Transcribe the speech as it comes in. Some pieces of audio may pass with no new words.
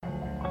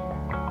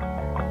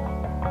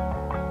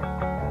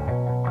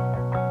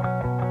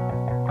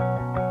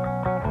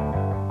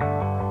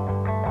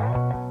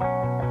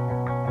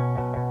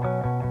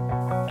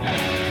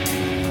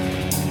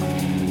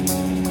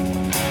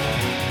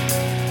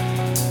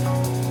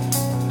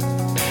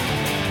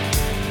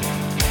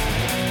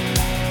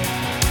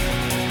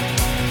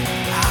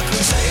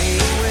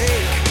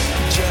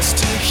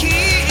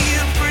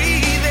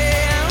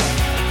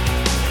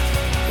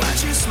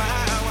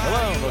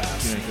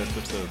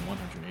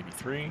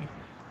83.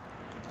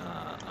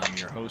 I'm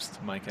your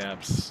host, Mike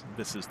Apps.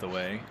 This is The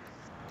Way.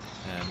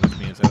 And with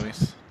me, as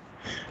always,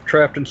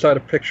 Trapped inside a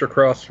picture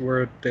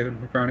crossword,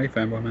 David McBarney,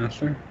 Fanboy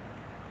Master.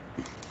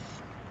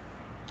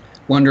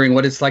 Wondering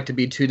what it's like to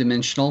be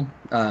two-dimensional,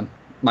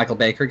 Michael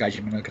Baker,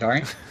 Gaijin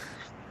Minokatari.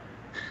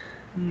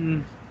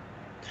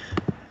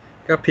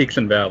 Got peaks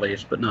and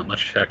valleys, but not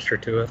much texture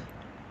to it.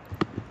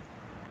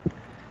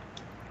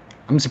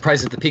 I'm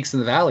surprised at the peaks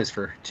and the valleys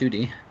for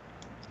 2D.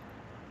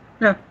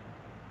 Yeah,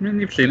 I mean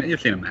you've seen it.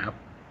 You've seen a map.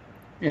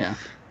 Yeah.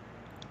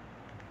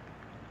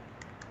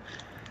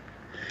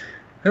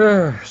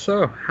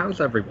 So, how's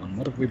everyone?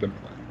 What have we been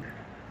playing?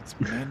 it's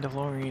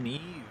Mandalorian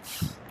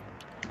Eve.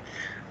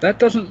 That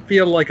doesn't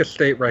feel like a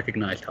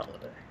state-recognized holiday.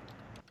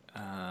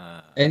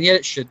 And yet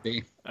it should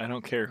be. I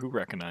don't care who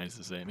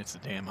recognizes it. It's a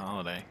damn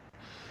holiday.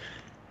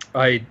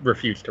 I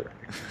refuse to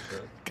recognize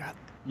it. God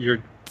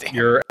damn.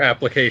 Your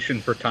application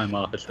for time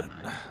off is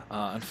denied.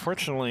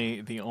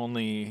 Unfortunately, the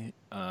only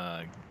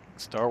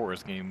Star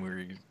Wars game where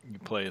you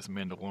play as a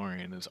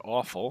Mandalorian is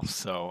awful,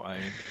 so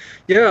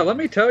Yeah, let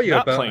me tell you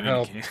not about playing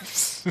how. any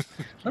games.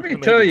 Let me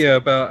tell you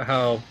about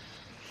how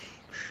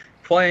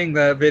playing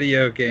that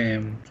video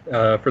game,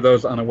 for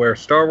those unaware,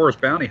 Star Wars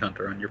Bounty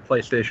Hunter on your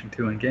PlayStation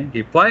 2 and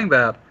GameCube, playing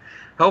that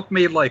helped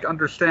me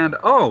understand,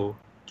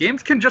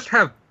 games can just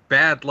have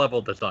bad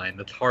level design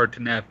that's hard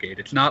to navigate.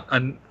 It's not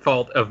a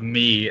fault of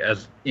me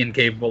as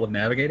incapable of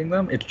navigating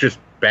them, it's just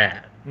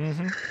bad.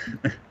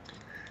 Mm-hmm.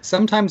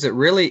 Sometimes it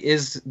really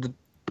is the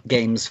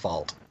game's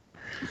fault.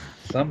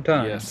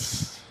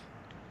 Sometimes.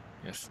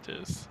 Yes, it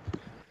is.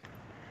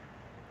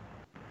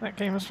 That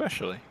game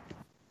especially.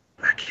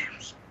 That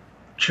game's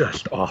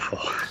just awful.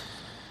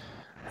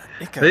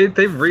 It got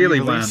They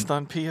really released went.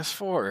 on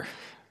PS4.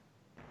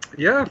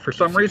 Yeah, for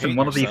some If you reason, hate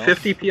one of the yourself.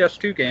 50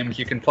 PS2 games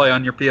you can play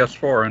on your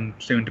PS4 and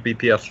soon to be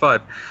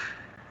PS5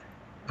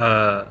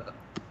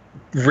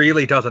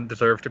 really doesn't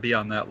deserve to be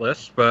on that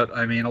list. But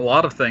I mean, a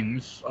lot of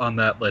things on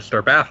that list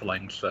are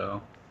baffling.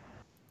 So,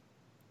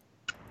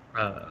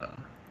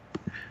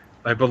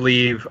 I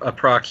believe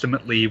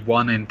approximately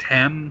 1 in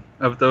 10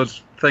 of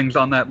those things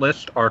on that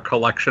list are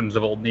collections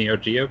of old Neo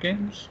Geo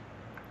games.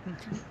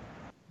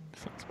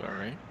 Sounds about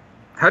right.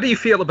 How do you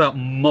feel about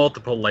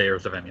multiple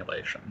layers of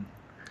emulation?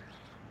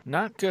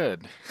 Not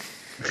good.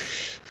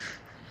 If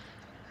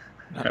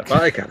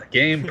I got a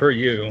game for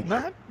you,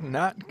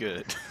 Not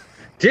good.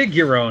 dig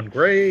your own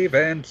grave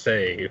and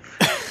save.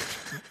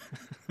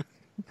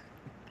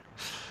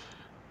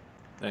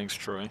 Thanks,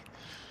 Troy.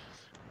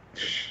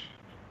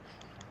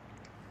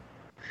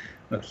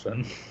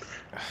 Listen.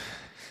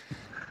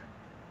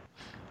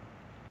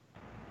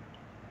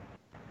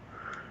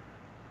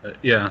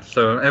 Yeah,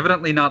 so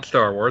evidently not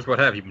Star Wars. What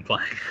have you been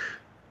playing?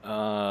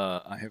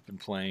 I have been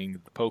playing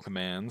the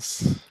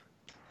Pokemans.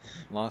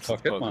 Lots of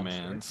Pocket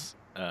Pokemans.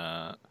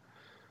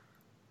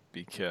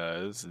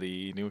 Because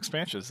the new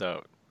expansion is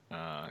out.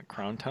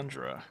 Crown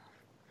Tundra.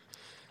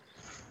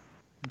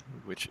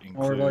 Which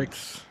includes... Or like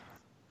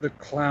the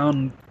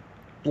Clown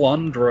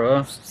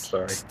Blundra.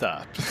 Sorry.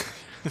 Stop.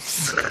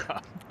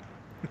 Stop.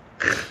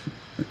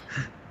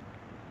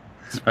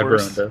 I've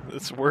ruined it.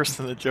 It's worse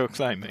than the jokes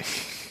I make.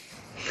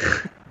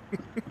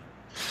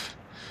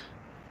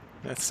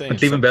 That's saying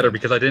It's even better something.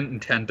 because I didn't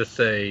intend to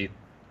say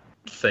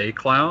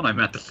clown. I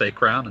meant to say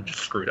crown and just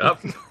screwed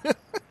up.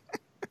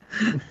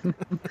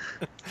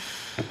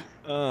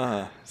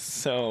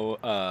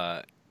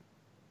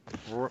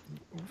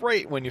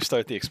 Right when you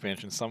start the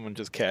expansion, someone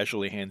just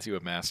casually hands you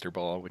a Master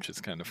Ball, which is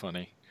kind of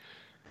funny.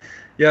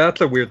 Yeah, that's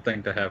a weird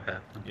thing to have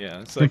happen.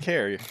 Yeah, it's like,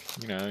 here, you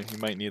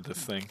might need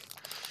this thing.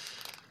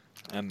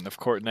 And of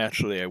course,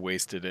 naturally, I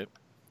wasted it.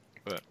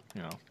 But,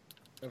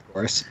 Of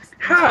course.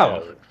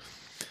 How?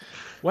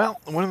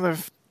 Well, one of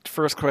the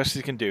first quests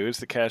you can do is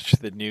to catch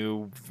the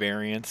new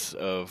variants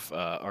of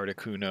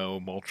Articuno,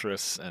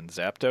 Moltres, and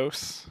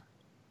Zapdos.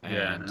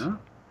 And Yeah.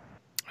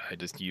 I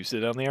just used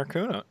it on the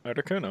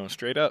Articuno,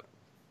 straight up.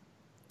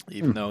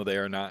 Even though they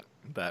are not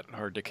that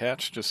hard to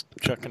catch, just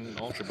chucking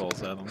Ultra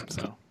Balls at them,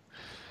 so...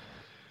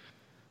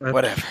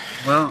 Whatever.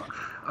 Well,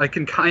 I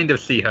can kind of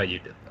see how you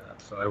did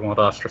that, so I won't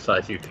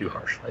ostracize you too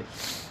harshly.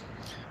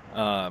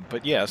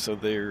 But yeah, so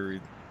the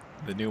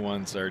new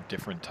ones are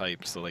different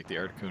types. So like the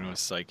Articuno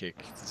is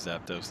psychic,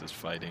 Zapdos is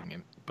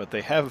fighting, but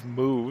they have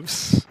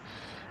moves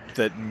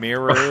that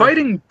mirror A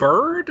fighting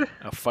bird?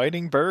 a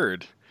fighting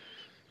bird.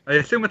 I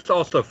assume it's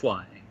also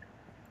flying.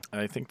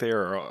 I think they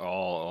are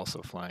all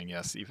also flying,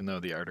 yes, even though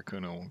the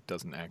Articuno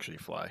doesn't actually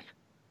fly.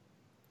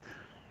 It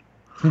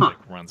Huh.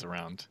 runs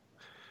around.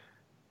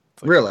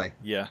 It's Really?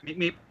 Yeah. Meep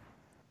meep.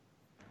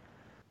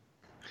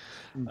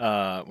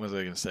 What was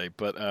I going to say?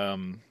 But,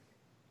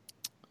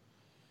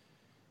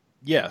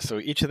 yeah, so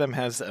each of them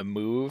has a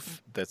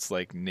move that's,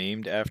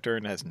 named after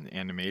and has an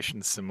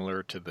animation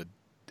similar to the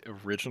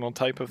original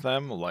type of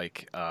them.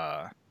 Like,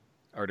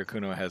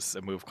 Articuno has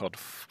a move called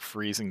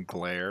Freeze and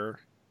Glare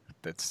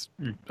that's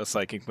a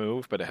psychic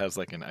move, but it has,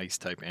 an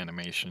ice-type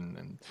animation,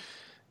 and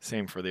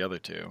same for the other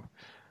two.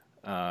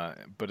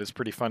 But it's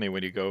pretty funny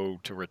when you go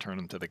to return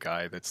them to the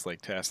guy that's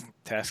like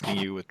tasking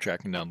you with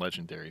tracking down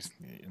legendaries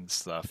and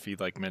stuff. He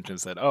like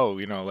mentions that, oh,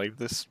 like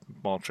this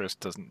Moltres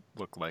doesn't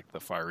look like the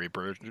fiery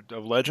bird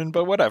of legend,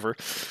 but whatever.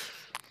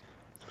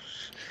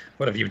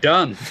 What have you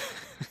done?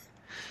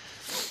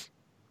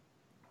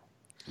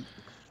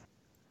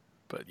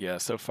 But yeah,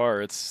 so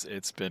far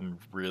it's been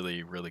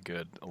really, really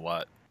good. A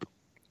lot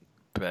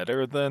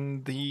better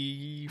than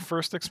the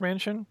first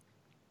expansion.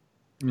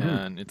 Mhm.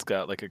 And it's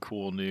got like a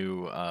cool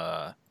new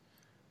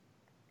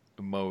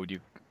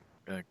mode.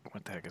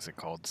 What the heck is it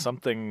called?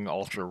 Something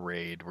Ultra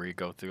Raid, where you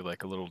go through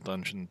like a little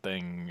dungeon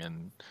thing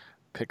and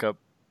pick up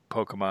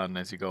Pokemon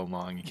as you go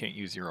along. You can't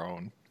use your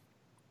own,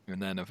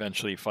 and then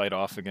eventually fight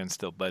off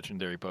against a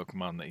legendary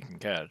Pokemon that you can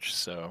catch.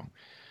 So,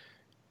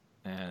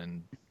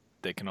 and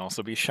they can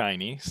also be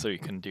shiny, so you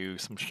can do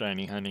some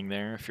shiny hunting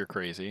there if you're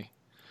crazy.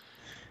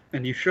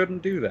 And you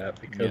shouldn't do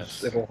that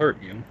because Yes. it'll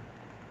hurt you.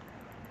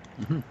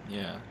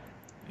 Yeah.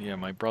 Yeah,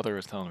 my brother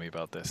was telling me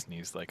about this, and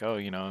he's like, "Oh,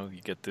 you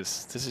get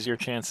this. This is your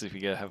chance if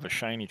you have a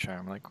shiny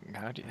charm." I'm like,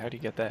 how do you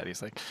get that?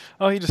 He's like,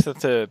 "Oh, you just have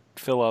to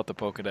fill out the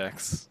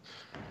Pokedex."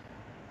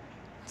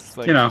 It's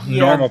like, yeah,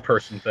 Normal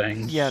person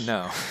things. Yeah,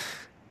 no,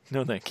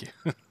 no, thank you.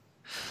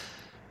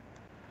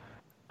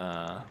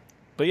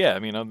 But yeah, I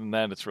mean, other than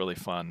that, it's really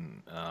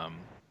fun.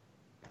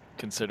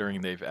 Considering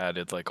they've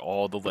added like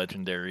all the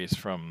legendaries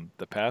from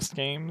the past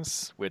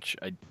games, which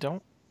I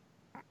don't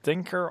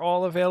think are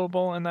all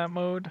available in that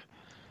mode.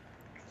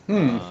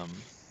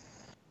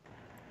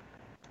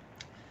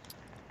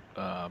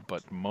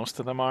 But most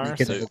of them are. You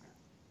get So a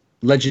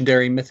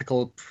legendary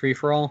mythical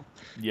free-for-all.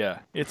 yeah,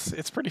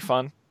 it's pretty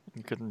fun.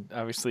 You can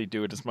obviously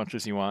do it as much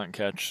as you want,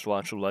 catch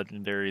lots of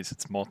legendaries.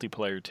 It's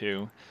multiplayer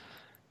too,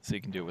 so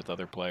you can do it with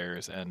other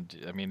players. And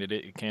I mean,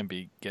 it can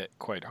get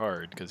quite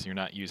hard because you're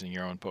not using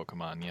your own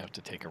Pokemon. You have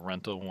to take a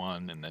rental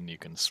one, and then you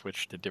can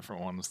switch to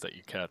different ones that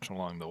you catch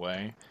along the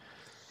way.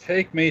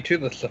 Take me to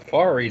the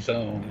Safari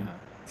Zone. Yeah.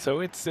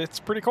 So it's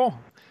pretty cool.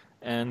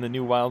 And the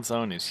new Wild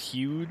Zone is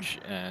huge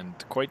and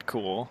quite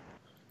cool,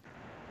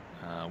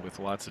 with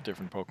lots of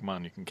different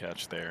Pokemon you can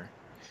catch there.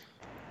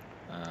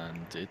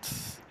 And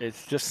it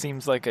just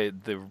seems like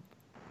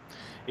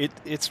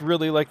it's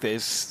really like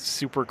this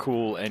super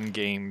cool end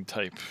game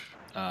type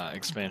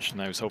expansion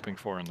I was hoping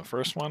for in the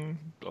first one.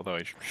 Although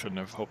I shouldn't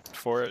have hoped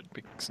for it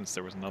since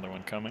there was another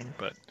one coming.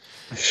 But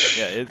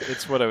yeah,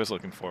 it's what I was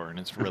looking for, and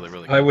it's really,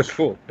 really cool. I was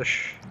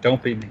foolish.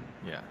 Don't be me.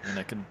 Yeah, and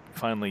I can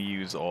finally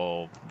use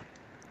all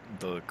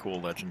the cool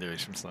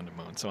legendaries from Sun and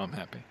Moon, so I'm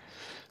happy.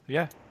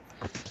 Yeah,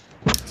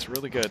 it's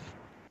really good.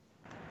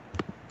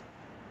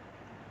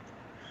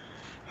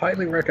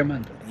 Highly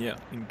recommended. Yeah,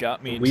 it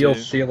got me Wheel to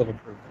seal of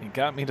approval. it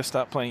got me to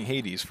stop playing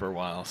Hades for a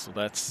while, so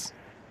that's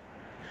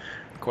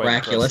quite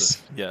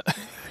Miraculous. impressive.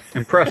 Yeah.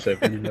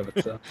 Impressive in and of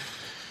itself.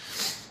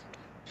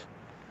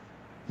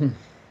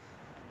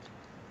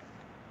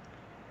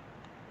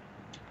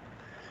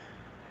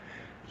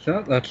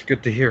 So that's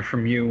good to hear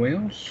from you,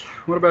 Wheels.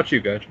 What about you,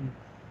 Gaijin?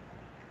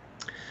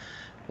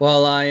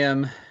 Well, I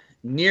am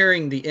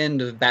nearing the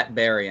end of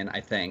Batbarian, I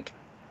think.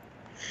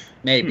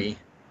 Maybe.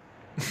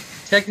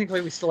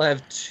 Technically, we still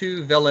have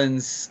 2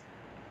 villains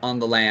on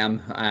the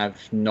lam. I have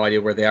no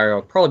idea where they are.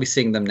 I'll probably be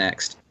seeing them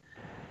next.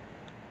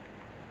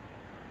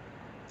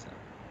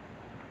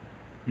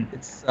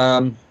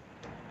 So,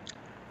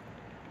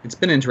 it's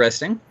been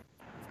interesting.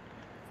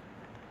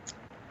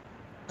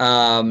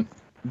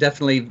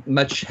 Definitely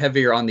much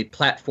heavier on the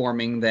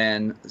platforming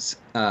than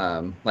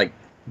like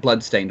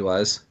Bloodstained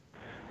was.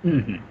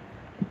 Mm-hmm.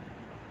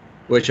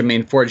 Which, I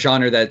mean, for a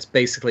genre that's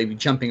basically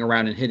jumping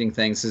around and hitting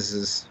things, this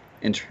is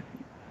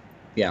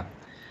yeah.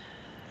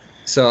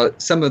 So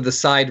some of the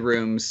side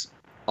rooms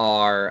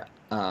are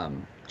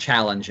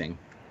challenging.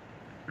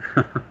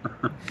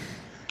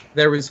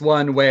 There was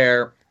one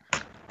where,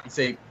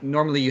 say,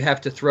 normally you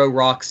have to throw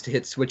rocks to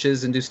hit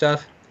switches and do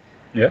stuff.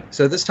 Yeah.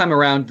 So this time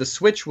around, the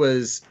switch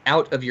was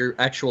out of your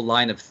actual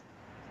line of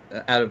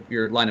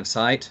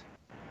sight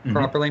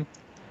properly,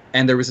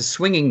 and there was a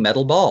swinging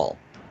metal ball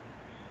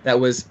that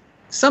was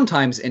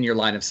sometimes in your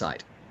line of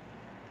sight.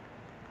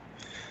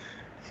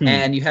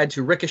 And you had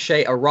to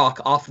ricochet a rock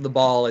off of the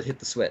ball and hit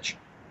the switch.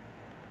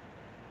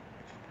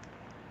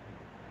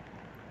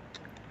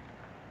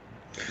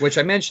 Which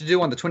I managed to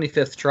do on the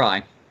 25th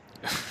try.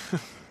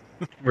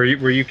 Were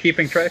you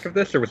keeping track of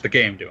this, or was the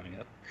game doing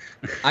it?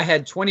 I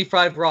had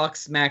 25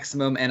 rocks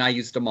maximum, and I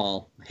used them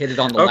all. Hit it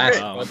on the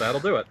last one. Well,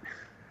 that'll do it.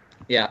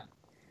 Yeah.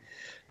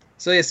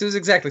 So yes, it was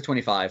exactly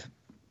 25.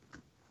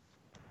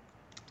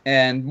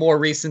 And more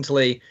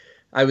recently,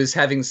 I was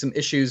having some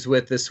issues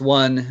with this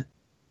one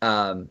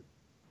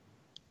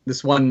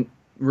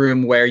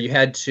room where you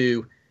had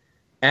to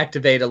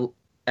activate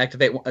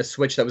a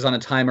switch that was on a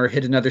timer,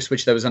 hit another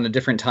switch that was on a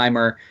different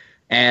timer,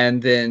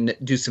 and then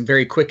do some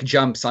very quick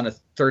jumps on a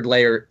third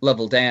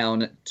level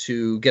down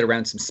to get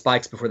around some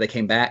spikes before they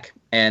came back,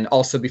 and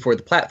also before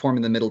the platform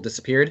in the middle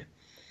disappeared.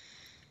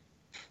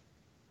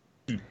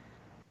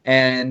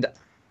 And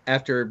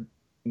after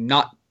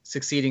not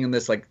succeeding in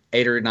this like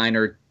 8 or 9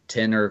 or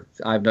 10 or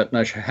I'm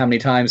not sure how many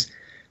times,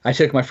 I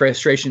took my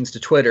frustrations to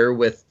Twitter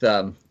with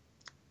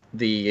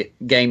the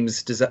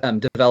game's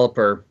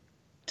developer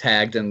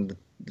tagged in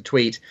the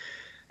tweet,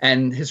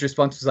 and his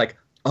response was like,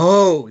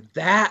 "Oh,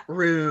 that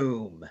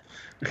room."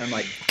 And I'm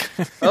like,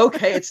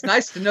 okay, it's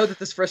nice to know that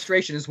this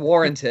frustration is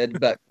warranted,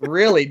 but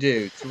really,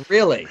 dudes,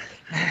 really.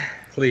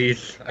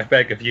 Please, I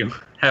beg of you,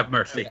 have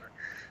mercy.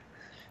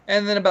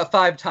 And then about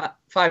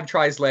five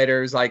tries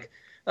later, it's like,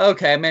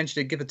 okay, I managed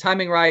to get the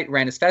timing right,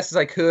 ran as fast as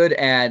I could,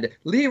 and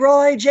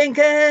Leroy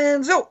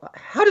Jenkins! Oh,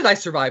 how did I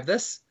survive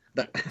this?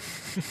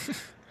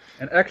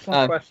 An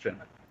excellent question.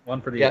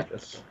 One for the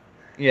ages.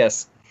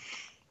 Yes.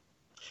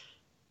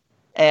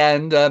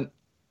 And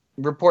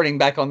reporting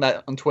back on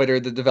that on Twitter,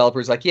 the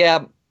developer's like,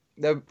 yeah,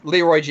 the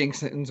Leroy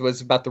Jenkins was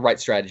about the right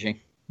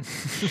strategy.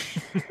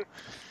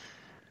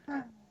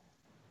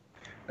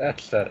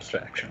 That's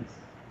satisfaction.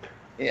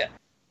 Yeah.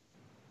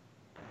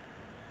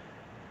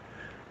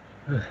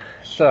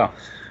 So,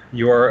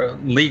 you're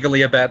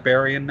legally a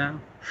Batbarian now?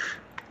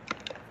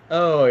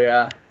 Oh,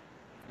 yeah.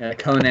 Yeah,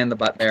 Conan the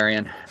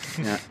Barbarian.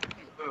 Yeah.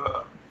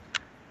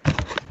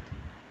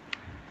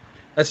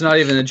 That's not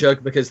even a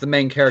joke because the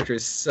main character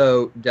is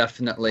so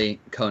definitely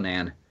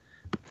Conan.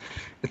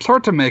 It's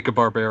hard to make a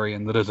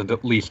barbarian that isn't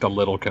at least a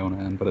little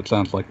Conan, but it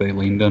sounds like they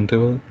leaned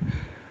into it.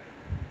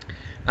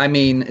 I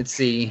mean, it's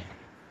the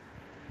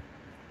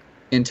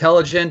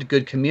intelligent,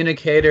 good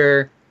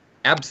communicator,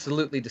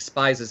 absolutely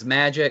despises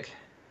magic,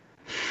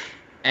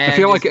 and I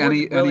feel like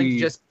willing to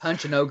just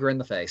punch an ogre in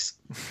the face.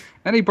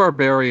 Any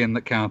barbarian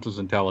that counts as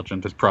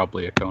intelligent is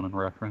probably a Conan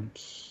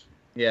reference.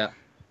 Yeah.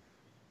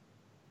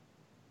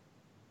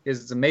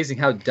 Because it's amazing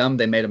how dumb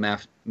they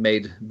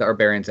made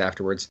barbarians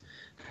afterwards.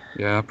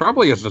 Yeah,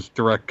 probably as a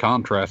direct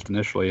contrast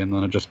initially, and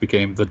then it just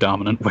became the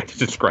dominant way to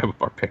describe a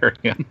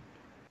barbarian.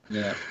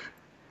 Yeah.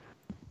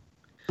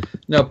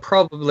 No,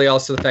 probably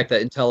also the fact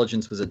that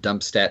intelligence was a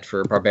dump stat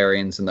for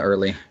barbarians in the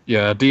early.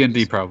 Yeah,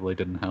 D&D probably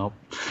didn't help.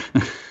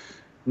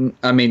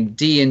 I mean,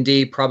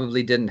 D&D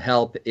probably didn't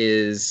help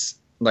is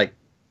like,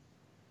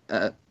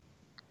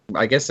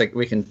 I guess like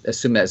we can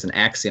assume that as an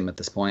axiom at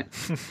this point.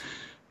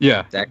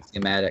 Yeah. It's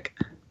axiomatic.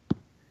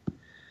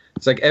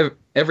 It's like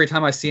every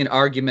time I see an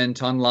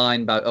argument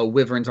online about, oh,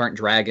 wyverns aren't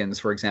dragons,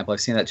 for example, I've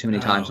seen that too many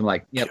times. I'm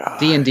like, yep,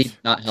 D&D did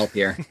not help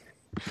here.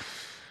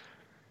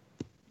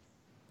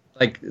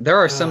 Like, there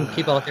are some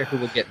people out there who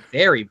will get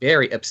very,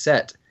 very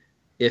upset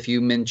if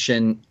you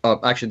mention...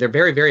 actually, they're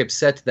very, very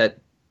upset that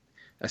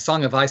A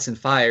Song of Ice and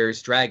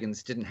Fire's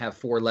dragons didn't have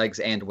 4 legs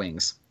and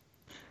wings.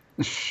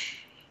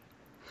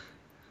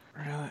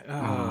 Really?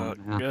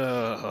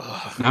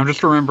 I'm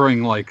just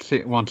remembering, like,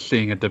 once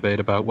seeing a debate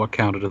about what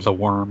counted as a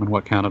worm and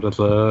what counted as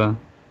a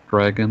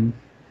dragon.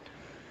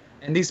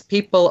 And these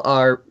people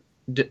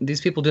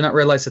do not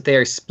realize that they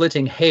are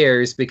splitting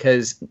hairs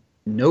because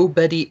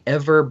nobody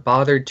ever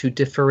bothered to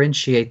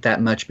differentiate that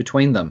much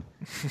between them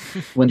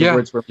when the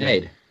words were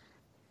made.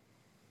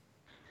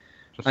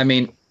 I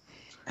mean,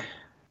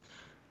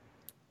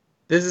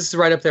 this is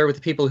right up there with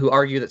the people who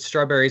argue that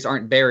strawberries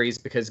aren't berries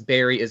because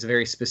berry is a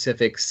very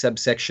specific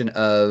subsection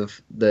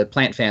of the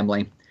plant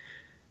family,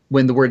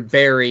 when the word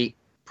berry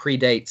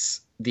predates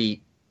the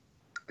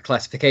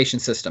classification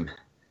system.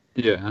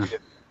 Yeah.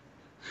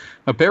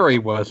 A berry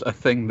was a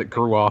thing that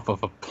grew off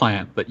of a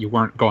plant that you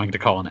weren't going to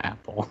call an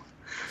apple.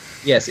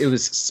 Yes, it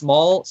was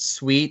small,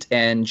 sweet,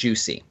 and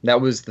juicy.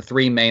 That was the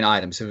 3 main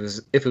items.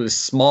 If it was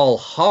small,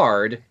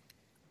 hard,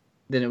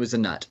 then it was a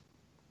nut.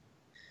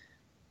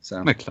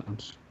 So makes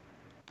sense.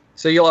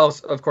 So you'll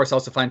also, of course,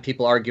 also find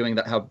people arguing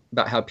about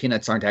how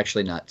peanuts aren't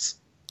actually nuts.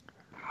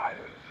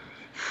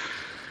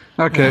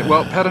 Okay,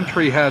 well,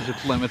 pedantry has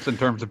its limits in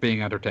terms of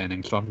being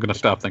entertaining, so I'm going to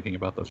stop thinking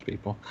about those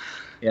people.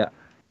 Yeah.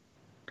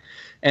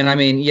 And I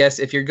mean, yes,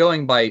 if you're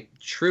going by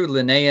true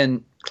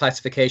Linnaean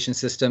classification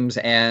systems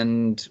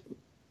and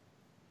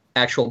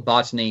actual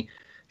botany,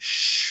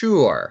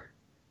 sure,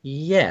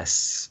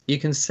 yes, you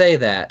can say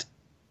that.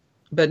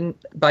 But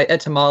by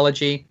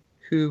etymology,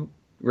 who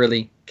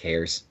really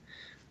cares?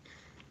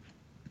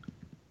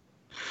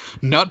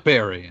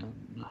 Nutbarian.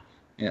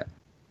 Yeah.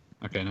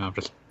 Okay, now I'm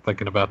just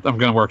thinking about... I'm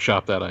going to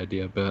workshop that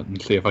idea a bit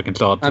and see if I can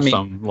sell it to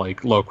some,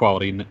 like,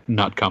 low-quality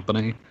nut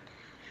company.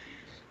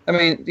 I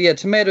mean, yeah,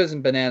 tomatoes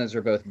and bananas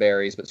are both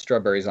berries, but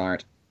strawberries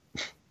aren't.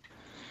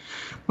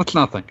 Let's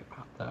not think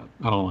about that.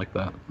 I don't like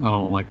that. I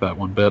don't like that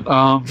one bit.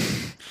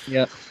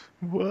 Yeah.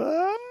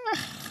 What?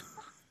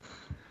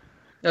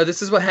 No,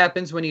 this is what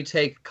happens when you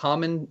take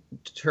common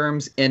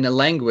terms in a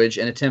language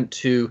and attempt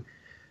to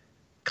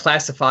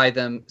classify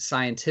them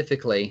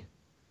scientifically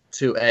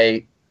to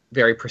a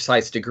very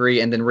precise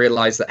degree, and then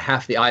realize that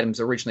half the items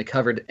originally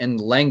covered in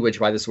language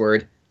by this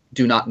word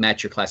do not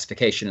match your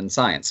classification in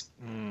science.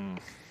 Mm.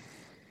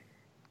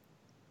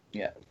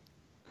 Yeah.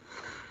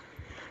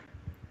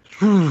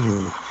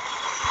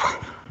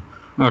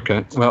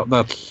 Okay, well,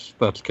 that's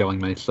killing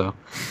me, so...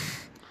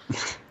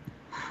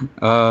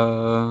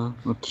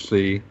 let's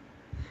see.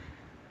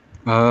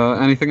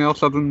 Anything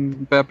else other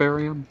than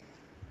Barbarian?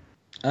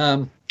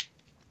 No,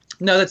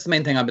 that's the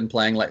main thing I've been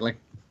playing lately.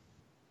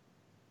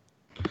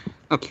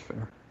 That's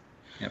fair.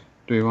 Yep.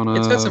 Do you want to?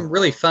 It's got some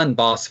really fun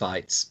boss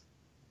fights.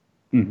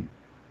 Mhm.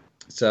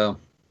 So,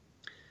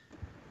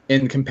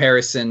 in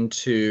comparison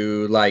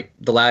to like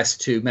the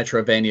last two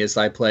Metrovanias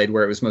I played,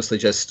 where it was mostly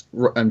just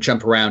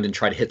jump around and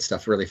try to hit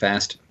stuff really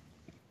fast,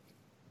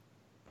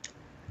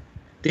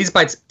 these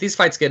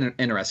fights get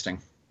interesting.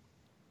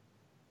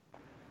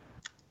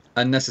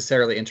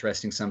 Unnecessarily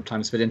interesting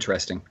sometimes, but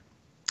interesting.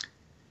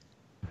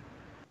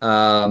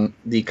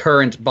 The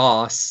current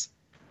boss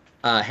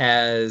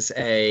has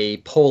a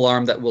pole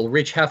arm that will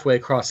reach halfway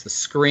across the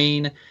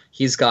screen.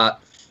 He's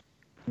got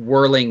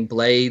whirling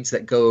blades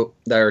that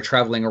are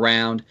traveling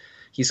around.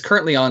 He's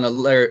currently on a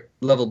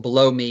level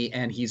below me,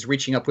 and he's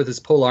reaching up with his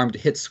pole arm to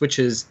hit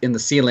switches in the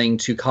ceiling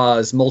to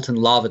cause molten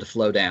lava to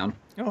flow down.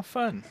 Oh,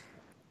 fun.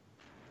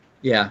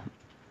 Yeah.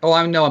 Oh,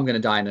 I know I'm going to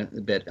die in a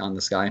bit on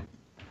this guy.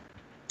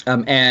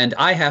 And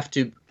I have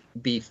to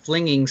be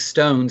flinging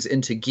stones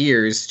into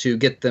gears to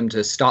get them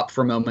to stop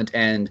for a moment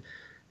and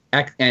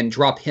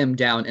drop him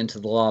down into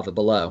the lava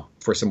below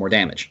for some more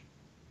damage.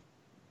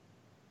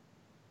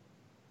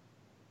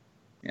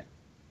 Yeah.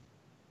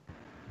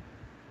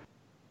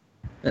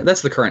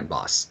 That's the current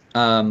boss.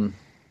 The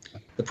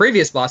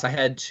previous boss, I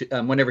had to,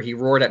 whenever he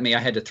roared at me, I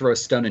had to throw a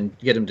stone and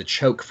get him to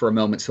choke for a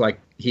moment so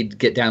he'd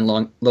get down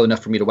low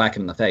enough for me to whack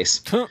him in the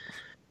face.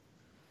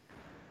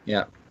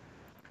 Yeah.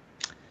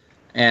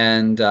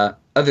 And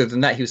other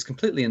than that, he was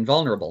completely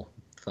invulnerable.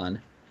 Fun.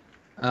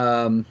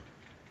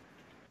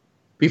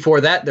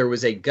 Before that, there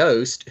was a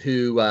ghost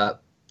who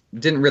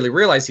didn't really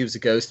realize he was a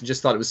ghost and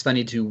just thought it was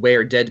funny to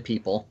wear dead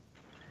people.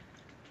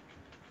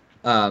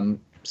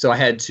 So I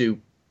had to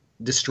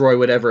destroy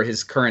whatever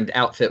his current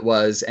outfit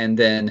was and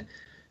then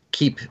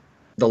keep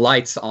the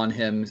lights on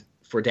him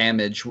for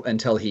damage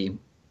until he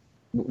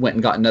went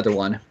and got another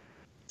one.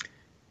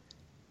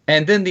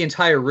 And then the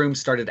entire room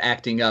started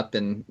acting up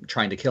and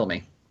trying to kill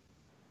me.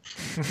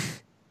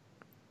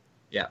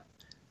 Yeah.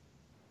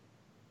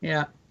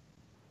 Yeah.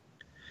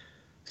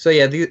 So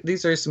yeah,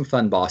 these are some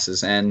fun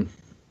bosses, and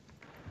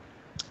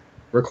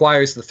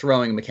requires the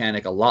throwing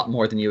mechanic a lot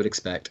more than you would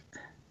expect.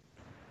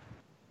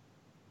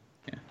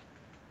 Yeah.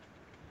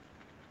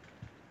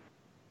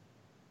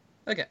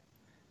 Okay.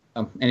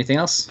 Anything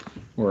else?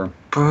 Or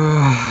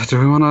do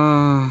we want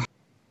to?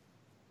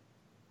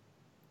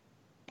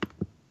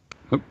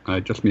 Oh, I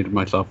just muted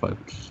myself. I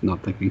was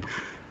not thinking.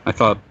 I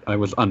thought I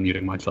was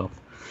unmuting myself.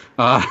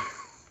 Are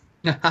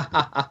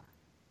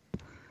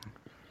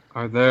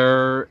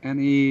there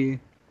any?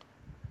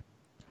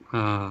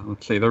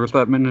 Let's see. There was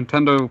that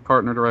Nintendo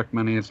Partner Direct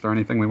Mini. Is there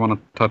anything we want to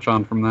touch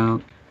on from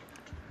that?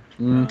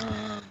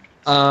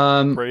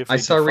 I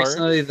saw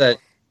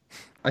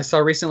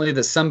recently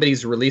that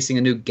somebody's releasing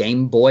a new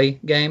Game Boy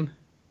game,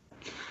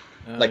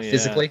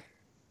 physically.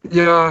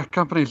 Yeah,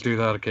 companies do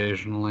that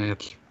occasionally.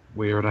 It's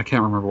weird. I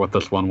can't remember what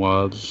this one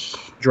was.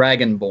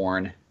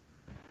 Dragonborn.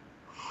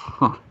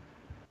 Huh.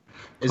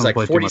 It's like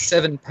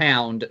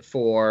 £47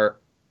 for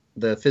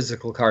the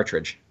physical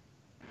cartridge.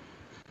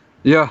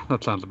 Yeah,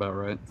 that sounds about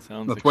right.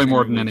 That's way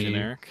more than any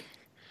generic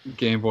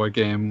Game Boy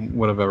game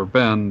would have ever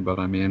been, but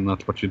I mean,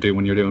 that's what you do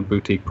when you're doing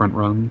boutique print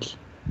runs.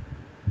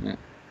 Yeah.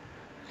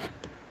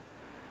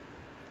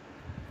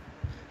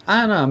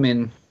 I don't know, I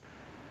mean,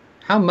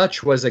 how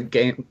much was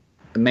the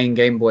main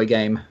Game Boy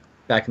game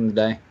back in the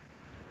day?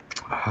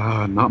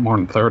 Not more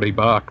than $30.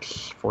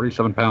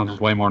 £47 is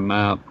way more than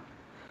that.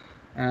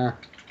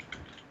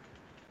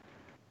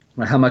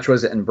 Well, how much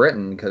was it in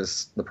Britain?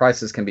 Because the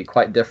prices can be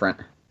quite different.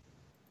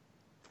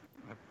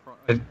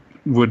 I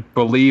would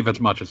believe as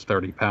much as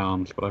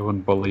 £30, but I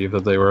wouldn't believe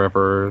that they were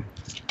ever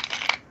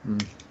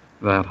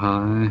that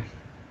high.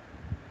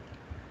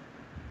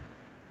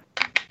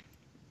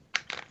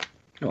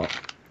 Oh.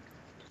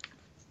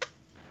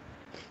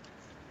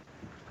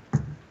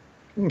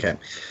 Okay.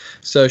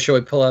 So, shall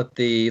we pull out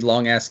the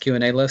long-ass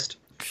Q&A list?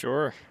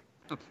 Sure.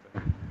 That's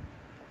fair.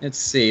 Let's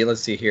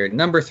see here.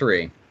 Number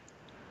 3.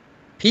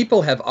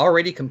 People have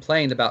already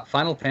complained about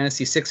Final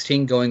Fantasy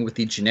XVI going with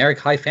the generic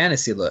high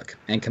fantasy look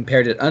and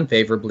compared it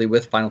unfavorably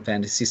with Final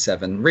Fantasy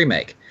VII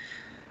Remake.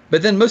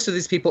 But then most of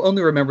these people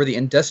only remember the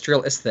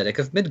industrial aesthetic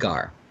of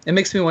Midgar. It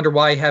makes me wonder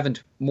why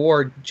haven't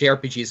more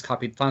JRPGs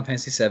copied Final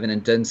Fantasy VII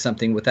and done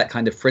something with that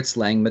kind of Fritz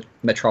Lang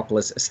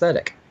Metropolis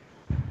aesthetic.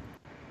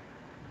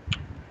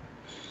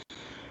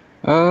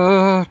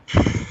 I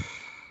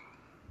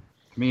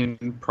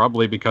mean,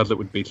 probably because it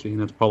would be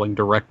seen as pulling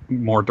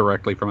more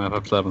directly from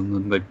FF7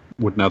 than they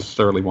would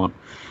necessarily want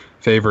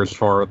favors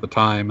for at the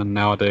time, and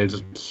nowadays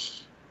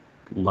it's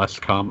less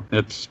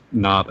it's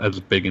not as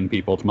big in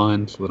people's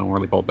minds, so they don't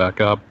really pull back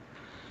up.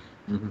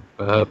 Mm-hmm.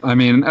 But, I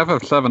mean,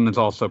 FF7 is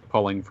also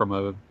pulling from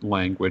a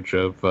language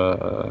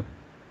of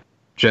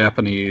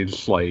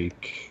Japanese,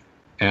 like,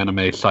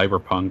 anime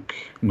cyberpunk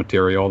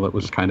material that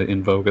was kind of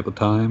in vogue at the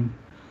time.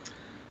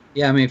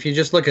 Yeah, I mean, if you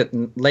just look at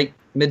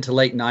mid to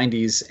late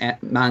 90s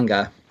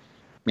manga,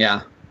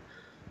 yeah.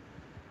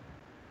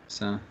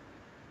 So.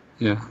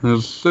 Yeah,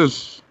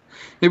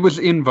 it was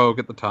in vogue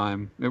at the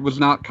time. It was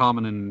not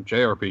common in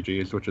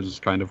JRPGs, which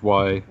is kind of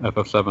why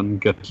FF7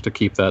 gets to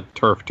keep that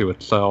turf to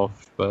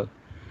itself. But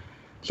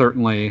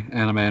certainly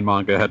anime and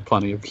manga had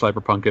plenty of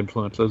cyberpunk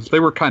influences. They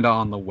were kind of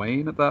on the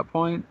wane at that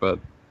point, but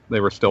they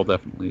were still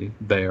definitely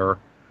there.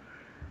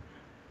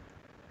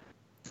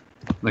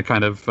 They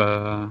kind of,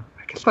 I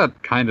guess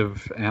that kind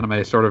of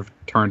anime sort of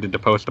turned into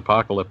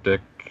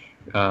post-apocalyptic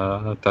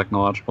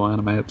technological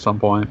anime at some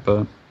point,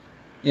 but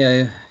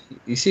Yeah,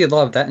 you see a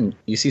lot of that, and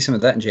you see some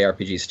of that in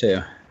JRPGs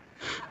too.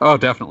 oh,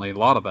 definitely a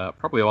lot of that.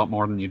 Probably a lot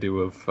more than you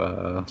do of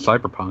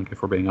cyberpunk,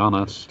 if we're being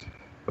honest.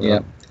 But, Yeah.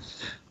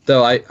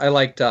 Though I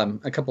liked a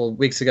couple of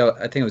weeks ago,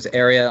 I think it was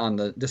Area on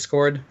the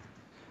Discord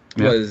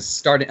Yeah. was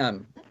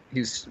starting. He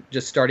was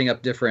just starting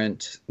up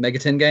different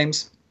Megaton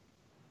games,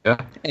 yeah.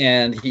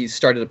 and he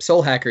started up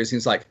Soul Hackers. He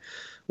was like,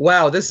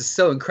 "Wow, this is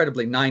so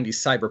incredibly '90s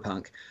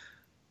cyberpunk."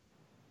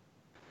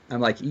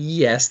 I'm like,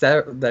 "Yes,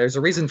 there's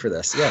a reason for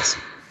this. Yes,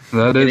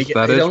 That And is it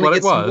what only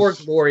it gets more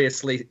was.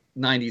 gloriously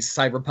 '90s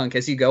cyberpunk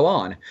as you go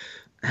on."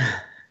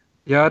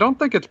 Yeah, I don't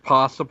think it's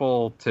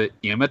possible to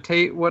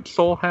imitate what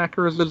Soul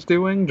Hackers is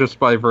doing just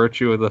by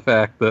virtue of the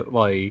fact that,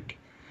 like,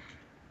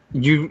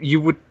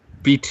 you would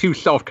be too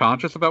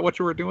self-conscious about what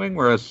you were doing,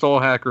 whereas Soul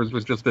Hackers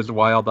was just this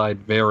wild-eyed,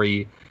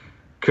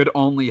 could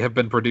only have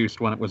been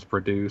produced when it was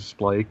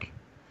produced. Like,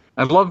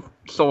 I love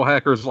Soul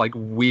Hackers' like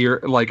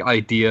weird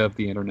idea of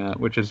the internet,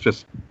 which is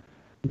just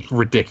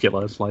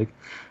ridiculous. Like,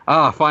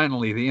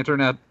 finally the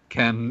internet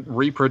can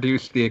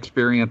reproduce the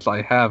experience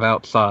I have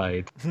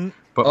outside,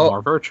 but Oh,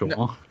 more virtual.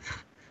 no.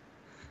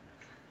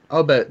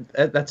 Oh, but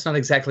that's not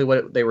exactly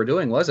what they were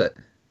doing, was it?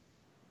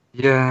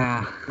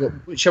 Yeah. Well,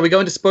 shall we go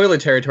into spoiler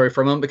territory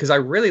for a moment? Because I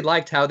really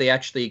liked how they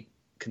actually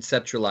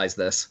conceptualized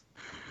this.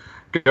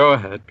 Go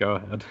ahead.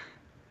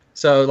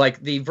 So, like,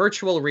 the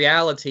virtual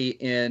reality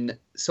in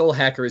Soul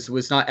Hackers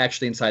was not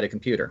actually inside a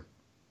computer.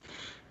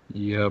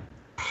 Yep.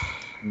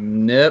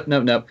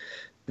 Nope.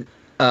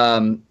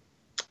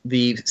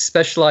 The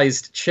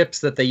specialized chips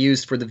that they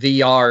used for the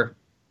VR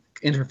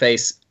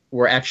interface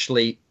were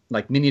actually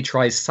like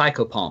miniaturized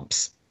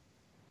psychopomps.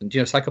 Do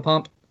you know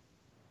psychopomp?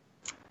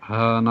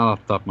 Not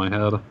off the top of my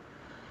head.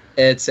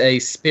 It's a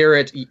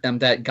spirit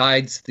that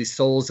guides the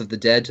souls of the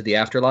dead to the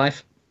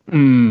afterlife.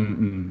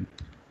 Mm-mm.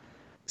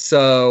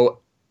 So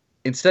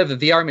instead of a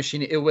VR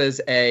machine, it was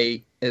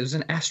an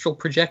astral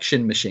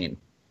projection machine,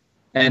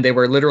 and they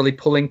were literally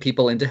pulling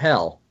people into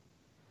hell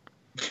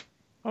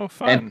Oh,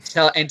 fun.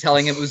 and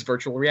telling it was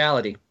virtual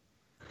reality.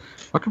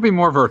 What could be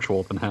more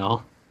virtual than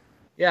hell?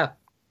 Yeah,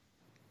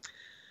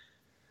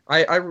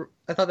 I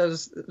thought that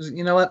was,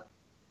 you know what,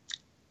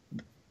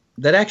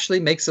 that actually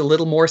makes a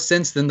little more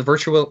sense than the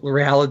virtual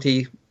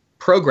reality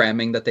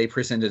programming that they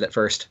presented at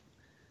first.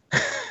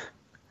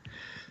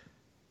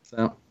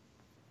 So,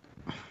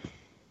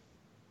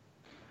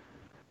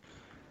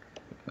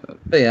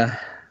 but yeah,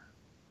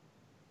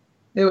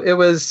 it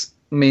was.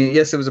 I mean,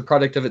 yes, it was a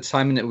product of its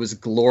time, and it was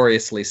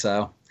gloriously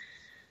so.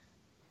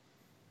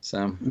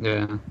 So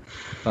Yeah.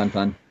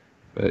 fun.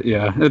 But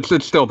yeah,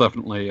 it's still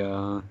definitely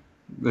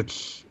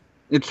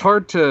it's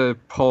hard to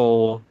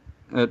pull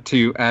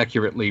to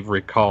accurately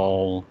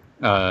recall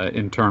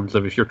in terms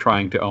of if you're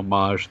trying to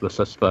homage this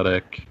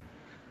aesthetic,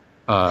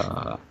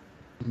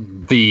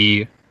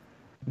 the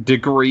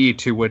degree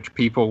to which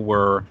people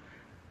were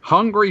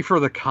hungry for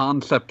the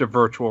concept of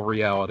virtual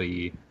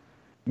reality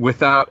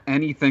without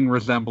anything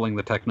resembling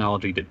the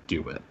technology to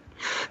do it.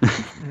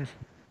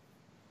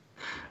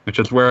 Which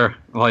is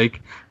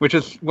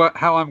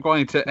how I'm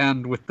going to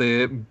end with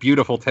the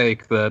beautiful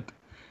take that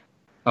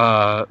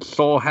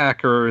Soul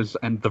Hackers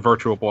and the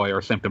Virtual Boy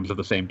are symptoms of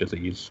the same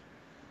disease.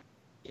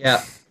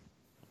 Yeah.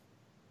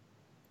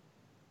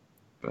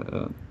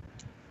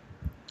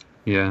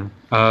 Yeah.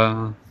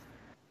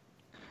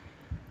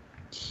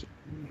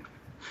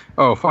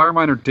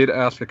 Fireminer did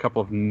ask a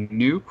couple of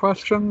new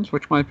questions,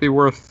 which might be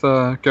worth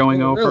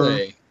going over.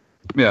 Really?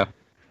 Yeah.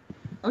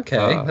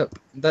 Okay.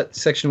 That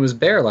section was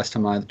bare last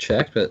time I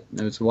checked, but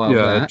it was a while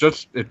back.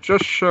 it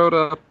just showed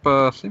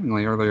up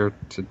seemingly earlier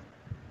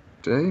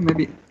today,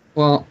 maybe.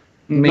 Well,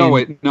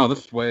 No,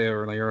 this is way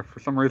earlier. For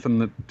some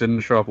reason, it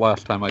didn't show up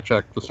last time I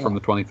checked. This is from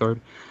the 23rd.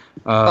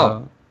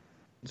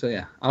 So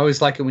yeah, I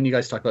always like it when you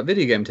guys talk about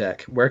video game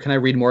tech. Where can I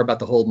read more about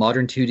the whole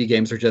modern 2D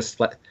games are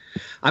just?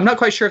 I'm not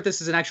quite sure if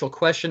this is an actual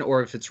question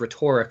or if it's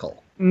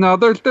rhetorical. No,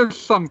 there's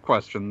some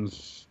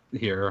questions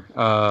here.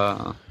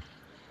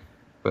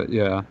 But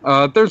yeah,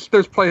 there's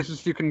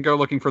places you can go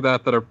looking for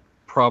that are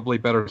probably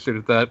better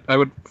suited to that. I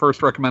would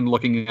first recommend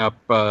looking up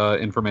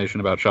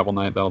information about Shovel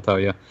Knight. That'll tell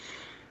you.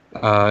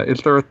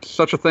 Is there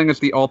such a thing as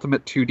the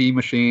ultimate 2D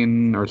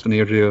machine, or is the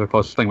Neo Geo the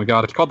closest thing we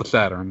got? It's called the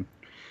Saturn.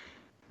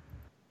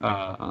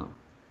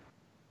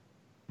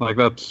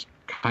 That's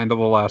kind of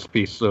the last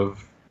piece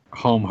of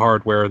home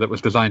hardware that was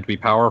designed to be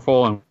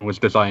powerful and was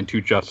designed to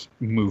just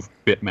move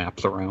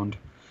bitmaps around.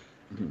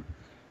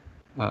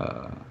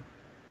 Mm-hmm.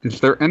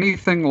 Is there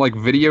anything like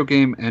video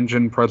game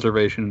engine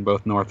preservation in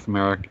both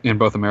America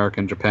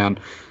and Japan?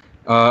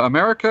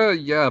 America,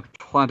 yeah,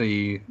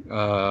 plenty.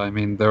 I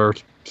mean, there are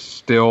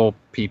still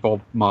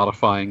people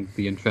modifying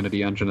the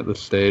Infinity engine at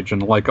this stage,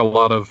 and like a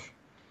lot of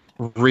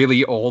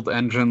really old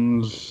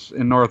engines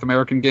in North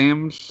American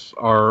games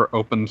are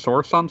open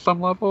source on some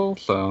level.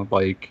 So,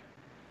 like,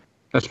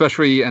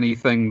 especially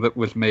anything that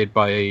was made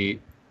by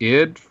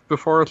id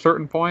before a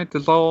certain point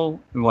is all,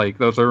 like,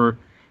 those are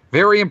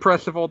very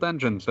impressive old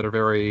engines that are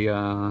very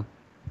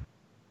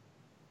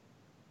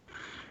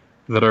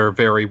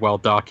well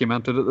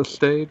documented at this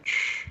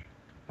stage,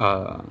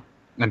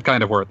 and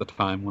kind of were at the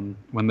time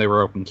when they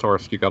were open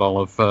source. You got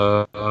all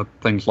of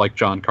things like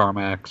John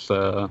Carmack's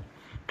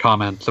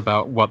comments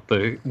about what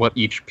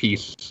each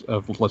piece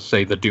of, let's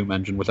say, the Doom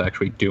engine was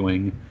actually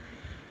doing.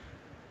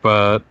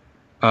 But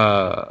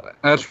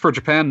as for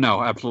Japan,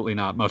 no, absolutely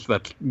not. Most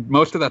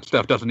of that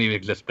stuff doesn't even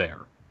exist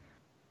there.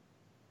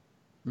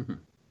 Mm-hmm.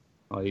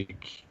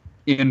 Like,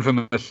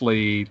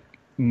 infamously,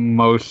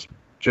 most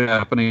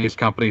Japanese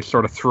companies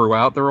sort of threw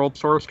out their old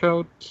source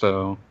code,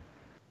 so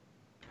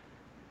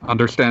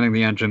understanding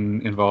the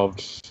engine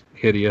involves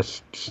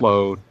hideous,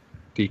 slow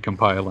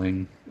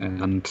decompiling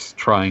and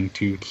trying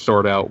to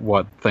sort out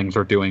what things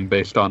are doing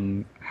based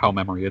on how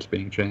memory is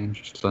being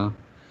changed. So,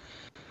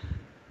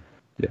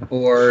 yeah.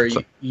 Or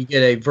you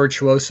get a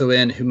virtuoso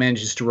in who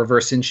manages to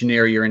reverse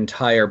engineer your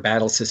entire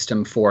battle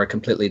system for a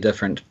completely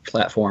different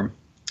platform.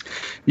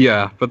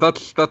 Yeah, but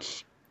that's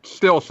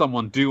still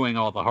someone doing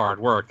all the hard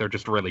work. They're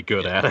just really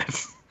good at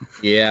it.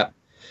 Yeah.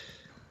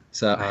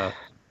 So,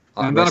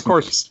 and then of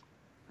course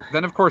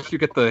you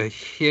get the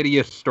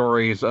hideous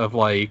stories of,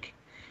 like,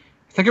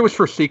 I think it was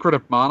for Secret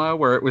of Mana,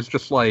 where it was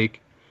just like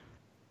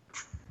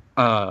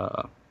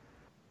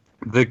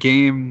the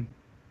game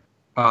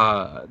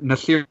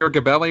Nasir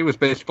Gabelli was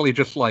basically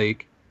just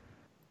like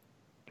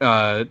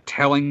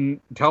telling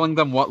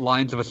them what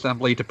lines of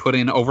assembly to put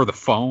in over the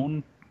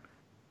phone.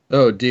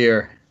 Oh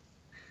dear.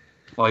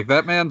 Like,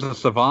 that man's a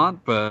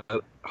savant, but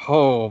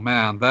oh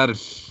man, that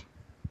is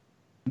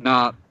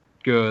not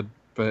good.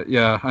 But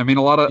yeah, I mean,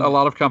 a lot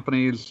of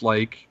companies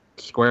like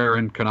Square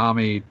and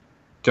Konami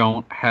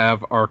don't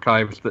have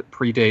archives that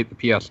predate the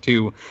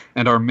PS2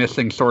 and are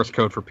missing source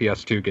code for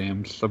PS2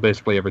 games. So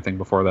basically everything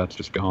before that's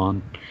just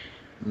gone.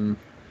 Mm.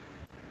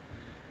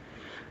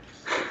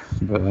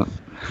 But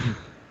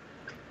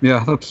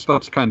yeah,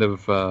 that's kind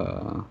of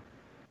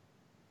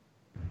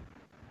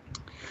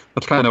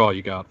all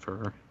you got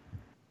for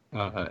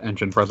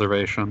engine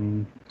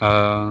preservation.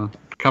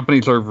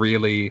 Companies are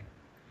really,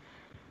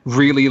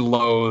 really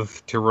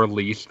loath to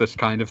release this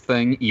kind of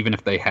thing, even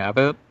if they have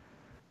it.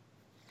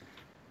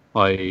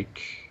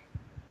 Like,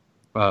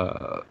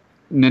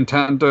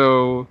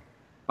 Nintendo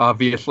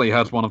obviously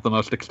has one of the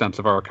most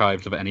extensive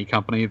archives of any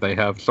company. They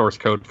have source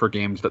code for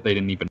games that they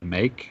didn't even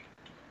make.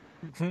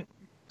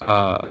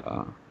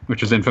 Mm-hmm.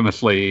 Which is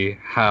infamously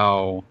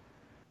how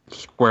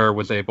Square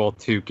was able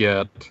to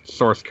get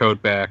source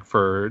code back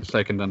for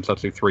Seiken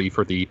Densetsu 3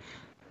 for the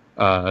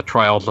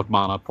Trials of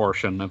Mana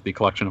portion of the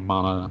Collection of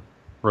Mana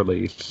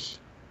release.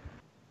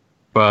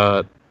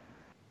 But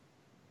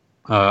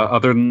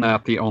other than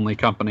that, the only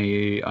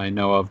company I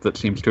know of that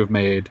seems to have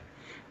made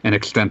an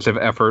extensive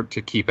effort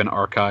to keep an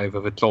archive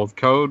of its old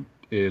code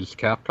is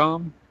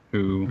Capcom,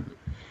 who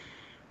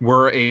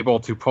were able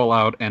to pull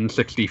out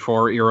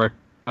N64 era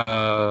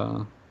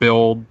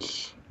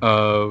builds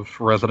of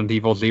Resident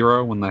Evil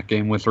 0 when that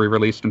game was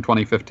re-released in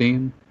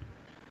 2015.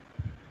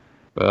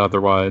 But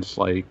otherwise,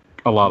 like,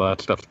 a lot of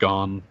that stuff's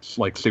gone. It's,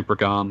 like, super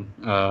gone.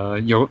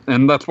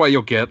 And that's why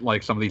you'll get,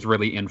 like, some of these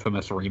really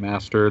infamous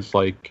remasters,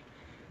 like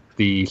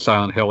the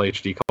Silent Hill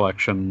HD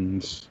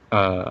collections.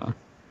 One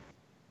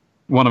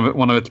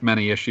of its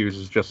many issues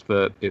is just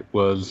that it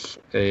was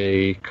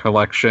a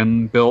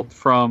collection built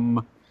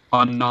from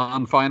a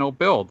non-final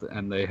build,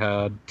 and they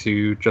had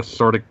to just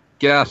sort of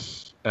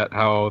guess at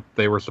how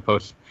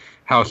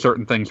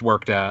certain things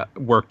worked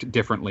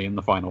differently in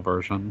the final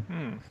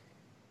version.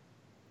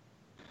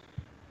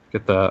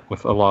 Get that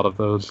with a lot of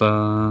those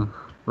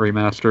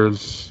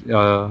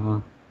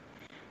remasters.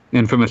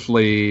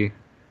 Infamously,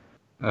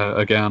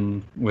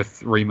 again,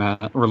 with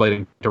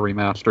relating to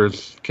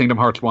remasters, Kingdom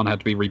Hearts 1 had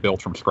to be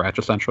rebuilt from scratch,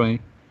 essentially,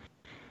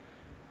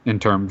 in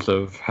terms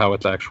of how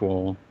its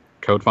actual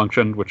code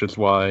functioned, which is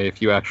why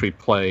if you actually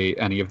play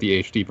any of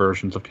the HD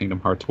versions of Kingdom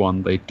Hearts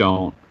 1, they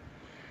don't...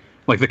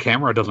 Like, the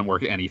camera doesn't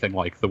work anything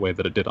like the way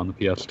that it did on the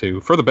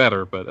PS2. For the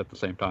better, but at the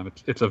same time,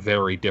 it's a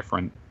very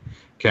different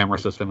camera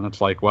system, and it's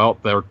like, well,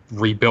 they're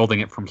rebuilding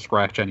it from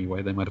scratch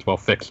anyway. They might as well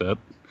fix it.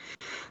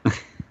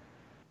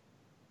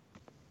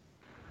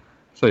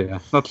 So yeah,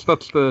 that's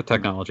the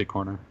technology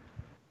corner.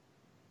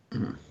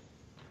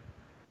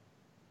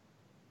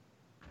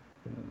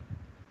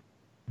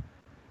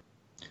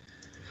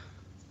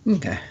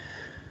 Okay.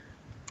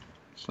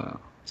 So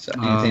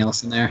anything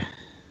else in there?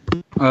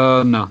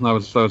 No,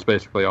 that was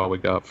basically all we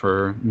got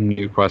for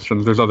new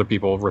questions. There's other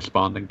people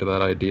responding to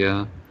that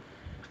idea,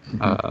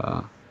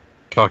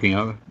 talking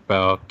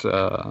about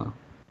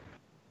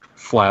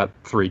flat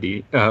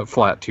 3D,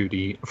 flat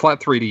 2D, flat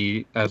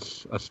 3D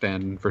as a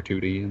stand for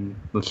 2D, and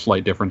the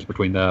slight difference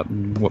between that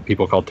and what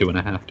people call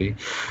 2.5D.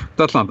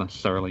 That's not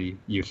necessarily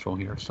useful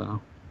here.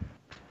 So,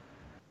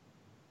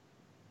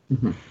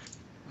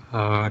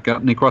 got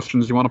any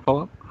questions you want to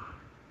pull up?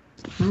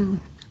 Well,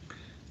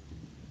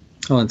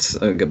 let's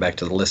go back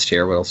to the list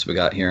here. What else we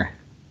got here?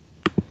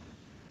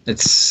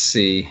 Let's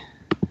see.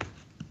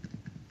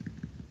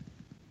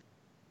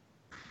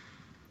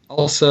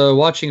 Also,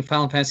 watching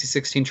Final Fantasy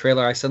 16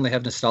 trailer, I suddenly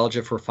have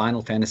nostalgia for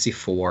Final Fantasy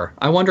 4.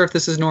 I wonder if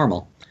this is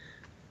normal.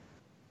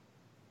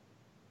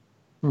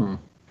 Let's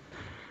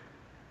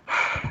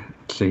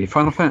see,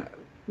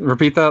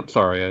 repeat that?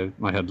 Sorry,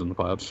 my head's in the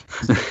clouds.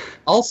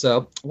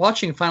 Also,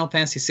 watching Final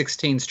Fantasy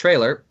 16's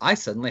trailer, I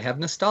suddenly have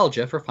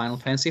nostalgia for Final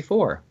Fantasy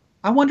 4.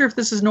 I wonder if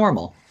this is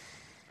normal.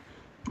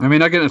 I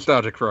mean, I get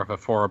nostalgic for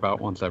FF4 about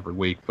once every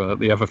week, but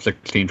the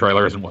FF16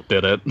 trailer isn't what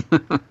did it.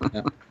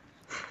 Yeah.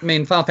 I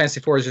mean, Final Fantasy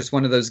 4 is just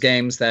one of those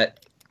games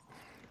that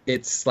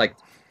it's like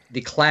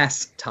the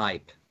class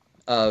type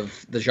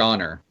of the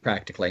genre,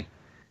 practically.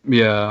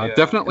 Yeah,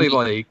 definitely. I mean,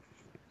 like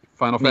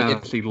Final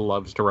Fantasy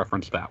loves to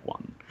reference that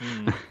one.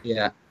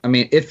 Yeah, I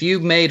mean, if you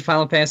made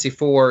Final Fantasy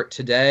 4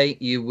 today,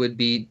 you would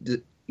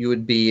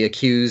be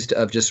accused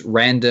of just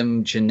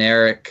random,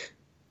 generic,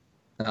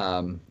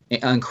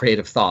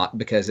 uncreative thought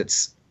because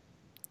it's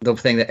the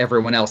thing that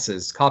everyone else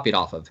is copied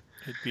off of.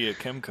 It'd be a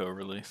Kemco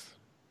release.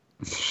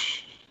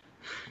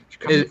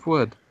 It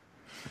would.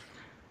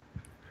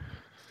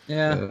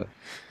 Yeah.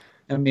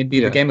 I mean, it'd be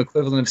the game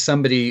equivalent of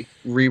somebody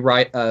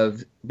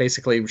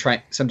basically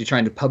somebody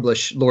trying to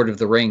publish Lord of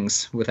the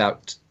Rings with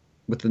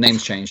the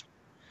names changed.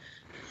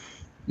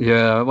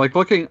 Yeah, like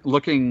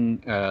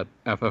looking at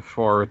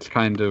FF4, it's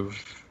kind of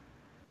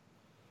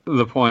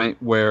the point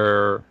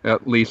where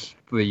at least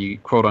the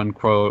quote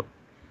unquote,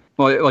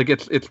 like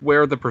it's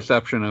where the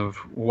perception of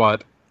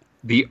what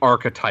the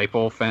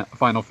archetypal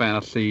Final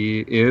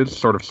Fantasy is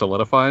sort of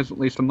solidifies, at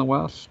least in the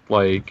West.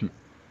 Like,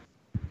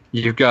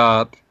 you've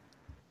got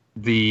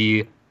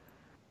the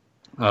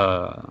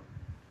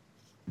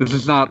this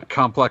is not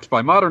complex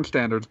by modern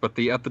standards, but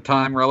the at the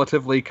time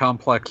relatively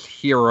complex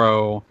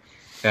hero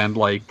and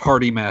like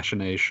party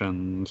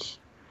machinations.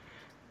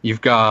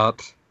 You've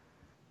got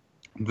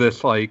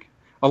this like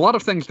a lot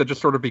of things that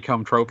just sort of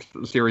become tropes that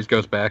the series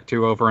goes back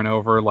to over and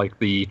over, like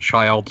the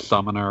child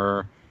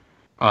summoner,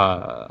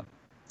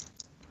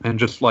 and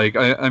just like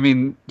I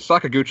mean,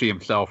 Sakaguchi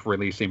himself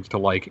really seems to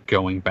like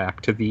going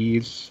back to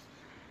these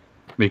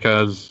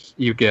because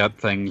you get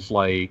things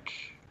like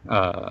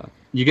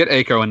you get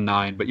Eiko in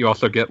 9, but you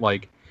also get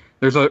like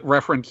there's a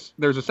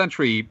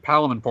Sentry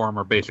Palom and Porom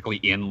are basically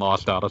in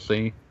Lost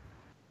Odyssey.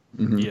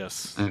 Mm-hmm.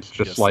 Yes. And it's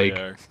just like,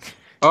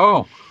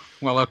 oh,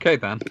 well, okay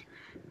then.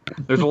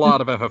 There's a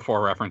lot of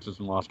FF4 references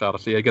in Lost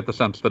Odyssey. I get the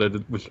sense that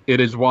it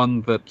is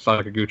one that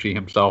Sakaguchi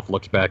himself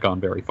looks back on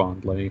very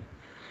fondly.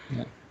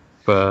 Yeah.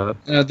 But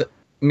I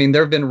mean,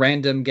 there have been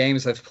random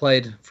games I've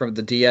played from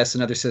the DS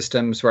and other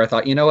systems where I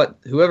thought, you know what,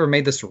 whoever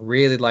made this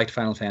really liked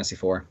Final Fantasy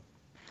IV.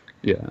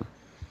 Yeah.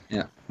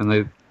 Yeah.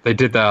 And they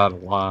did that a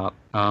lot.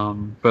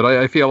 But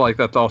I feel like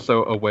that's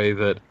also a way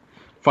that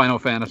Final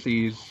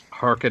Fantasy's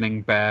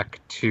harkening back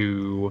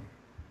to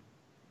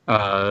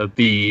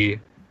the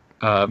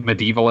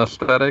medieval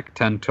aesthetic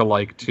tend to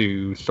like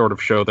to sort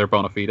of show their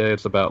bona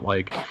fides about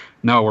like,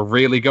 no, we're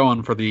really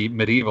going for the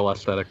medieval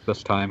aesthetic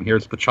this time.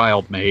 Here's the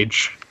child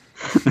mage.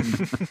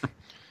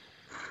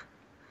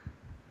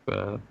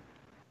 But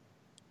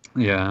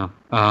yeah,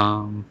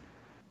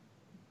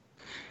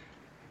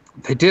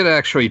 they did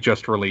actually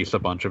just release a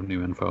bunch of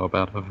new info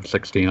about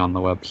FF16 on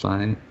the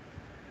website.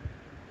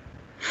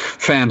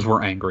 Fans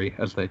were angry,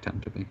 as they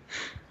tend to be.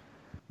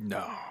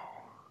 No.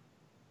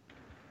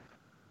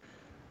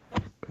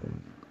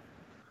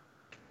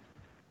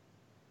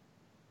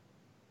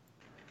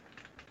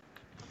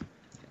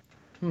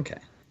 Okay,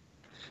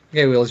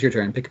 Will, it's your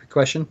turn. Pick a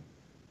question.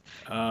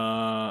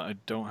 I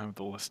don't have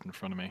the list in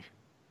front of me.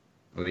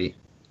 Oui.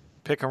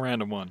 Pick a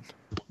random one.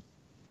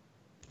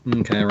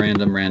 Okay,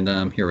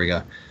 random. Here we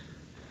go.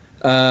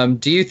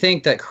 Do you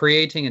think that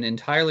creating an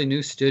entirely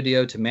new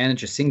studio to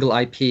manage a single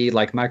IP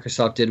like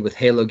Microsoft did with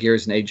Halo,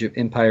 Gears, and Age of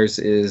Empires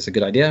is a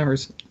good idea? Or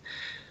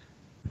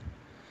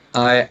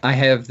I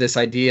have this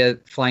idea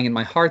flying in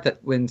my heart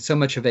that when so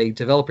much of a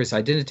developer's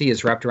identity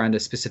is wrapped around a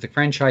specific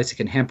franchise, it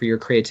can hamper your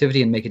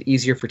creativity and make it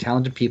easier for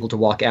talented people to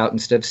walk out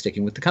instead of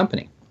sticking with the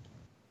company.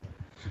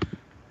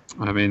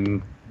 I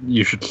mean,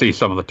 you should see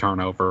some of the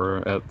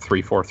turnover at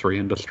 343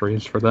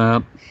 Industries for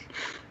that.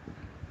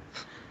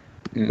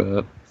 Yeah.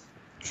 But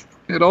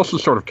it also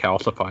sort of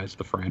calcifies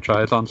the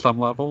franchise on some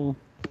level.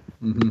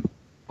 Mm-hmm.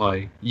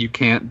 Like, you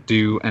can't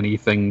do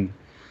anything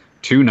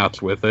too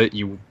nuts with it.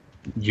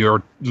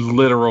 Your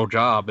literal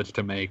job is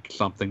to make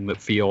something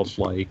that feels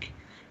like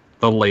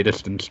the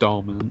latest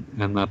installment,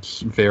 and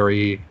that's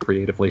very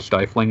creatively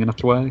stifling in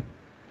its way.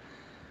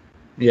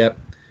 Yep.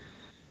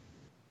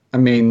 I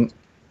mean,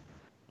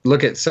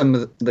 look at some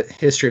of the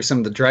history of some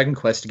of the Dragon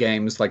Quest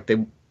games. Like they,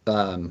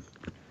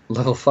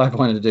 Level 5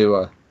 wanted to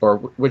do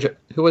who was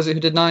it who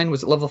did 9?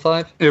 Was it Level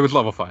 5? It was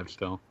Level 5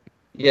 still.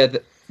 Yeah,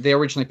 they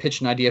originally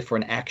pitched an idea for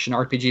an action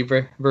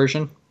RPG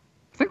version.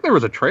 I think there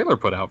was a trailer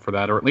put out for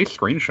that, or at least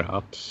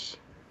screenshots.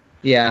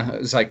 Yeah, it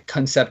was like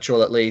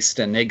conceptual at least,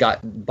 and they got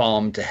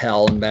bombed to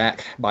hell and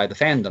back by the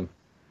fandom.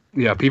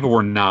 Yeah, people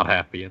were not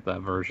happy at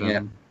that version.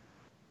 Yeah.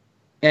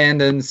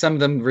 And then some of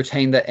them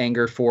retain that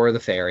anger for the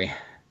fairy.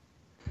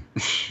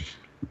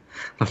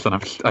 Listen,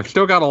 I've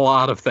still got a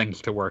lot of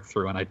things to work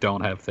through, and I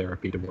don't have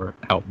therapy to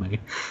help me.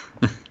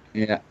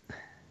 Yeah.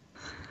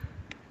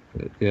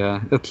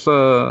 Yeah, it's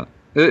one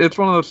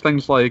of those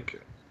things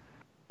like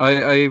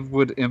I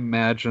would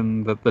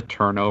imagine that the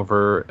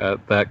turnover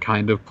at that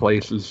kind of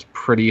place is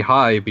pretty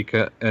high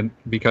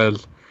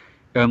because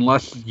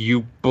unless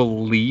you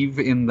believe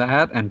in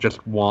that and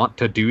just want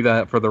to do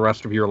that for the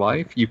rest of your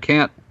life, you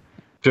can't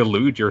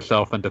delude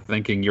yourself into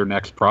thinking your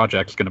next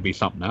project's going to be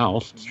something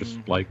else. It's just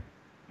like,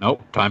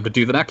 nope, time to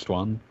do the next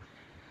one.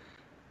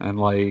 And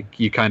like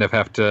you kind of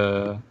have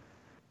to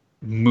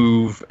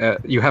move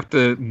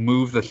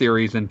the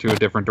series into a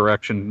different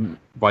direction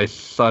by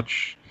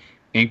such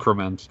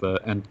increments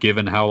and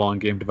given how long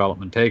game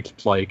development takes,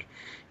 it's like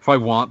if I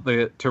want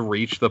to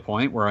reach the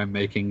point where I'm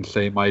making,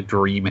 say, my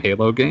dream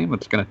Halo game,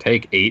 it's going to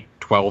take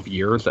 8-12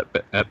 years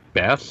at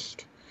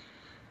best.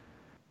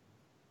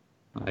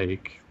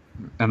 Like,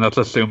 and that's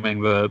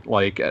assuming that,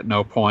 like, at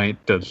no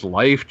point does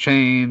life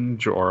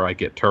change or I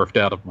get turfed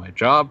out of my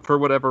job for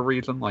whatever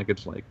reason. Like,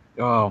 it's like,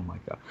 oh my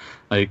god.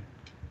 Like,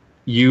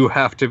 you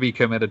have to be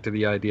committed to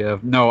the idea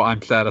of, no,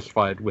 I'm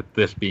satisfied with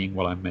this being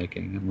what I'm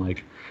making. And,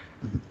 like,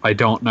 I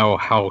don't know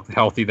how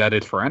healthy that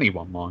is for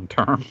anyone long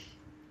term.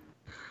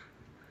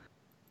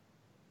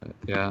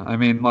 Yeah, I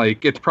mean,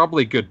 like, it's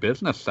probably good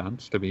business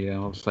sense to be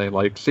able to say,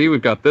 like, see,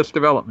 we've got this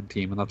development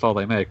team, and that's all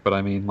they make. But,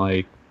 I mean,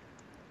 like,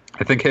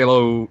 I think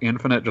Halo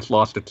Infinite just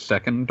lost its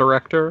second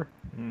director.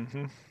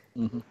 Mm-hmm.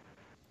 Mm-hmm.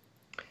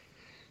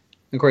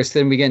 Of course,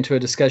 then we get into a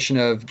discussion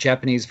of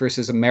Japanese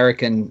versus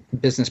American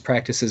business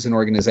practices and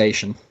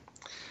organization.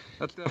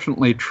 That's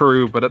definitely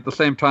true, but at the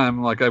same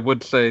time, like, I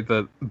would say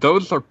that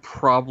those are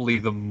probably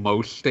the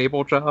most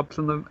stable jobs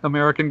in the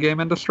American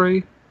game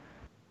industry.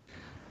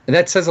 And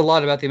that says a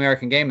lot about the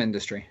American game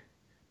industry.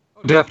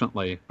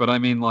 Definitely. But I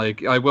mean,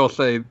 like, I will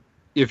say,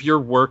 if you're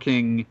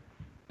working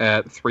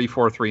at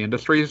 343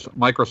 Industries,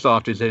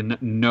 Microsoft is in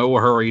no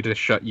hurry to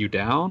shut you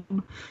down.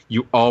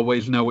 You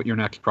always know what your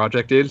next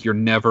project is. You're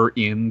never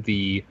in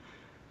the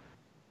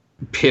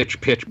pitch,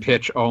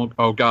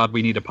 oh god,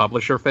 we need a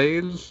publisher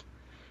phase.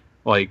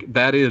 Like,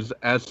 that is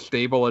as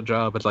stable a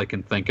job as I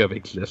can think of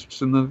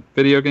exists in the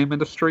video game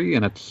industry,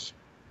 and it's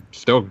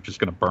still just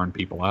going to burn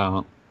people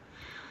out.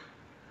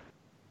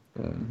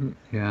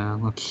 Yeah,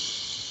 let's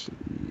see.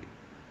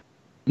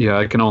 Yeah,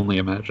 I can only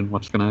imagine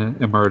what's going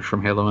to emerge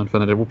from Halo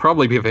Infinite. It will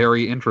probably be a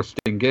very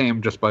interesting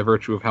game just by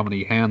virtue of how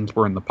many hands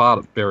were in the pot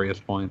at various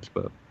points,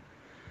 but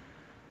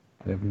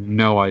I have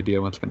no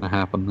idea what's going to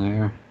happen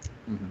there.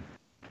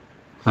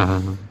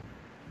 Mm-hmm.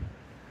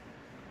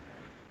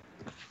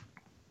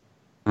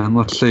 And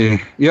let's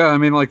see. Yeah, I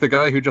mean, like, the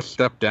guy who just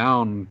stepped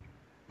down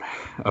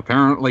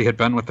apparently had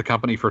been with the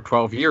company for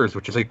 12 years,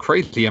 which is a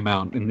crazy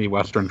amount in the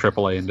Western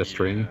AAA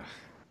industry. Yeah.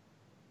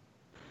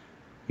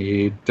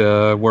 He'd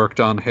worked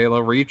on Halo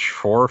Reach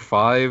 4,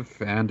 5,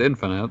 and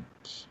Infinite.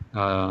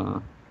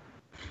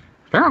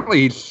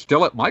 Apparently he's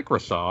still at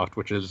Microsoft,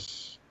 which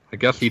is, I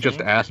guess he just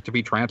asked to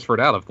be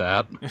transferred out of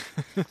that.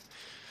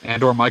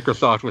 And or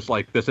Microsoft was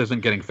like, this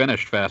isn't getting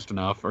finished fast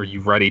enough. Are you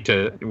ready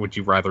to, would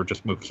you rather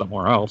just move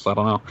somewhere else? I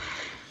don't know.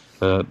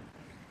 But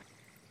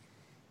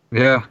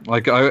yeah,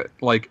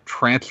 like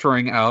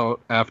transferring out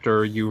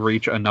after you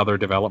reach another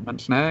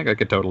development snag, I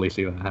could totally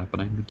see that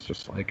happening. It's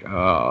just like,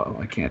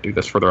 I can't do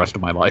this for the rest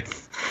of my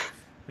life.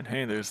 And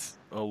hey, there's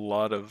a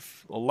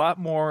lot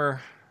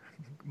more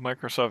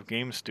Microsoft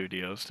game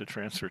studios to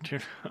transfer to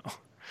now.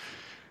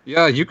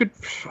 Yeah, you could.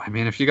 I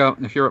mean, if you're at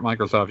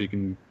Microsoft, you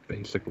can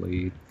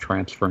basically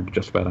transfer into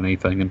just about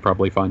anything and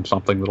probably find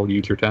something that'll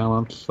use your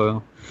talents.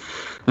 So,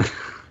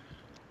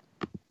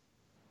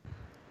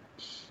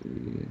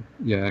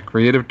 yeah,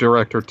 creative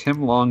director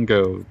Tim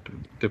Longo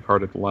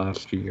departed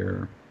last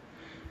year.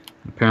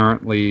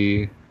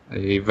 Apparently,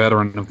 a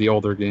veteran of the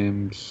older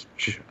games,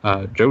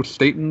 Joe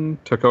Staten,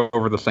 took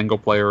over the single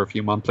player a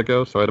few months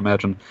ago. So I'd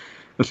imagine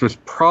this was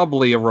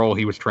probably a role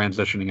he was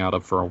transitioning out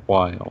of for a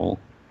while.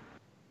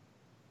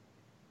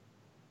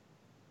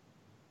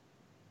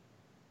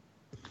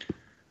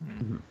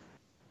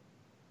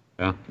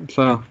 Yeah,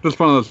 so just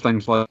one of those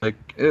things. Like,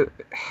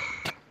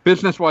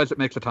 business-wise, it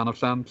makes a ton of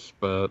sense,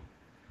 but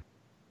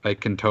I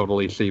can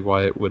totally see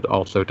why it would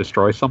also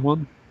destroy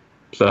someone.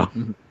 So,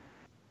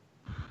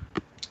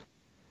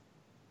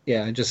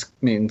 yeah, I just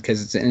mean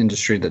because it's an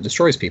industry that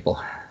destroys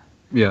people.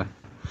 Yeah,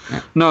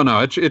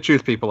 no, it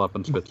chews people up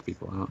and spits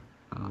people out.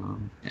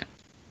 Yeah.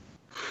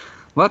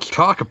 Let's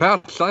talk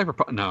about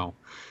Cyberpunk. No.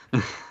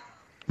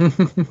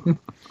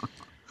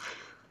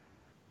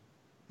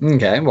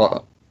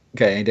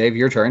 Okay, Dave,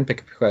 your turn.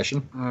 Pick a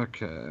question.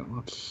 Okay,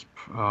 let's.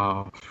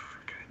 I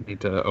need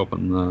to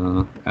open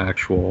the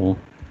actual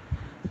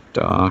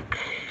doc.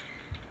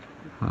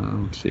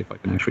 Let's see if I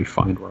can actually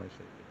find where I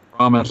say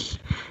promise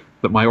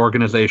that my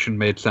organization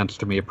made sense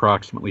to me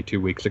approximately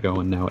 2 weeks ago,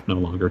 and now it no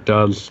longer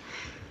does.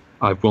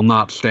 I will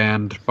not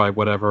stand by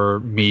whatever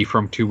me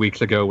from 2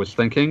 weeks ago was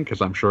thinking,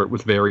 because I'm sure it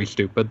was very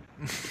stupid.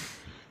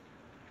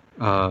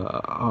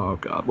 Oh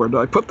god, where did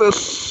I put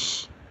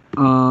this?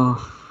 I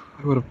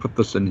would have put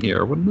this in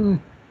here, wouldn't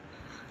I?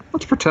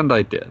 Let's pretend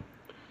I did.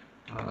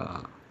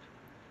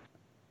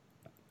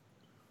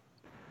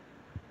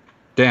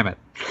 Damn it.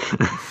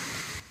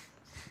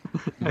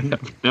 I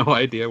have no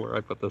idea where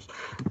I put this.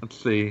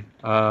 Let's see.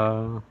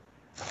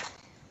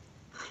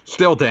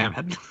 Still damn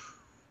it.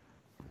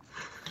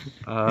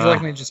 Would you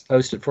like me to just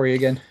post it for you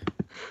again?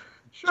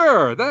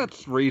 Sure,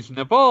 that's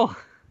reasonable.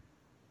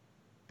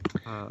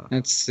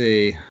 Let's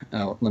see.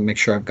 Oh, let me make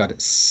sure I've got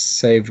it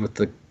saved with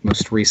the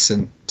most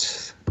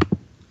recent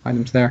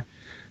items there.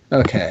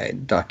 Okay,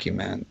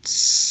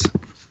 documents.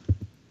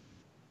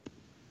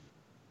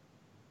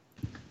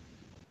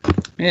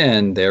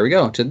 And there we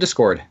go, to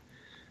Discord.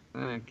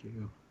 Thank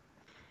you.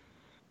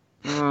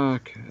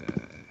 Okay.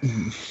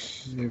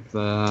 Save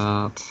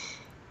that.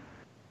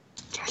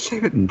 Did I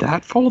save it in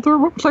that folder?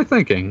 What was I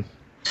thinking?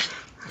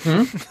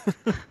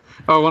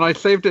 Oh, when I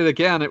saved it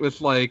again, it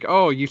was like,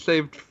 oh, you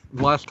saved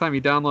last time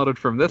you downloaded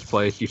from this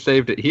place, you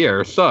saved it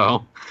here,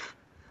 so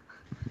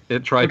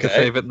it tried to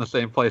save it in the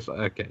same place.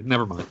 Okay,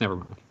 never mind.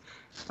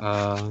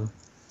 Oh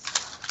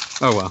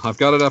well, I've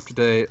got it up to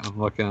date. I'm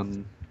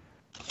looking.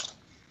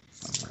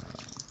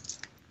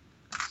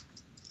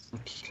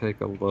 Let's take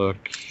a look.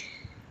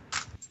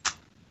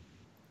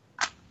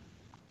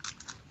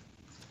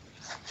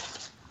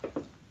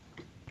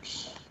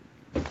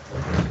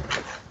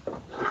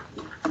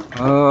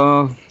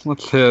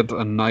 Let's hit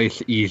a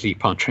nice, easy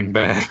punching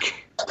bag.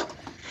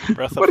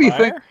 Breath of What do you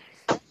Fire?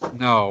 think?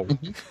 No.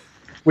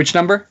 Which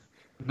number?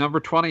 Number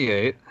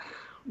 28.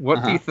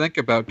 What do you think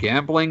about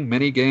gambling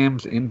mini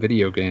games in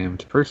video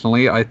games?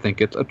 Personally, I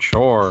think it's a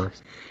chore,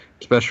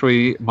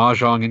 especially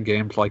mahjong in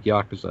games like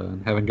Yakuza.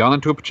 And having gone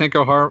into a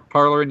pachinko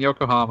parlor in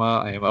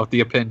Yokohama, I am of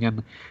the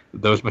opinion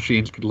that those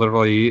machines could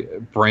literally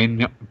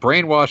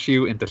brainwash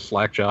you into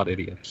slack-jawed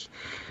idiots.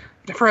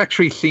 Never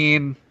actually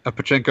seen a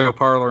pachinko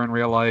parlor in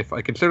real life.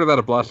 I consider that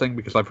a blessing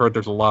because I've heard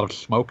there's a lot of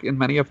smoke in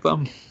many of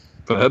them.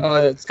 But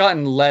it's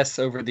gotten less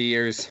over the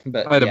years,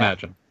 but I'd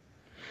imagine.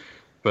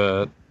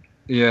 But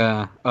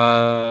yeah,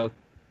 I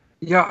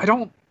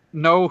don't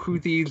know who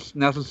these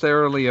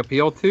necessarily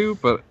appeal to,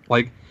 but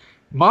like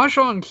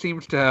mahjong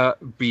seems to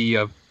be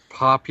a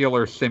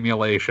popular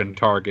simulation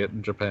target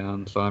in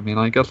Japan. So I mean,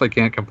 I guess I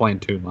can't complain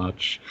too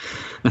much.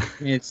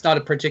 It's not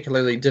a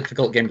particularly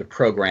difficult game to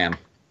program.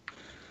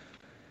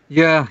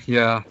 Yeah.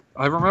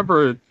 I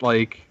remember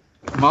like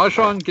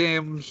mahjong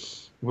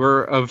games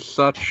were of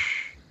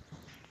such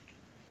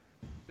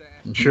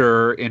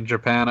stature in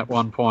Japan at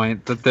one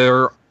point that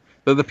the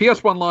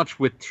PS1 launched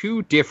with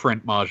 2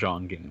 different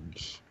mahjong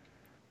games.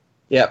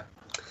 Yep.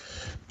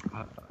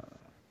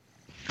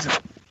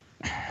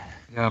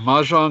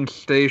 Mahjong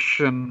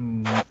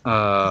Station,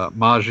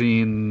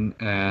 Majin,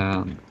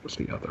 and what's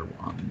the other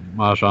one?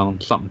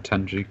 Mahjong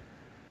something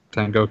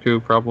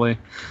Tengoku, probably.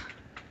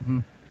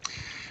 Mm-hmm.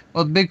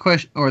 Well, the big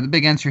question, or the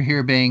big answer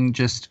here being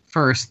just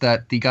first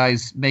that the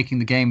guys making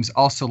the games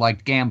also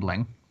liked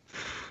gambling.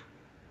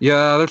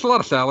 Yeah, there's a lot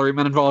of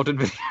salarymen involved in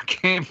video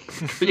game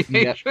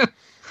creation. Yep.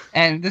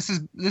 And this is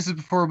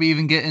before we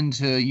even get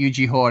into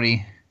Yuji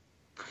Horii.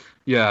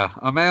 Yeah,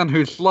 a man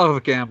whose love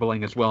of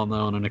gambling is well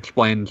known and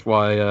explains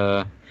why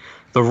the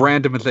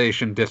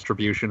randomization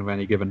distribution of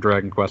any given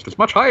Dragon Quest is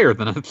much higher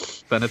than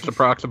its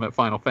approximate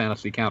Final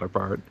Fantasy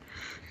counterpart.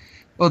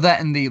 Well,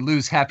 that and the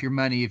lose half your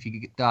money if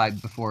you die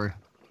before.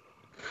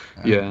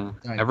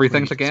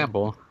 Everything's a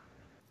gamble.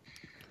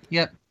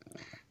 Yep.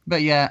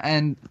 But yeah,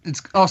 and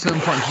it's also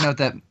important to note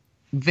that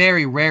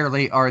very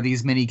rarely are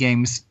these mini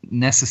games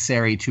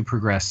necessary to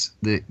progress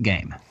the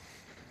game.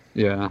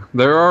 Yeah,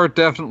 there are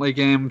definitely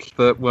games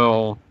that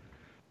will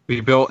be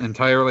built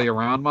entirely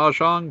around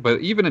mahjong, but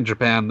even in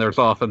Japan, there's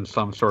often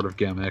some sort of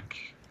gimmick.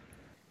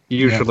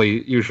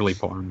 Usually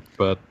porn,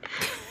 but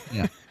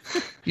yeah.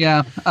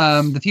 Yeah,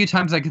 the few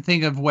times I can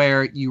think of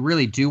where you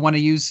really do want to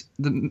use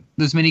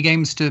those mini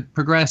games to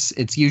progress,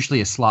 it's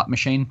usually a slot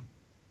machine.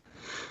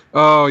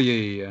 Oh,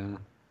 yeah.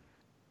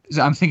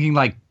 So I'm thinking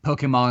like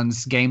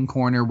Pokemon's Game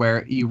Corner,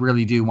 where you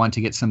really do want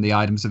to get some of the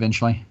items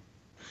eventually.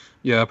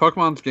 Yeah,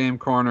 Pokemon's Game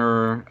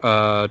Corner,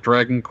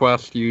 Dragon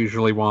Quest you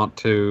usually want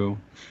to.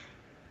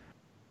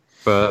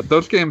 But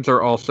those games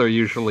are also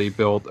usually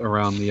built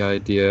around the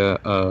idea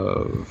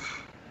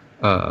of...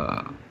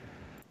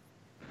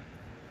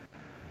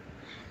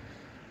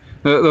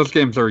 those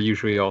games are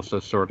usually also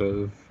sort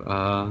of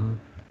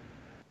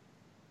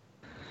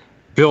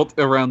built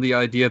around the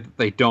idea that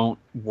they don't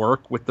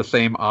work with the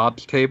same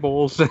odds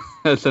tables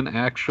as an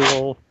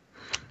actual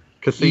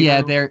casino.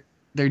 Yeah,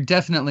 they're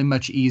definitely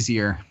much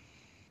easier.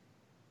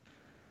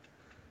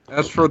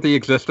 As for the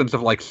existence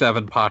of like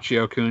 7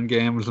 Pachio-kun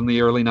games in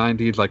the early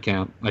 90s, I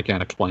can't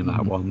explain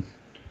that one.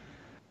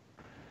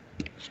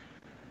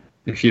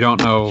 If you don't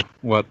know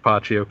what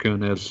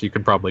Pachio-kun is, you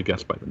can probably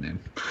guess by the name.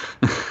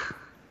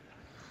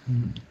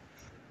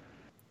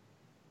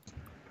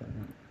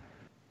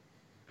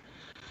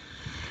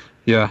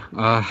 Yeah,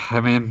 I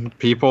mean,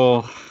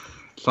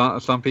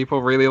 some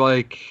people really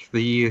like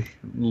the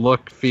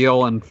look,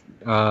 feel, and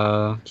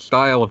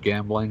style of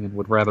gambling and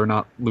would rather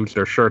not lose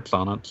their shirts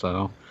on it,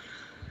 so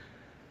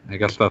I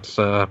guess that's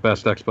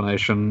best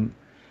explanation.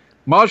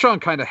 Mahjong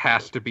kind of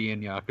has to be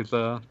in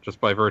Yakuza, just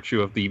by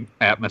virtue of the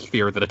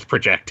atmosphere that it's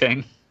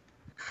projecting.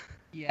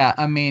 Yeah,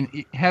 I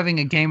mean, having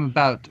a game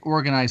about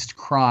organized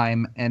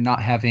crime and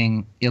not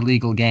having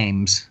illegal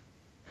games.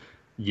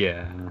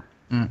 Yeah.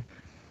 Mm.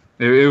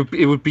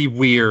 It would be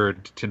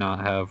weird to not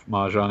have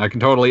Mahjong. I can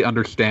totally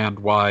understand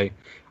why.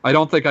 I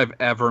don't think I've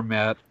ever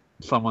met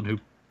someone who...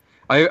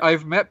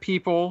 I've met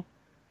people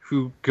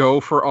who go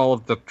for all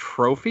of the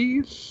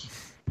trophies,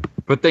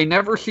 but they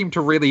never seem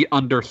to really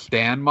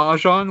understand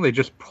Mahjong. They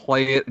just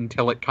play it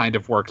until it kind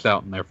of works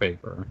out in their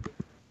favor.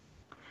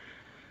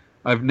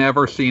 I've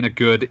never seen a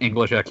good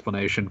English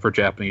explanation for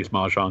Japanese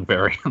Mahjong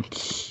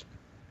variants.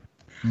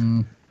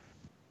 Mm.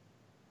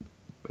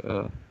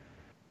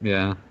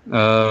 Yeah.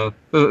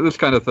 This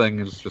kind of thing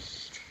is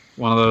just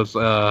one of those...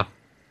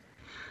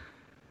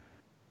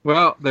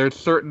 well, there's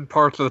certain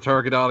parts of the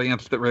target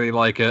audience that really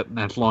like it, and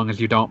as long as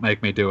you don't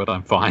make me do it,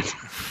 I'm fine.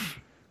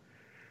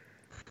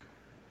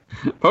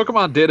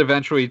 Pokemon did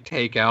eventually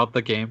take out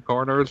the game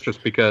corners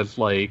just because,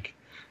 like,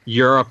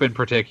 Europe in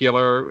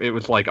particular, it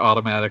was like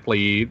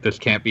automatically this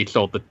can't be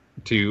sold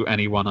to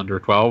anyone under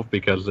 12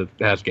 because it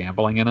has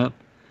gambling in it.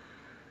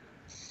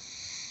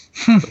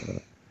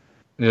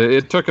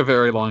 It took a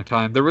very long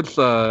time. There was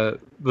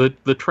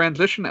the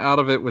transition out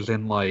of it was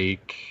in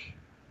like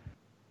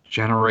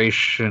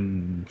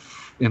generation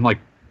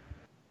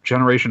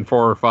 4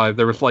 or 5.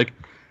 There was like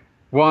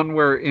one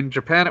where in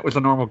Japan it was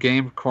a normal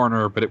game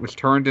corner, but it was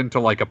turned into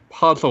like a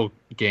puzzle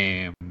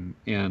game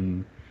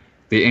in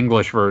the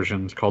English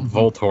versions called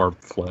Voltorb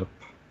Flip.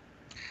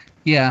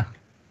 Yeah,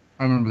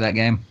 I remember that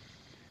game.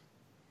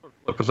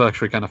 Flip was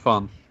actually kind of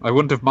fun. I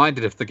wouldn't have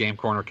minded if the game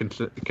corner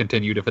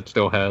continued if it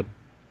still had.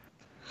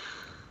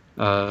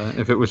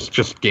 If it was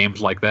just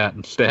games like that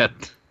instead.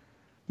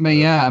 But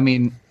yeah, I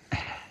mean,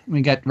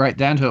 we got right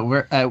down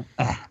to it.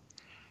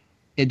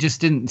 It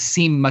just didn't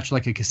seem much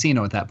like a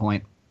casino at that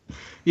point.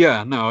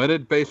 Yeah, no, it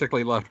had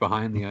basically left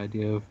behind the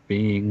idea of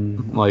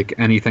being like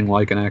anything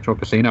like an actual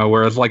casino,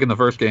 whereas like in the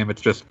first game,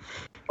 it's just,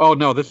 oh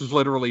no, this is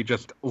literally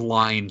just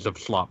lines of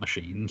slot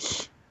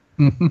machines.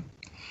 And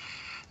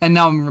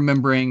now I'm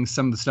remembering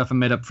some of the stuff I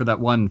made up for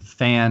that one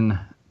fan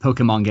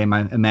Pokemon game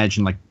I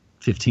imagined like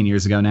 15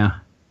 years ago now.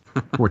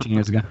 14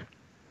 years ago.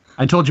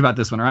 I told you about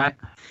this one, right?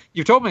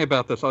 You told me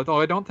about this,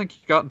 although I don't think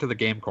you got into the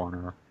game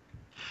corner.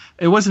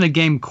 It wasn't a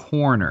game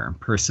corner,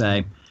 per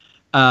se.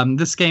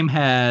 This game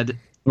had...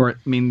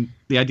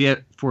 the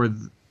idea for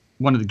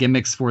one of the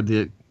gimmicks for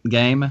the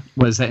game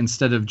was that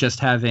instead of just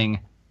having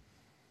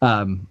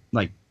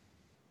like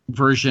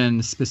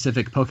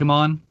version-specific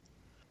Pokemon,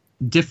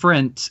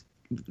 different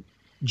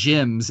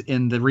gyms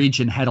in the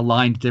region had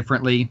aligned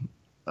differently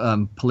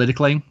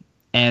politically,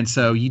 and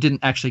so you didn't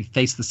actually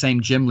face the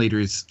same gym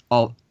leaders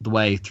all the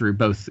way through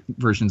both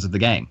versions of the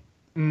game.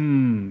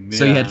 Yeah.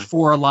 So you had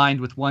 4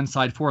 aligned with one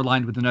side, 4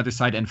 aligned with another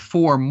side, and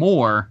 4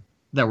 more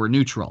that were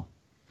neutral.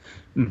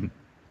 Mm-hmm.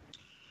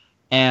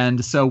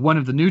 And so one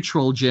of the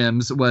neutral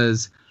gyms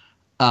was,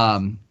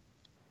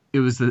 it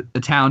was a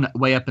town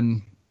way up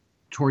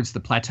towards the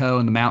plateau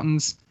in the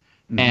mountains.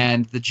 Mm-hmm.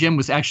 And the gym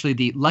was actually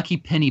the Lucky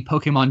Penny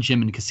Pokemon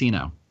Gym and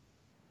Casino.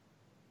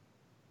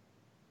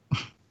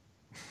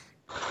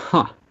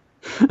 Huh.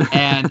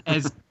 And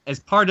as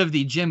part of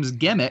the gym's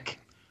gimmick,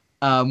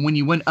 when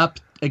you went up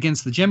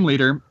against the gym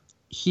leader,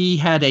 he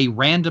had a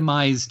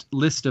randomized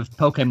list of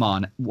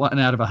Pokemon, 1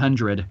 out of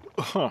 100.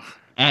 Huh.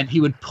 And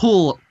he would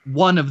pull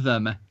one of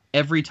them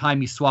every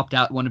time you swapped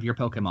out one of your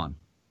Pokemon.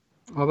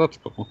 Oh, that's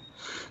cool.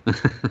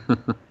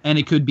 And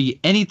it could be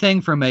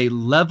anything from a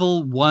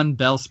level 1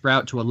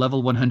 Bellsprout to a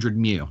level 100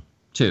 Mew,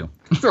 too.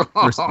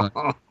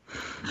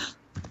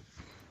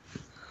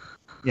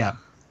 Yeah.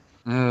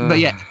 But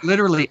yeah,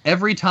 literally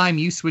every time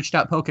you switched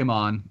out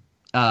Pokemon,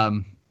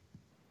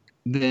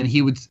 then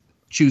he would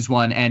choose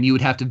one, and you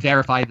would have to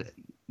verify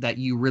that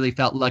you really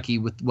felt lucky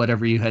with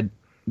whatever you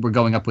were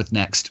going up with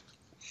next.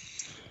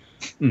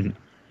 Mm-hmm.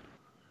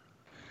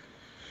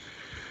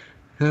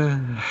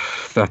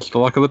 That's the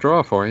luck of the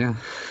draw for you.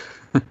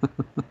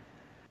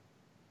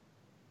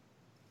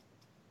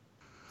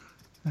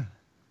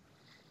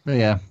 But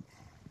yeah,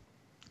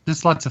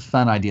 just lots of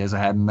fun ideas I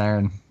had in there,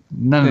 and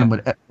none of them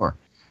would, or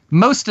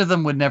most of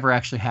them would never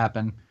actually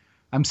happen.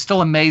 I'm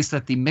still amazed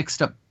that the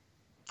mixed up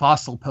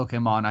fossil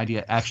Pokemon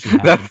idea actually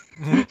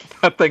happened.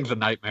 That thing's a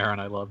nightmare, and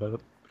I love it.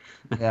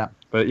 Yeah.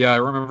 But yeah, I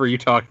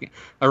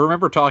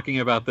remember talking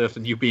about this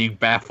and you being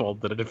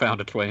baffled that it had found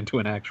its way into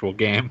an actual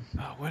game.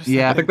 Oh, what is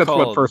Yeah, that I think that's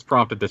called? what first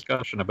prompted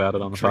discussion about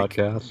it on the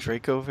podcast.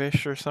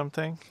 Dracovish or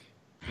something?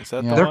 Is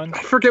that Yeah. the one?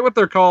 I forget what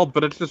they're called,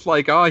 but it's just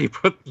like, you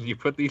put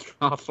these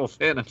fossils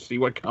in and see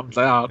what comes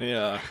out.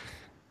 Yeah.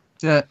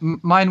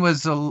 Mine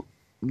was a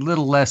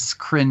little less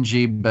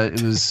cringy, but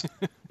it was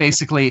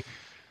basically...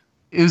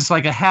 It was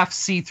like a half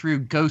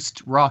see-through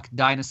ghost rock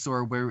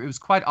dinosaur where it was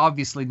quite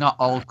obviously not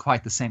all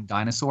quite the same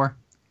dinosaur.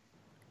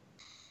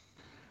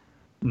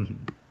 Mm-hmm.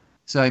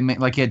 So you had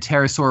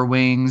pterosaur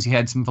wings, you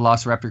had some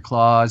velociraptor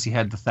claws, you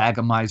had the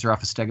Thagomizer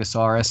off of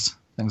Stegosaurus,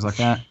 things like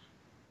that.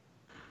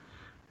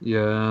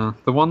 Yeah,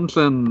 the ones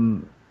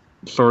in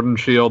Sword and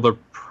Shield are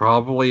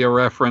probably a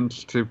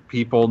reference to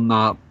people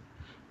not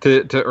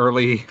to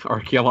early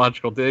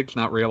archaeological digs,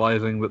 not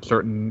realizing that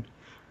certain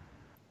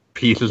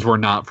pieces were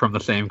not from the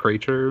same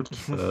creatures.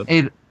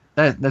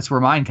 That's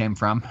where mine came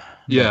from.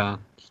 Yeah,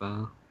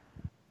 so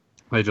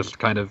they just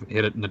kind of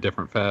hit it in a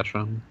different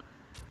fashion.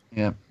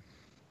 Yeah.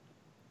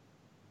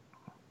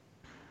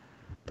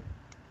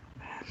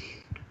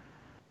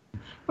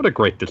 What a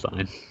great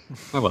design.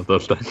 I love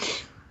those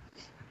things.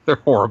 They're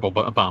horrible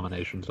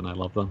abominations, and I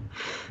love them.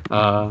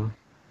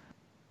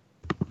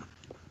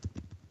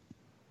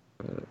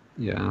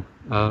 Yeah.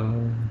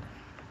 Let's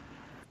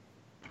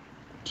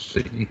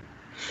see.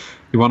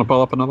 You want to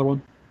pull up another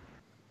one?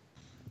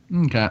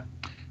 Okay.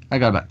 I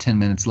got about 10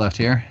 minutes left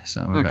here,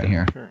 so we're about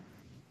here. Sure.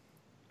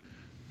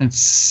 Let's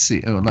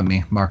see. Oh, let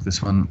me mark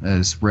this one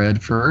as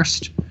red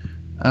first.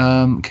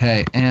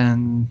 Okay,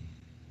 and...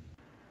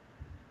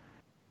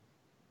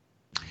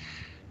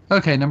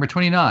 Okay, number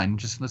 29.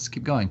 Let's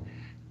keep going.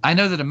 I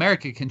know that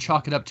America can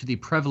chalk it up to the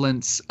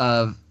prevalence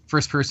of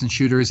first-person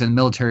shooters and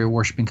military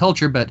worshipping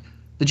culture, but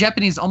the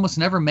Japanese almost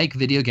never make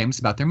video games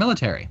about their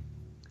military.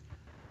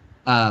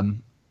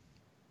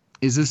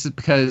 Is this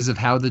because of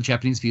how the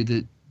Japanese view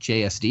the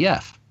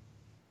JSDF?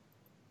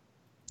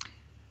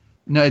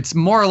 No, it's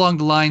more along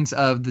the lines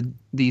of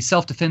the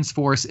self-defense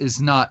force is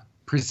not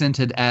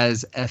presented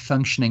as a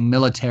functioning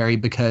military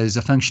because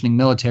a functioning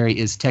military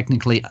is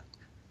technically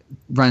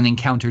running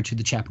counter to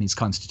the Japanese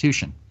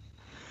constitution.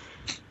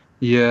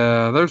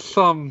 Yeah, there's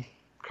some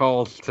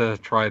calls to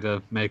try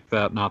to make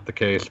that not the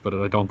case, but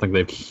I don't think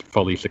they've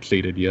fully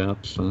succeeded yet.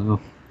 So.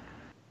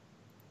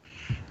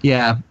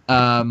 Yeah,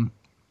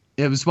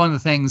 it was one of the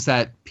things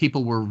that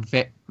people were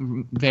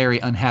very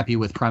unhappy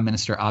with Prime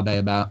Minister Abe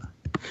about.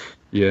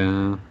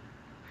 Yeah.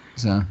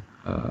 So.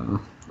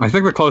 I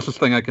think the closest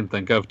thing I can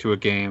think of to a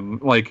game,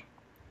 like,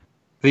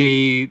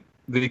 the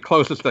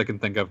closest I can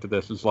think of to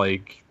this is,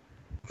 like,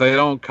 they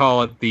don't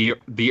call it the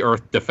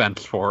Earth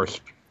Defense Force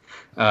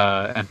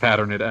and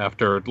pattern it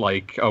after,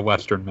 like, a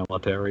Western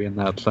military in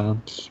that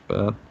sense,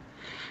 but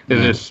it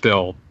is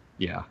still,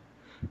 yeah.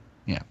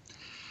 Yeah.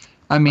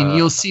 I mean,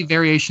 you'll see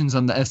variations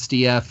on the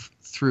SDF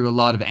through a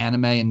lot of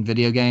anime and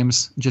video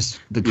games, just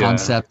the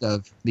concept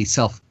of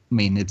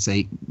it's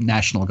a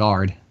National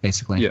Guard,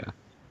 basically. Yeah.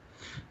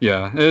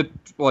 Yeah,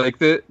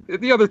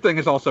 the other thing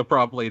is also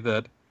probably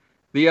that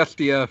the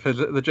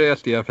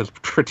JSDF has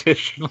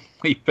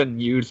traditionally been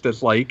used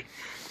as, like,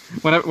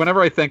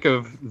 whenever I think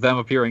of them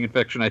appearing in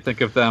fiction, I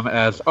think of them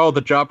as, oh,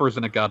 the Jobbers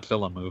in a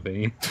Godzilla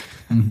movie.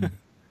 Mm-hmm.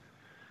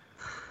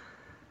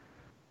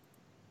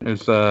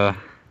 There's a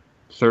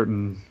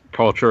certain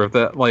culture of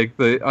that, like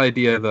the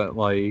idea that,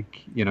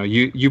 like, you know,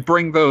 you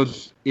bring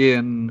those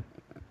in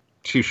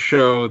to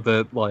show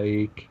that,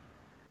 like,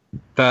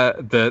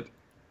 that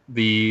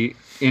the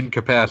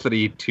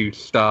incapacity to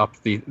stop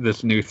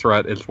this new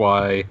threat is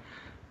why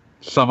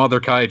some other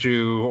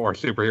kaiju or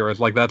superheroes,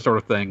 like that sort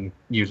of thing,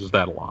 uses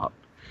that a lot.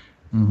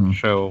 Mm-hmm.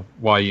 Show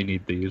why you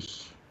need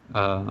these.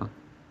 Yeah.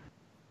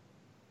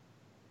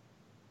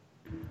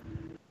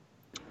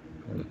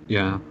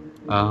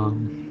 I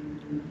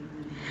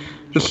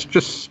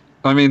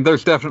mean,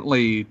 there's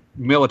definitely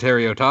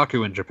military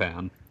otaku in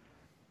Japan.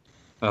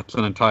 That's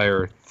an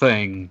entire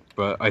thing,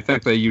 but I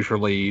think they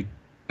usually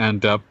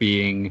end up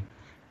being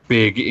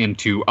big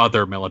into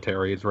other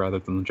militaries rather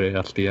than the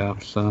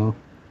JSDF, so...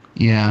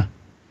 Yeah.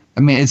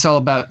 I mean, it's all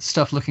about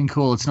stuff looking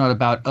cool. It's not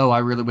about, oh, I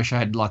really wish I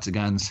had lots of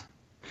guns.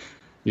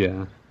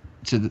 Yeah.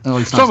 Some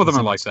of them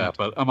are like that,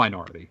 but a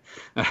minority.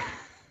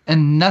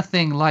 And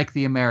nothing like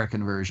the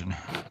American version.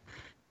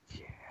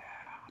 Yeah,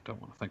 I don't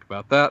want to think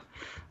about that.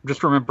 I'm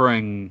just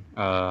remembering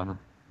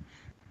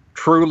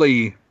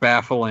truly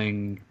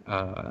baffling,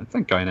 I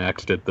think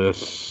Gynax did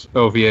this,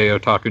 OVA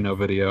Otaku no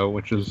video,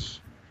 which is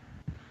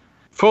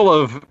full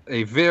of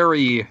a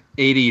very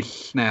 80s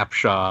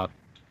snapshot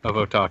of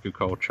otaku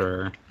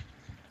culture.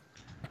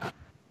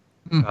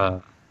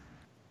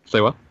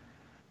 Say what?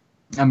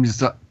 I'm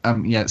just,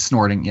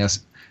 snorting,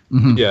 yes.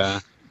 Mm-hmm. Yeah.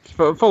 It's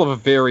full of a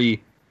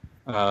very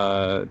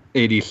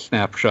 80s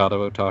snapshot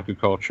of otaku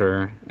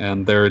culture,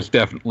 and there's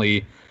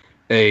definitely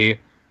a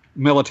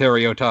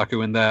military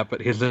otaku in that,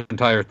 but his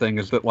entire thing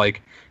is that,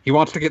 like, he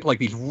wants to get, like,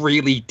 these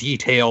really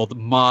detailed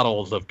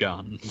models of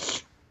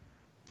guns.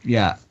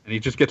 Yeah. And he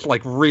just gets,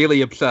 like,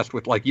 really obsessed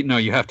with, like, you know,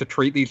 you have to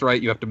treat these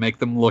right, you have to make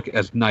them look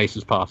as nice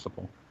as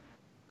possible.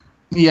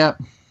 Yeah.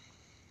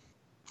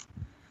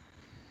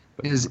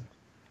 Is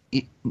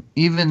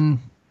even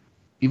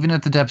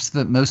at the depths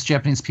that most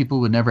Japanese people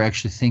would never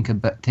actually think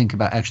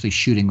about actually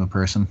shooting a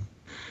person.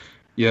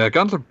 Yeah,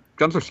 guns are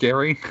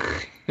scary.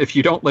 If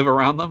you don't live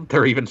around them,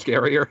 they're even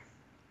scarier.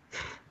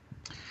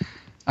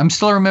 I'm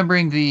still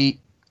remembering the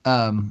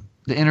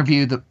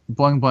interview that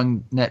Boing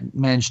Boing Net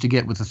managed to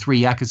get with the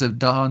 3 Yakuza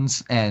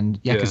Dons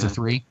and Yakuza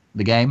 3,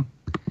 the game.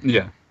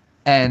 Yeah.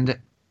 And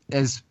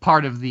as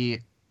part of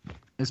the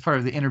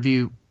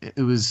interview,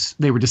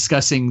 they were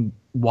discussing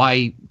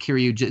why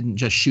Kiryu didn't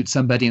just shoot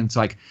somebody, and it's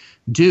like,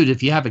 dude,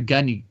 if you have a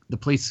gun, the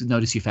police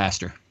notice you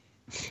faster.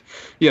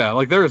 Yeah,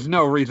 like there is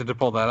no reason to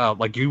pull that out.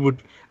 Like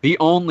the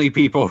only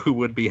people who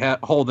would be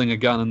holding a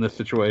gun in this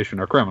situation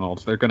are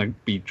criminals. They're going to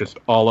be just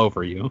all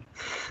over you.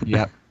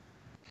 Yep.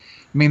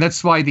 I mean,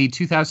 that's why the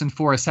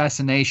 2004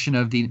 assassination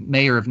of the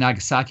mayor of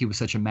Nagasaki was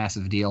such a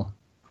massive deal.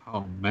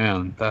 Oh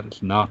man, that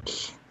is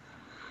nuts.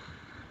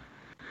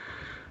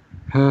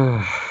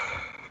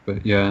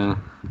 But yeah,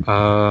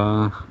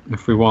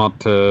 if we want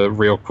to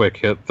real quick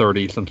hit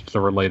 30 since it's a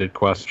related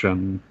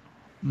question.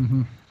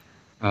 Mm-hmm.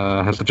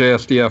 Has the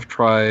JSDF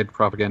tried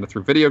propaganda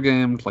through video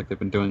games like they've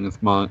been doing with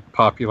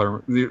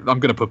popular... I'm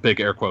going to put big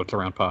air quotes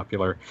around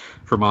popular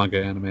for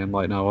manga, anime, and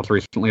light novels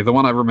recently. The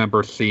one I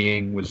remember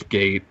seeing was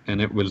Gate,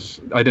 and it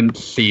was... I didn't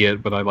see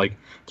it, but I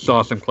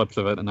saw some clips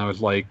of it, and I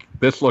was like,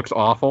 this looks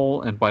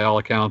awful, and by all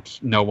accounts,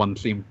 no one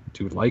seemed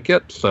to like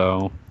it,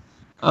 so...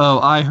 Oh,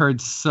 I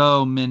heard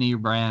so many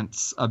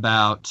rants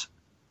about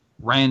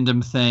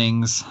random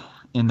things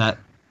in that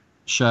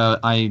show.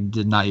 I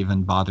did not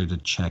even bother to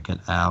check it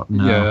out.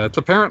 No. Yeah, it's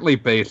apparently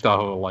based off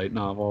of a light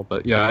novel,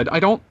 but yeah,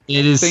 I don't.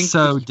 It is think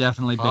so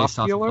definitely based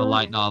off of popular? a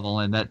light novel,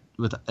 and that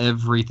with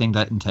everything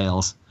that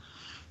entails.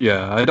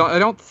 Yeah, I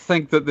don't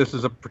think that this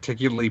is a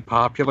particularly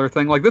popular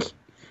thing. Like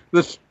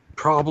this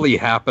probably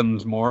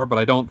happens more, but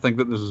I don't think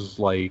that this is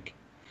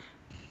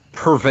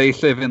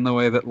pervasive in the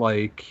way that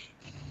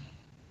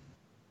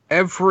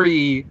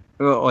every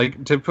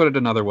to put it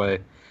another way,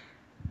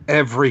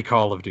 every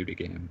Call of Duty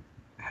game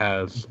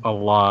has a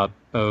lot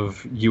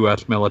of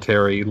U.S.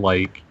 military.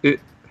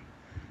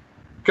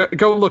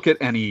 Go look at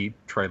any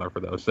trailer for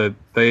those.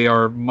 They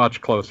are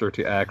much closer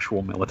to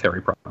actual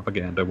military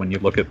propaganda when you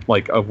look at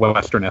a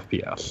Western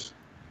FPS.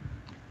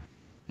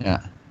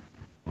 Yeah,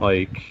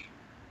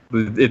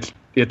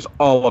 it's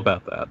all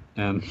about that,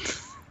 and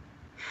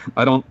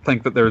I don't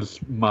think that there's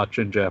much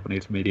in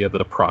Japanese media that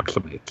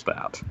approximates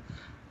that.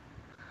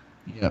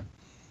 Yep.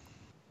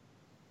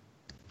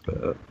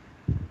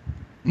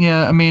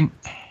 Yeah, I mean,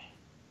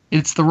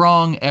 it's the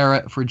wrong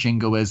era for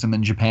jingoism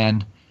in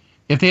Japan.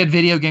 If they had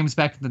video games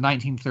back in the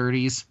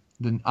 1930s,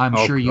 then I'm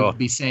sure you would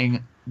be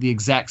saying the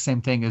exact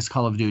same thing as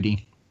Call of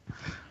Duty.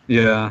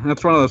 Yeah,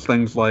 that's one of those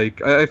things.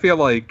 I feel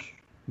like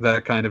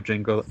that kind of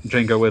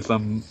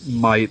jingoism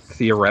might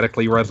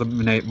theoretically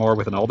resonate more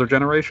with an older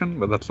generation,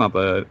 but that's not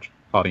the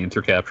audience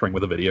you're capturing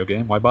with a video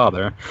game. Why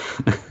bother?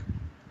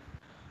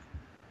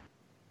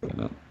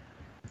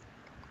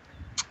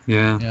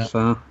 Yeah.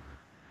 So.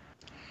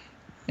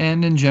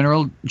 And in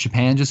general,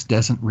 Japan just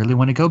doesn't really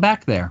want to go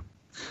back there.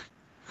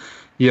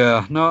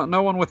 Yeah,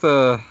 no one with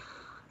a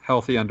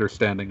healthy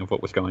understanding of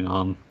what was going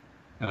on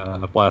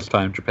last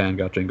time Japan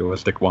got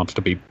jingoistic wants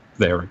to be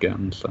there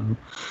again. So,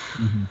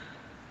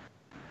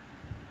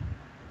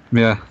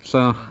 Yeah.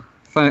 So,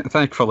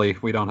 thankfully,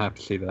 we don't have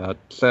to see that.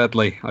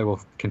 Sadly, I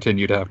will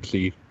continue to have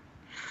to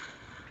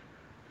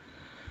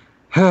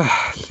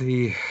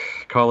see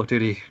Call of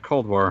Duty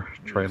Cold War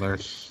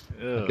trailers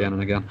again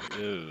and again.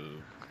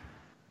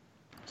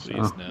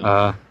 Please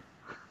no.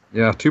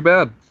 Yeah, too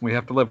bad. We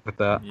have to live with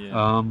that.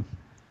 Yeah.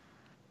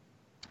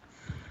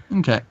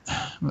 Okay.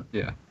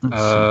 Yeah.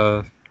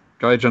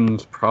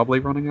 Gaijin's probably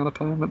running out of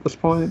time at this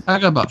point. I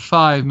got about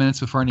 5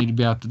 minutes before I need to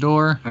be out the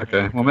door.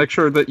 Okay. Well, make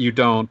sure that you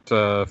don't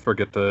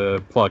forget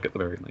to plug at the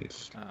very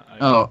least.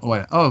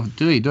 Wait. Oh,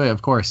 do we?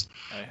 Of course.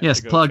 Yes,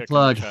 plug.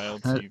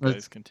 Child, so you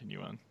guys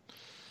continue on.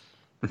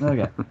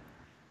 Okay.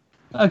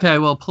 Okay,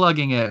 well,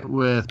 plugging it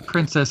with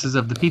Princesses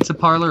of the Pizza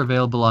Parlor,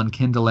 available on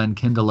Kindle and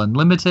Kindle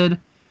Unlimited.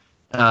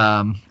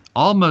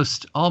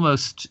 Almost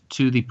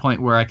to the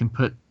point where I can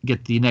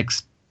get the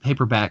next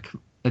paperback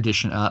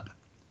edition up.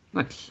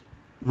 Nice.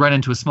 Run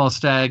into a small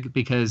stag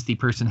because the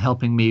person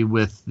helping me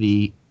with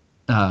the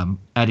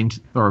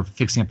or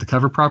fixing up the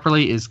cover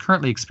properly is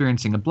currently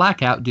experiencing a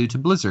blackout due to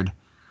blizzard.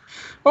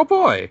 Oh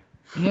boy.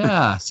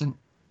 Yeah,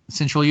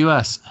 Central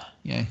U.S.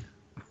 Yay.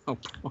 Oh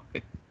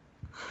boy.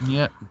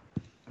 Yep.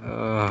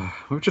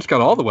 We've just got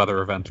all the weather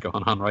events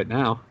going on right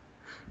now.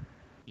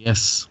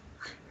 Yes.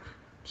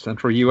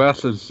 Central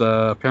U.S. is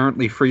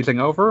apparently freezing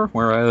over,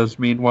 whereas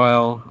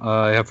meanwhile,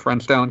 I have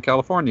friends down in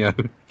California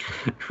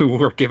who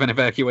were given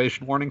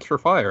evacuation warnings for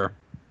fire.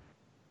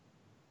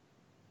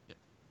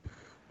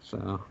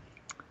 So,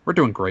 we're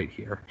doing great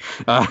here.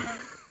 But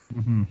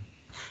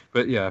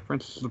yeah,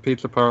 Princess of the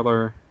Pizza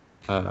Parlor,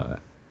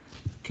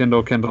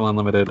 Kindle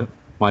Unlimited,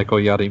 Michael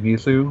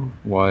Yarimizu,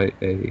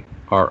 Yarimizu.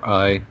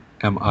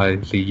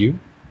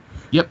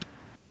 Yep.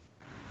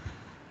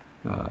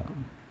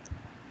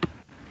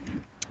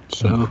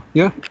 So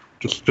yeah,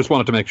 just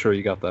wanted to make sure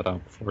you got that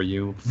out before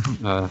you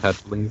had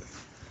to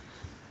leave.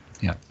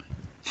 Yeah.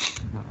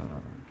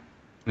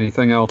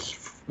 Anything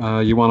else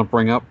you want to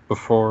bring up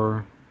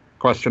before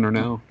question or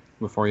no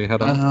before you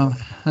head out?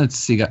 Let's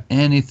see. Got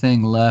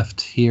anything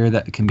left here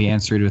that can be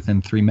answered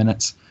within 3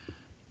 minutes?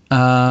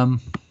 15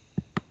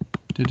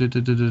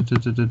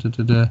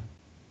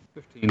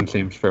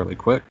 seems fairly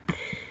quick.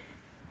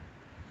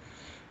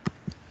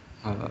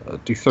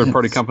 Do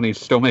third-party companies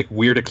still make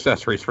weird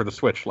accessories for the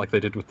Switch like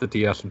they did with the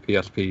DS and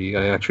PSP?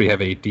 I actually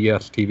have a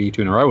DS TV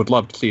tuner. I would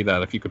love to see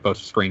that if you could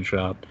post a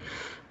screenshot.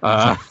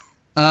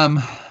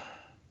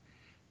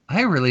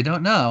 I really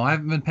don't know. I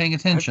haven't been paying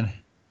attention.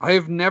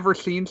 I've never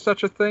seen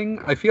such a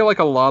thing. I feel like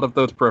a lot of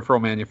those peripheral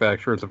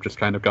manufacturers have just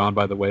kind of gone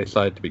by the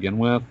wayside to begin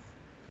with.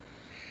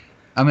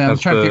 I mean, I'm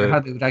trying to figure out how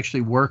they would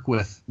actually work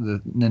with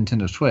the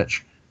Nintendo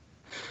Switch.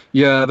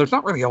 Yeah, there's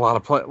not really a lot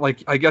of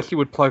like. I guess you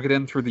would plug it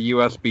in through the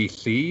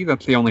USB-C.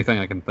 That's the only thing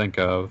I can think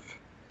of.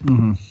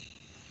 Mm-hmm.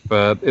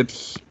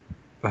 But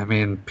I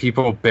mean,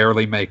 people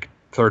barely make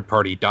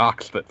third-party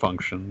docks that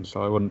function,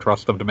 so I wouldn't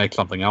trust them to make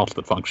something else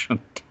that functioned.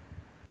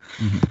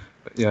 Mm-hmm.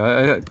 But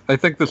yeah, I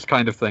think this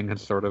kind of thing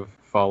has sort of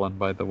fallen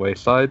by the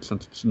wayside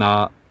since it's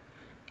not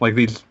like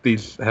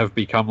these have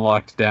become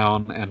locked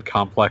down and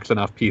complex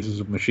enough pieces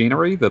of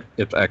machinery that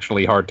it's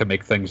actually hard to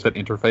make things that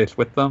interface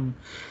with them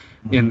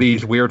in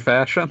these weird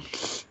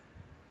fashions.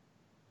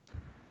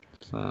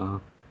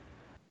 So,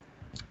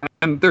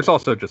 and there's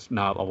also just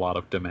not a lot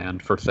of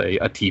demand for, say,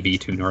 a TV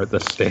tuner at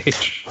this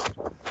stage.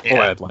 Yeah.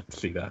 Boy, I'd like to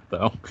see that,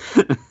 though.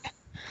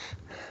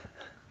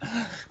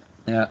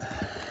 Yeah.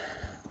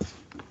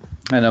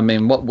 And I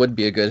mean, what would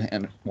be a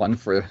good one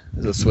for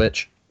the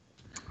Switch?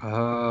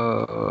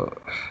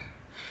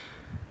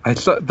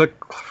 The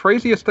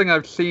craziest thing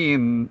I've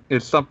seen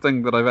is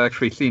something that I've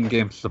actually seen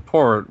games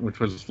support, which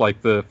was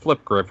like the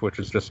flip grip, which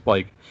is just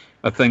like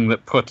a thing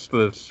that puts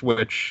the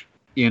Switch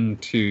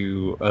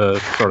into a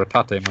sort of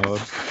tate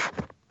mode,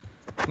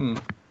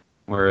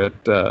 where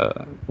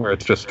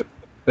it's just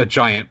a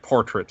giant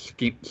portrait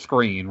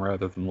screen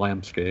rather than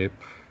landscape.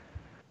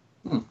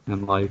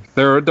 And like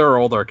there are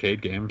old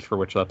arcade games for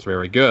which that's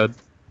very good,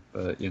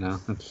 but you know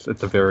it's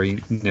a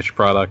very niche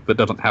product that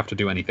doesn't have to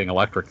do anything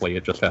electrically.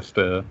 It just has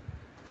to.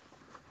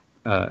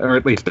 Or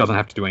at least doesn't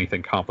have to do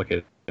anything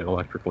complicated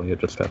electrically. It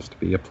just has to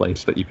be a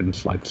place that you can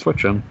slide the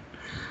Switch in.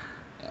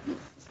 Yeah.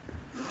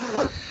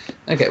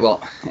 Okay,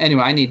 well,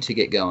 anyway, I need to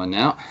get going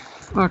now.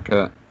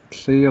 Okay,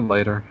 see you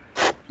later.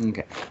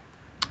 Okay.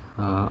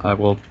 I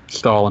will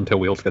stall until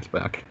Wheels gets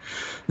back.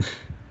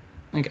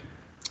 Okay.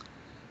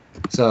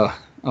 So,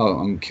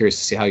 I'm curious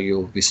to see how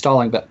you'll be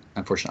stalling, but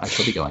unfortunately, I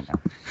shall be going now.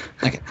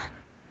 Okay.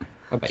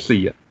 Bye-bye. See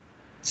ya.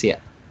 See ya.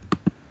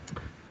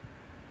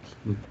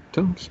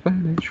 Little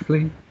Spanish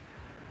flea,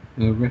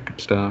 a record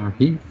star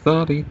he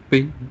thought he'd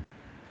be.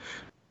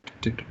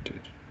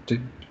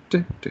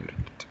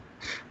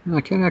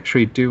 I can't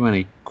actually do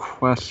any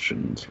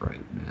questions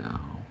right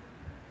now.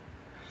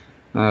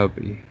 That would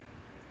be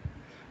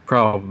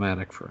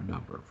problematic for a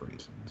number of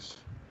reasons.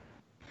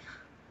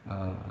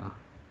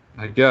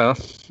 I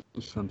guess,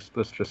 since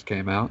this just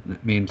came out and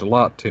it means a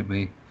lot to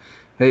me,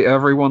 hey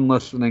everyone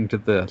listening to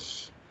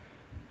this,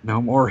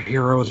 No More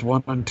Heroes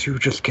 1 and 2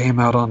 just came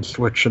out on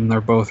Switch and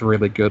they're both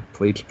really good.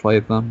 Please play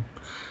them.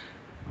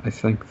 I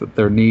think that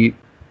they're neat.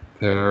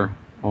 They're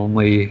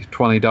only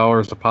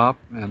 $20 a pop,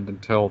 and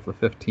until the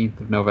 15th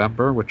of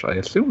November, which I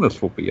assume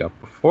this will be up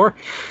before,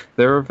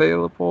 they're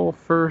available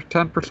for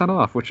 10%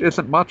 off, which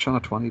isn't much on a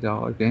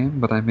 $20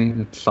 game, but I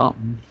mean, it's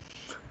something.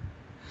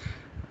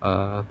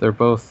 They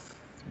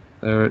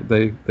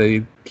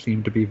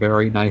seem to be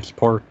very nice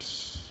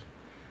ports.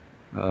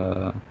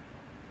 And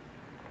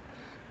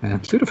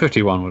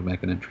Suda51 would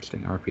make an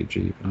interesting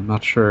RPG, but I'm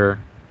not sure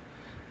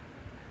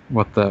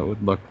what that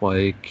would look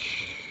like.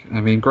 I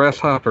mean,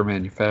 Grasshopper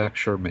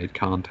Manufacture made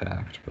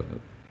Contact, but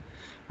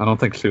I don't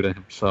think Suda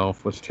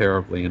himself was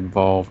terribly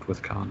involved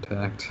with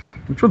Contact,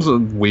 which was a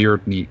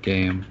weird, neat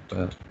game,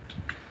 but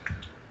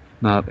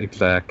not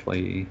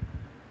exactly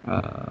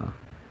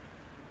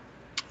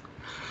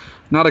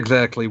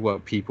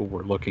what people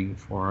were looking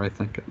for, I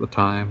think, at the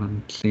time,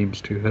 and seems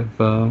to have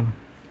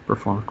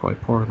performed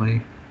quite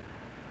poorly.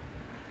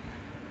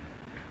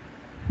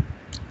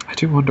 I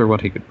do wonder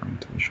what he could bring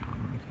to the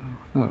genre,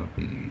 though. That would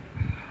be...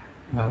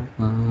 let's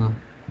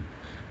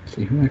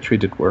see, who actually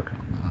did work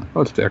on that?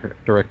 Oh, it's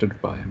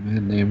directed by a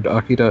man named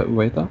Akira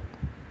Ueda.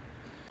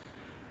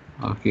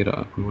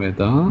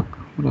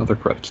 What other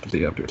credits does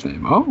he have to his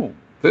name? Oh,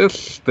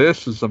 this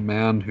is a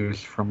man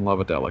who's from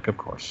Lovadelic, of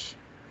course.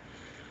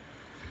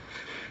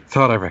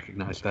 Thought I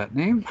recognized that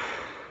name.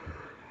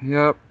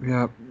 Yep.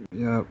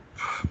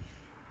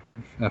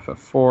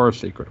 FF4,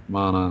 Secret of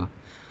Mana,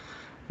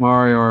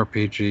 Mario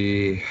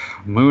RPG,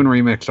 Moon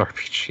Remix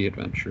RPG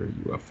Adventure,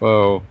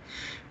 UFO,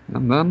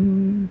 and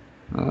then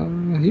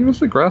he was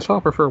the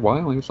Grasshopper for a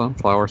while. He was on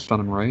Flower, Sun,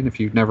 and Rain. If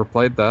you've never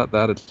played that,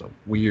 that is a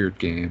weird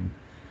game.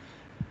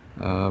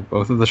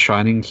 Both of the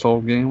Shining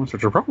Soul games,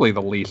 which are probably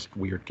the least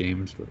weird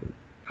games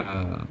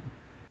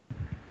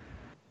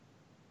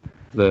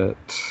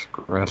that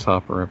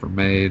Grasshopper ever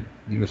made.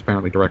 He was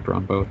apparently director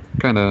on both.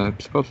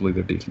 Supposedly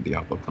they're decent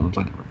Diablo clones.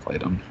 I never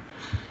played them.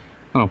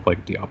 I don't play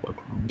Diablo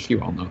clones.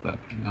 You all know that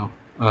by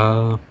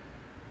now.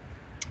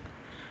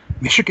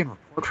 Michigan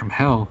Report from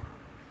Hell.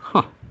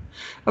 Huh.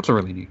 That's a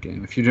really neat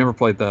game. If you've never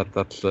played that,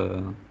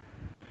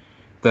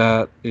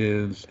 that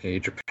is a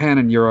Japan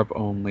and Europe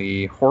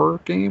only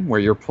horror game where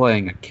you're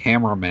playing a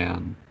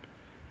cameraman.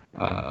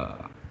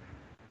 And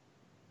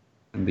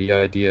the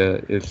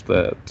idea is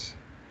that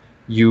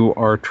you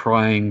are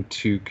trying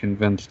to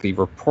convince the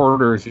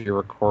reporters you're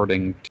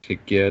recording to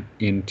get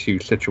into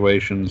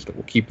situations that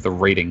will keep the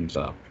ratings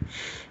up.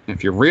 And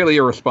if you're really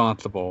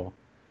irresponsible,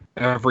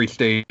 every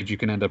stage you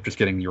can end up just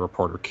getting your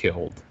reporter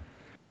killed,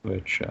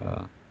 which,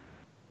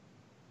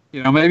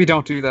 maybe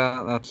don't do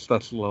that.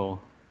 That's a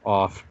little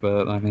off,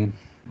 but I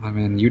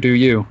mean, you do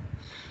you.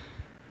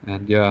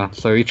 And yeah,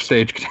 so each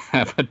stage can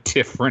have a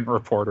different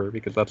reporter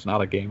because that's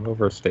not a game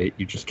over state.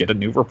 You just get a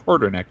new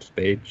reporter next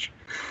stage.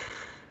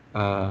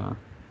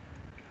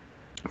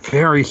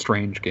 Very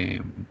strange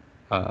game,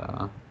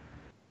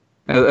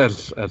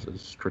 as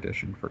is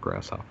tradition for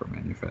Grasshopper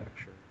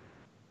Manufacture.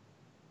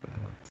 But,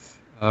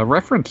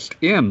 referenced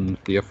in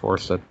the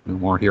aforesaid No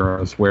More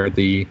Heroes, where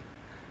the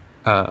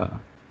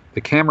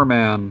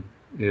cameraman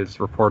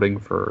is reporting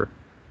for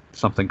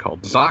something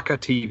called Zaka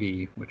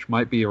TV, which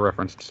might be a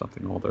reference to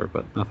something older,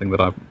 but nothing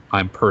that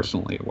I'm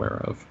personally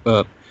aware of.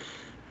 But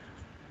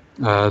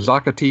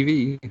Zaka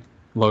TV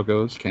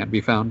logos can't be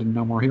found in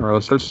No More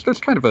Heroes. There's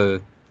kind of a...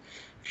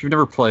 If you've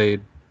never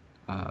played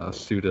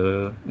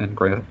Suda and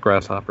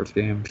Grasshopper's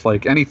games,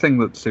 like anything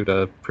that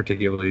Suda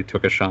particularly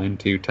took a shine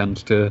to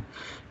tends to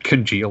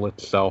congeal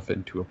itself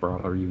into a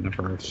broader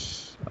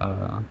universe.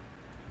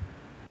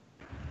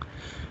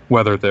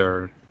 Whether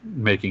they're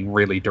making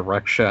really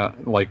direct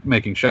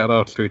making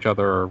shout-outs to each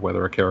other, or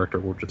whether a character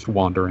will just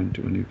wander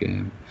into a new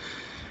game.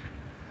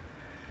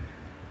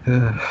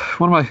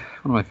 One of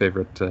my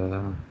favorite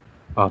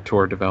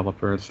auteur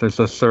developers. There's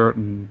a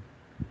certain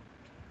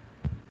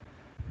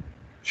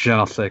je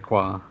ne sais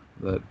quoi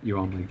that you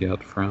only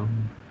get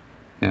from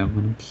him,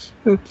 and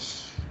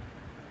it's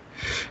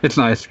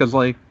nice because,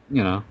 like,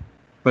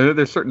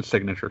 there's certain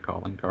signature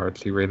calling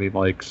cards he really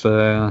likes.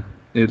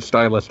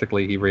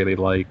 Stylistically, he really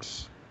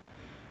likes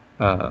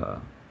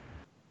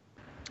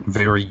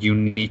very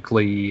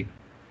uniquely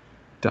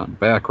done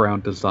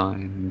background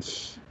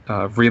designs.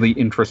 Really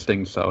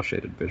interesting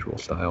cel-shaded visual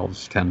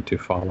styles tend to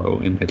follow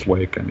in his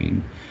wake. I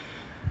mean,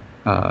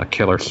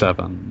 Killer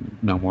 7,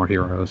 No More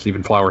Heroes,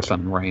 even Flower,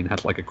 Sun, and Rain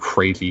has like a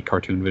crazy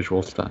cartoon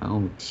visual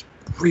style. It's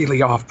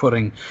really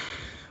off-putting.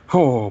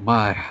 Oh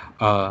my.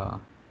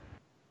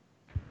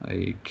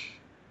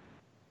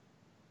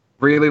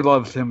 Really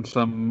loves him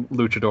some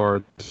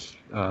luchadors,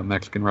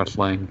 Mexican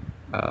wrestling,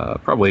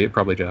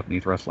 probably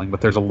Japanese wrestling,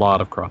 but there's a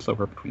lot of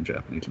crossover between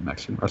Japanese and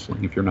Mexican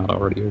wrestling if you're not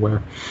already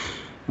aware.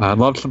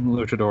 Loves some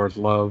luchadors,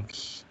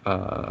 loves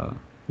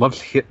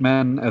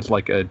Hitmen as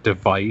like a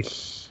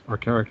device or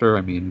character.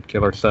 I mean,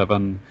 Killer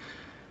 7,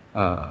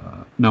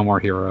 No More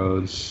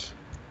Heroes,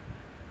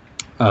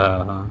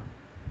 and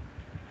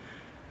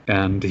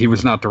he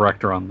was not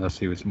director on this.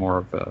 He was more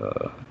of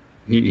a...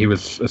 He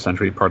was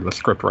essentially part of the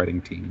script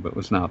writing team, but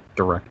was not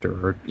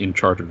director or in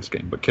charge of this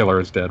game. But Killer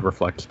is Dead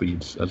reflects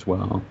these as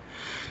well.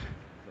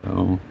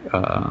 So,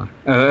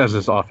 as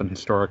is often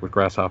historic with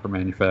Grasshopper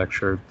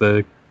Manufacture,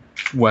 the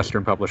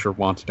Western publisher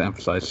wants to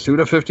emphasize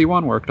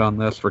Suda51 worked on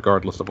this,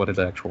 regardless of what his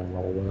actual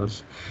role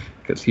was,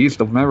 because he's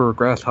the member of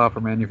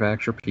Grasshopper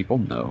Manufacture people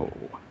know.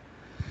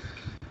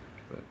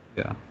 But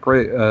yeah,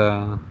 great.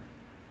 I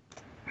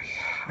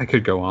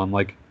could go on.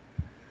 Like,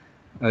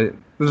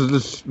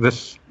 this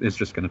is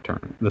just going to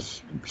turn.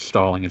 This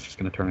stalling is just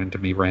going to turn into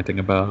me ranting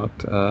about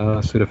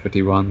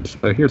Suda51.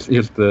 So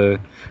here's the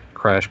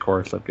crash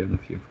course I've given a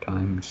few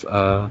times.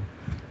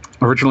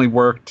 Originally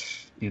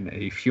worked in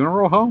a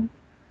funeral home.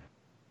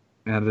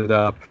 Ended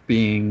up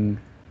being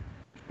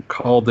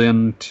called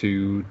in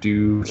to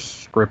do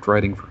script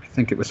writing for, I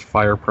think it was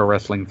Fire Pro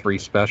Wrestling 3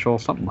 Special,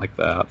 something like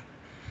that.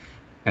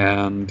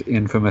 And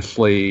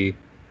infamously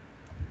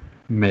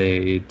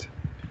wrote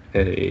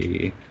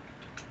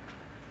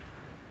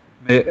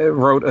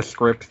a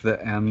script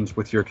that ends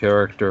with your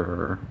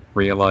character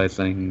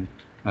realizing,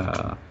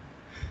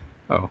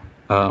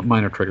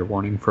 minor trigger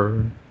warning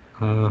for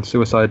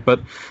suicide,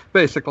 but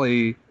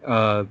basically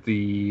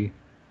the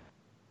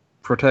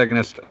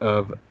protagonist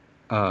of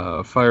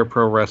Fire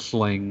Pro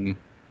Wrestling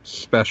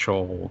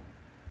Special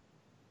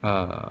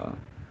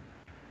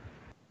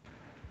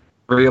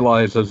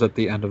realizes at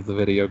the end of the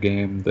video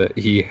game that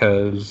he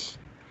has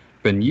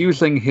been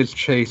using his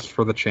chase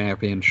for the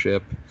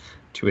championship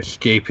to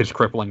escape his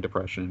crippling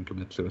depression and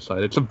commit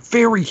suicide. It's a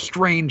very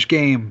strange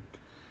game.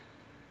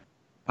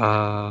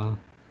 Then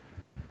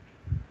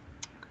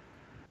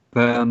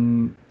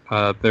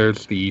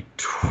there's the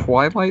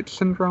Twilight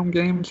Syndrome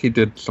games. He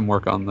did some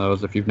work on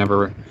those. If you've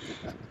never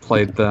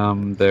played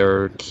them,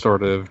 they're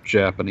sort of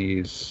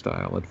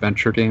Japanese-style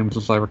adventure games,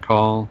 as I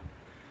recall.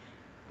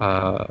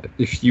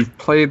 If you've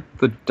played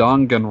the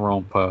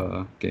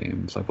Danganronpa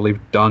games, I believe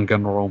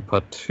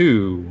Danganronpa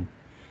 2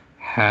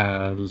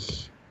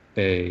 has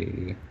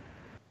a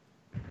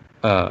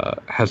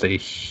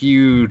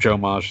huge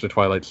homage to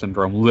Twilight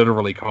Syndrome,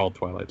 literally called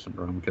Twilight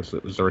Syndrome, because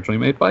it was originally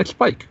made by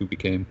Spike, who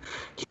became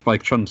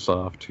Spike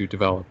Chunsoft, who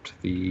developed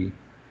the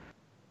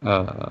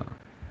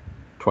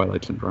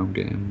Twilight Syndrome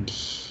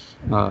games.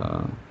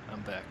 I'm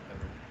back.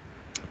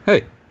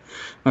 Hey,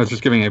 I was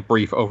just giving a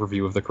brief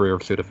overview of the career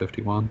of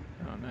Suda51.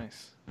 Oh,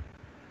 nice.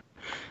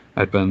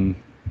 I'd been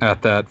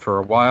at that for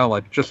a while.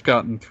 I'd just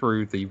gotten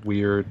through the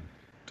weird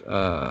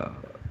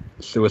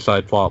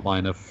suicide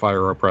plotline of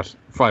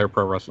Fire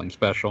Pro Wrestling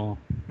Special.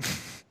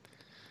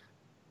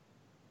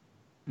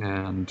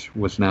 And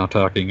was now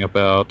talking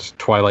about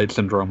Twilight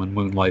Syndrome and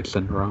Moonlight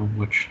Syndrome,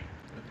 which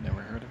I've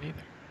never heard of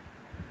either.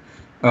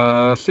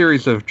 a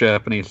series of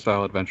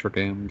Japanese-style adventure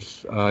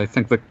games. I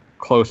think the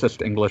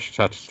closest English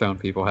touchstone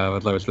people have,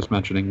 as I was just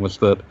mentioning, was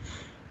that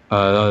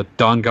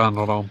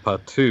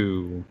Danganronpa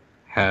 2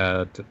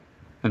 had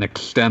an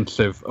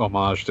extensive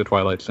homage to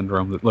Twilight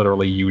Syndrome that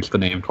literally used the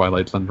name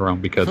Twilight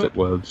Syndrome because it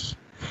was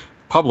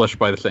published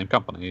by the same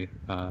company.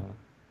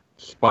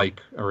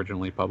 Spike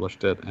originally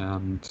published it,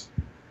 and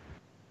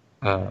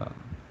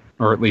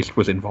or at least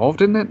was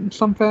involved in it in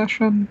some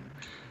fashion,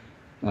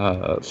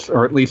 or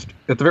at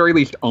the very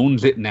least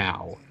owns it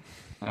now.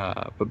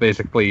 But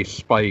basically,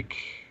 Spike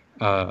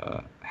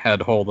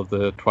had hold of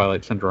the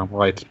Twilight Syndrome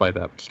rights by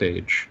that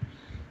stage,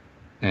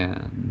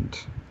 and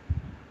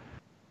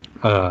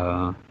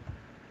so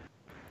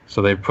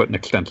they put an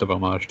extensive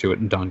homage to it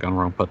in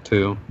Danganronpa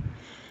 2.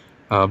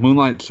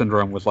 Moonlight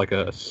Syndrome was like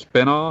a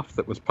spin-off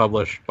that was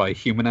published by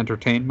Human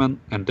Entertainment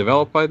and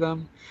developed by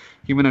them.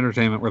 Human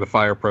Entertainment were the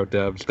Fire Pro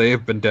devs. They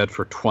have been dead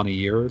for 20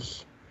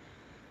 years.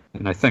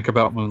 And I think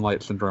about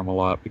Moonlight Syndrome a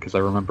lot because I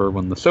remember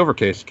when the Silver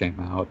Case came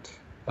out,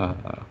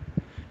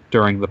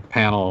 during the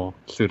panel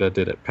Suda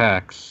did at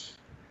PAX,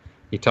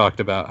 he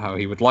talked about how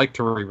he would like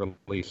to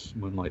re-release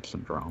Moonlight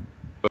Syndrome,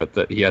 but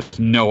that he has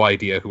no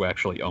idea who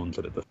actually owns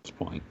it at this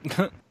point.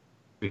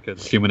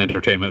 Because Human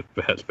Entertainment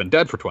has been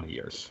dead for 20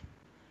 years.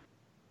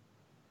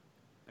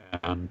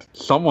 And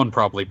someone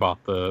probably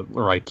bought the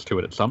rights to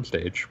it at some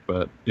stage,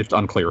 but it's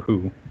unclear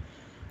who.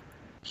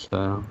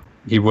 So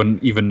he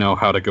wouldn't even know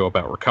how to go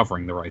about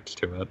recovering the rights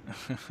to it.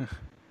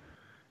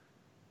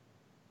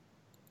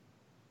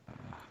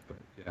 But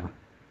yeah.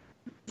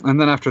 And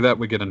then after that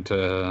we get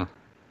into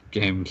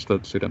games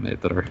that Suda made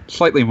that are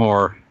slightly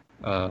more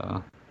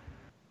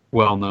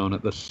well-known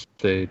at this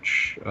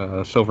stage.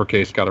 Silver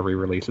Case got a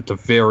re-release. It's a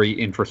very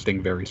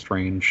interesting, very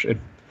strange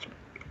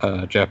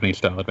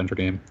Japanese-style adventure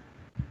game.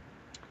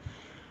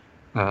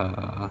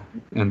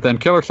 And then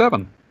Killer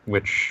 7,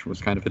 which was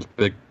kind of his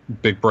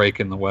big break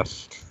in the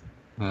West,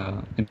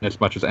 in as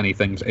much as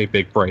anything's a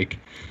big break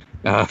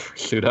for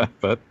Suda.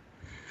 But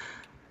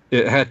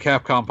it had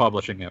Capcom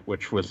publishing it,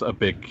 which was a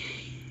big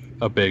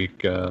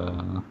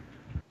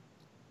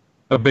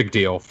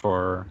deal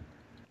for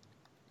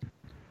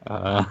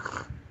a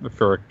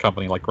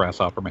company like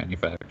Grasshopper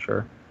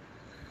Manufacturer.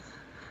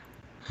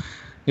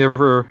 You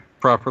ever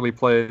properly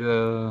played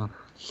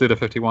Suda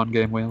 51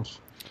 game, Wheels?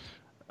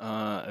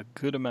 A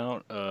good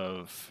amount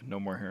of No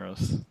More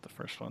Heroes, the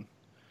first one.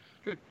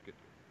 Good.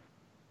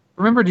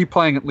 Remembered you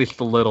playing at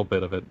least a little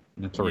bit of it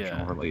in its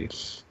original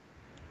release.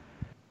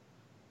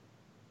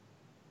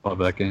 Love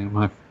that game.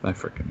 I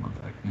freaking love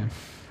that game.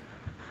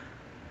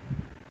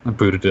 I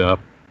booted it up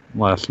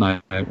last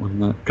night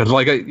because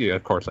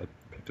of course I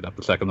picked it up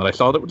the second that I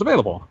saw that it was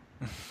available.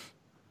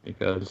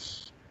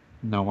 Because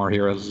No More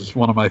Heroes is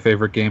one of my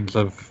favorite games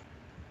of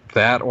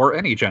that or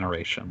any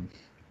generation.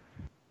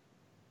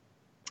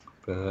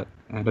 And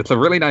it's a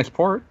really nice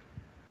port.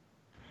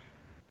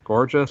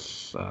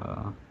 Gorgeous.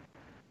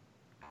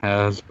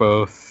 Has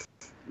both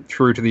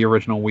true to the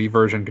original Wii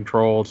version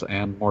controls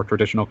and more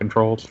traditional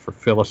controls for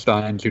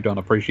Philistines who don't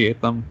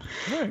appreciate them.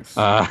 Nice.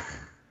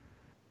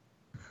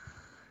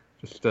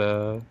 It's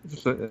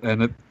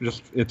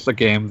a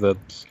game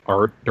that's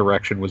art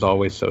direction was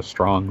always so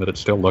strong that it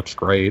still looks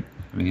great.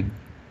 I mean,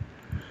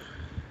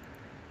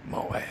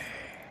 Moe.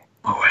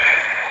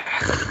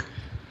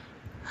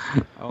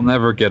 I'll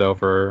never get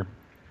over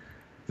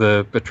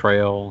the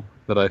betrayal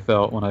that I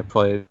felt when I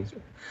played.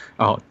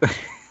 Oh,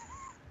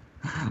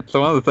 so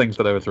one of the things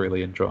that I was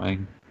really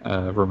enjoying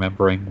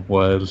remembering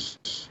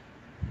was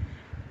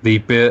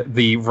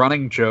the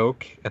running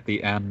joke at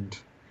the end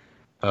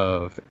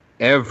of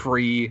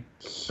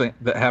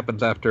that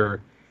happens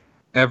after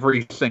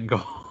every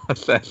single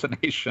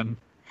assassination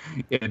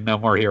in No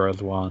More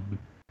Heroes 1,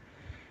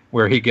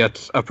 where he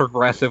gets a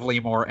progressively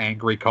more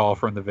angry call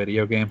from the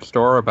video game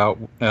store about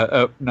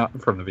not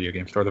from the video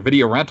game store, the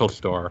video rental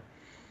store.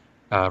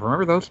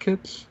 Remember those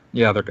kids?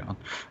 Yeah, they're gone.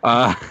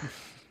 A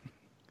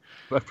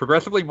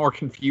progressively more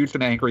confused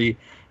and angry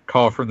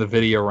call from the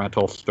video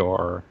rental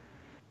store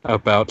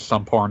about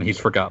some porn he's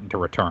forgotten to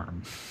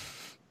return.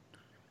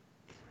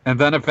 And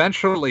then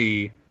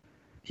eventually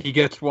he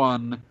gets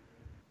one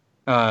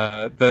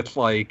that's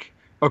like,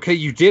 okay,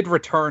 you did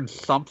return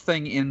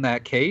something in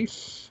that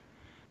case,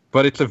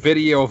 but it's a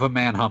video of a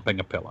man humping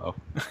a pillow.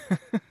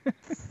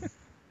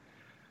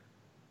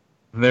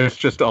 There's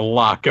just a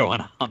lot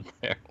going on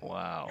there.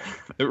 Wow.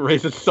 It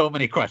raises so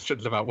many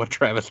questions about what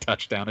Travis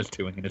Touchdown is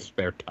doing in his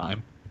spare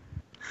time.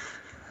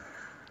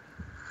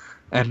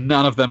 And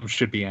none of them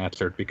should be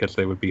answered because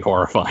they would be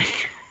horrifying.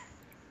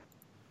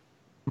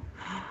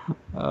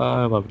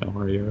 I love No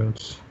More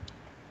Heroes.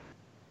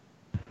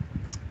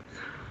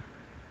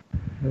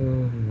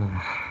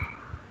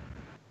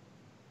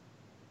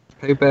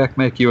 Payback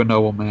make you a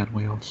noble man,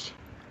 Wheels.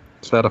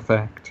 Is that a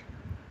fact?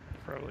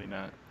 Probably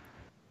not.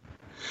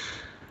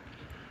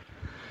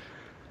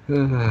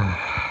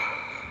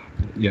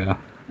 Yeah.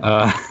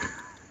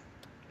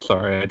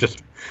 Sorry,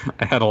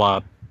 I had a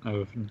lot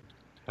of,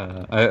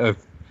 I've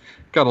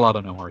got a lot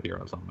of No More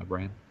Heroes on my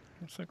brain.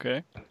 That's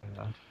okay.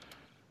 Uh,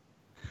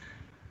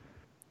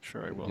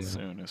 Sure, I will yeah.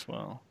 soon as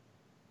well.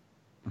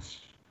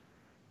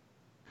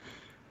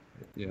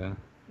 Yeah.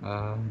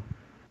 Man,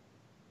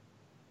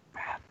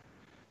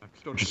 I'm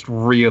still just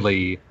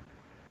really,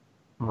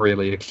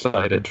 really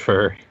excited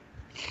for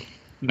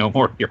No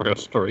More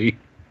Heroes 3.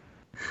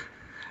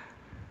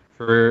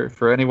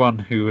 For anyone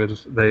who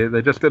is,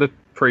 they just did a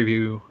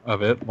preview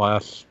of it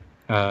last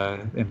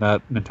in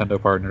that Nintendo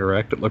Partner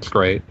Direct. It looks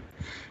great.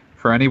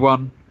 For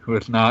anyone who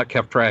has not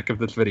kept track of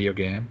this video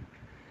game,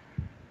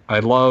 I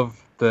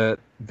love that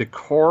the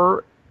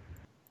core,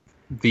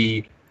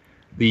 the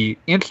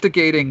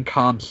instigating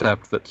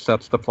concept that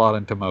sets the plot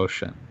into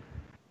motion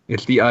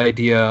is the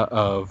idea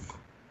of,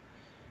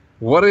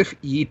 what if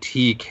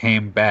E.T.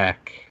 came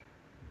back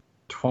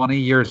 20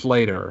 years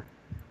later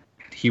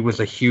and he was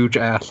a huge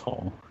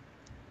asshole?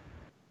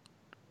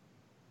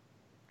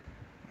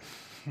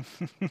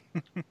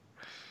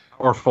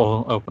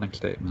 Powerful opening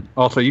statement.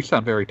 Also, you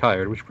sound very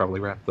tired. We should probably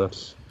wrap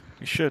this.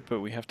 We should,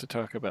 but we have to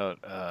talk about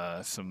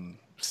some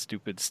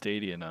stupid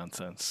Stadia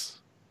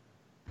nonsense.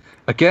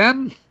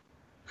 Again?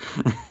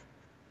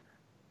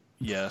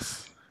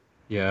 Yes.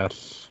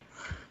 Yes.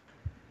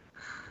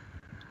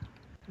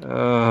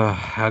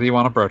 How do you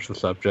want to broach the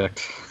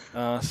subject?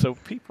 So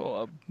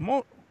people,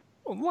 a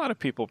lot of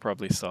people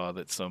probably saw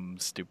that some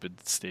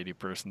stupid Stadia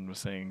person was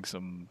saying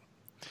some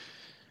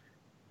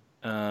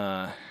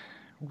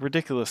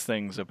ridiculous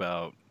things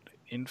about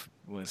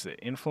was it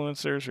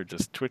influencers or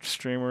just Twitch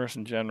streamers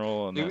in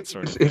general and that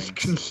sort of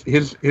thing.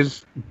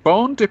 His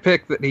bone to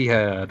pick that he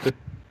had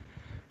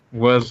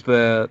was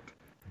that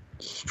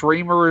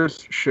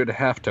streamers should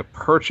have to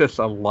purchase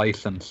a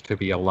license to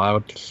be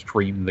allowed to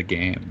stream the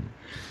game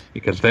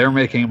because they're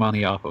making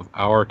money off of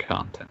our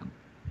content.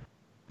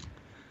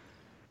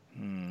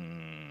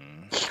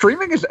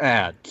 Streaming is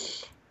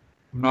ads.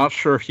 I'm not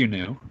sure if you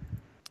knew.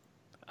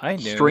 I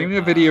knew. Streaming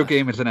a video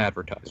game is an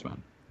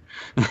advertisement.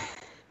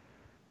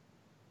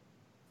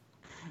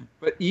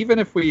 But even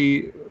if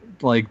we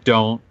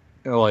don't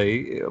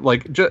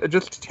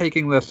just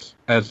taking this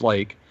as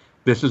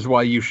this is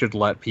why you should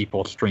let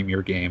people stream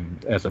your game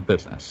as a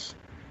business.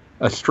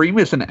 A stream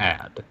is an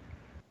ad.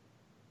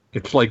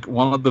 It's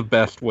one of the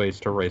best ways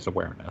to raise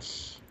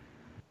awareness.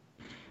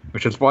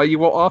 Which is why you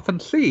will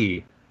often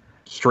see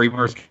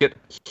streamers get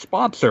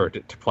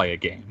sponsored to play a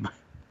game.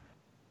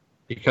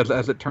 Because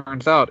as it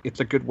turns out, it's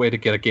a good way to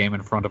get a game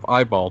in front of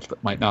eyeballs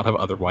that might not have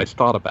otherwise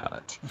thought about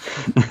it.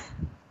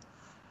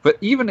 But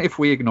even if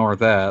we ignore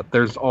that,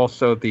 there's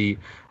also the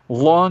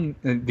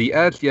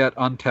as yet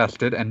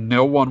untested, and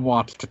no one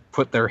wants to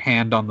put their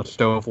hand on the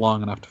stove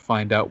long enough to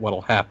find out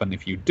what'll happen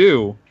if you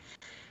do,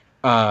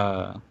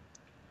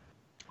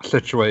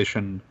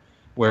 situation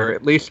where,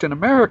 at least in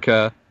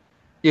America,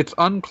 it's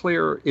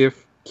unclear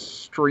if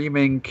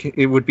streaming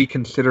it would be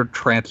considered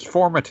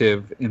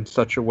transformative in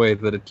such a way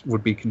that it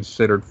would be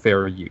considered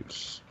fair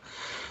use.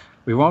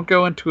 We won't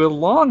go into a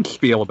long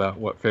spiel about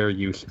what fair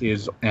use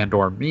is and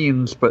or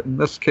means, but in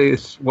this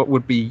case, what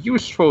would be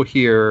useful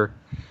here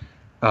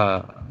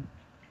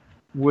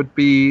would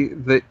be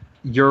that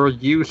your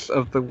use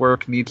of the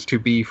work needs to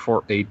be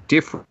for a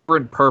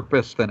different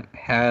purpose than it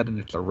had in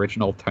its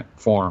original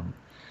form.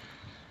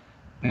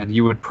 And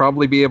you would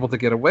probably be able to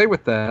get away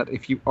with that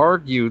if you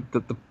argued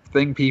that the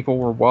thing people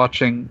were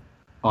watching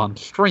on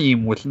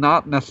stream was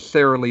not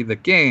necessarily the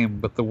game,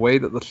 but the way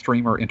that the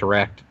streamer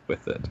interacted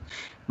with it.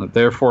 And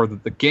therefore,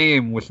 that the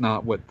game was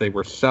not what they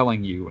were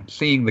selling you, and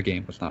seeing the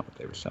game was not what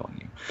they were selling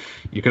you.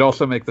 You could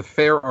also make the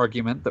fair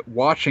argument that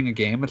watching a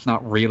game is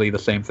not really the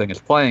same thing as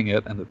playing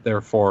it, and that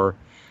therefore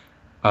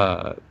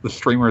the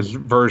streamer's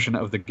version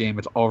of the game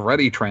is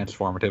already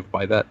transformative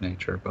by that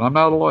nature. But I'm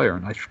not a lawyer,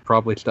 and I should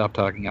probably stop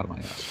talking out of my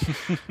ass.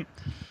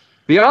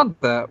 Beyond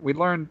that, we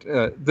learned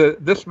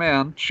this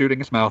man shooting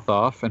his mouth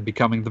off and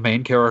becoming the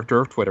main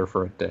character of Twitter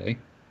for a day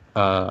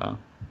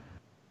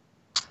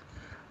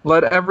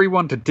led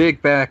everyone to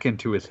dig back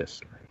into his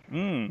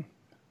history.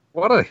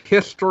 What a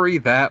history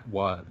that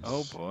was.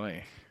 Oh,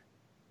 boy.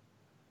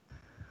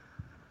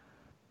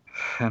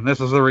 And this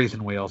is the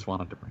reason Wheels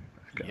wanted to bring it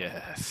back up.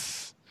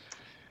 Yes.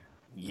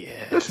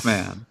 Yes. This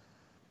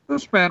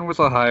man was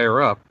a higher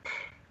up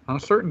on a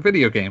certain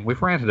video game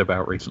we've ranted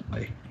about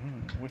recently.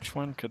 Which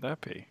one could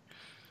that be?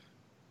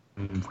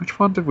 Which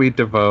one did we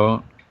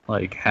devote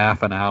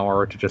half an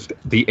hour to just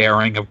the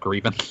airing of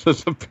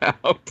grievances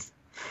about?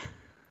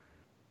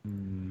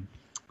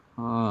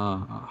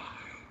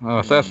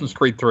 Assassin's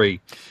Creed 3.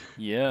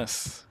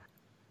 Yes.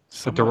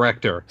 The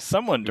director.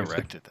 Someone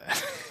directed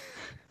that.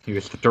 He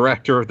was the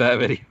director of that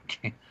video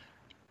game.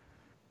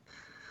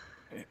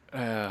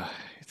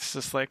 It's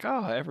just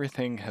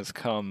everything has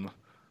come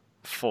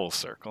full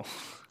circle.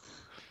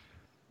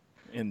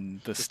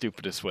 In the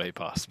stupidest way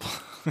possible.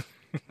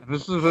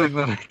 This is the thing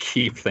that I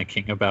keep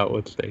thinking about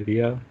with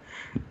Stadia.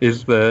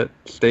 is that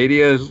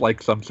Stadia is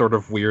like some sort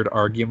of weird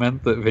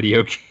argument that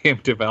video game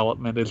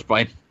development is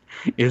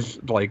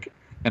like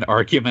an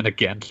argument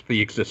against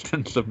the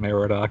existence of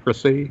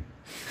meritocracy.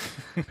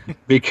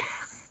 Because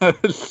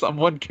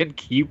someone can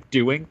keep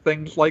doing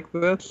things like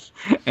this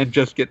and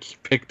just gets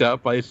picked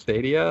up by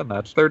Stadia, and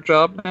that's their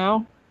job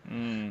now.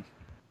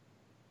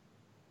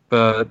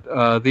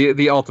 But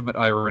the ultimate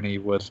irony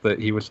was that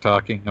he was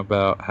talking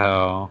about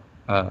how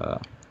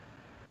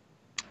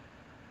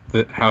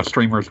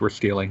streamers were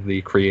stealing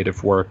the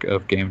creative work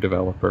of game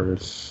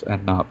developers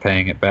and not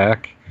paying it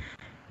back,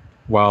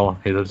 while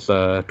his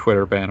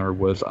Twitter banner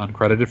was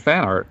uncredited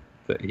fan art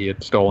that he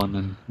had stolen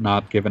and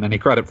not given any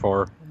credit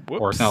for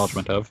or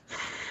acknowledgement of.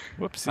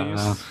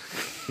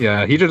 Whoopsies.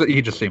 Yeah,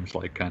 he just seems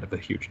like kind of a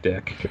huge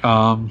dick.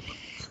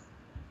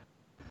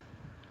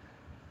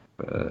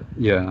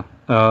 Yeah.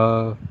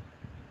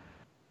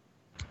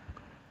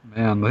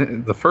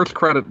 Man, the first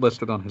credit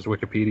listed on his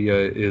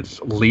Wikipedia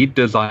is lead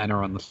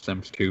designer on The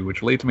Sims 2,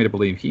 which leads me to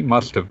believe he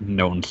must have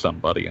known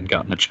somebody and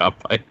gotten a job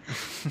from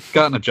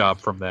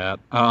that.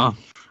 Let's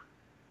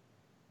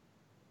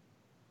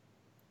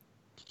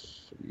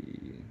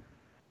see.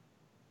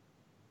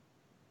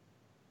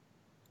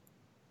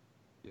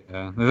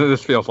 Yeah,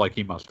 this feels like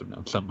he must have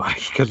known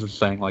somebody, because it's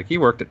saying like he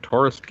worked at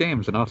Tourist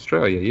Games in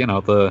Australia. You know,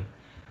 the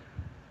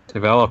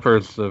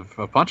developers of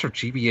a bunch of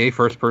GBA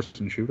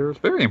first-person shooters,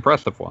 very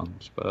impressive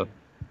ones, but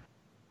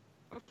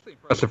mostly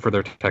impressive for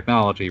their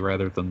technology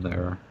rather than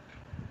their...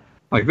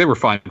 Like, they were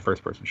fine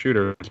first-person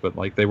shooters, but,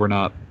 like, they were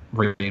not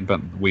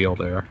reinventing the wheel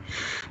there.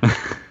 Let's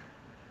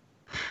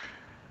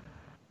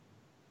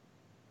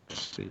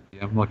see,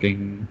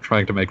 I'm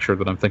trying to make sure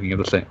that I'm thinking of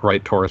the same,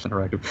 right, Taurus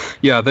Interactive.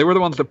 Yeah, they were the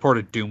ones that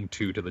ported Doom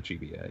 2 to the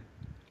GBA.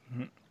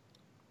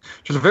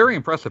 Which is a very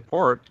impressive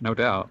port, no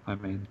doubt. I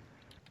mean...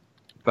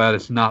 that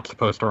is not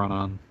supposed to run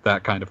on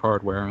that kind of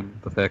hardware, and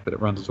the fact that it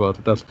runs as well as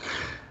it does.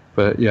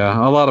 But yeah,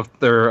 a lot of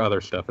their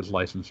other stuff is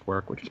licensed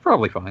work, which is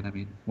probably fine. I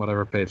mean,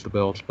 whatever pays the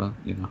bills, but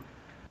you know.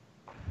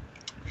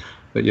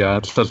 But yeah,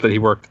 it says that he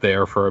worked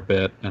there for a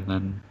bit, and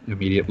then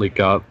immediately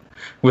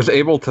was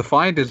able to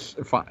find his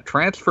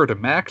transfer to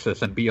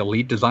Maxis and be a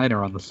lead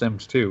designer on The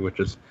Sims 2, which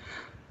is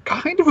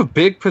kind of a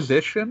big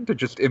position to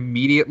just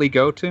immediately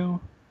go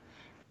to.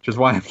 Which is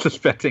why I'm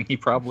suspecting he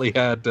probably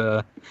had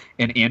an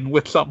in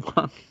with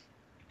someone.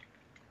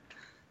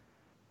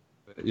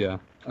 Yeah.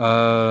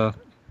 But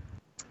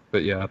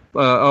yeah,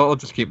 I'll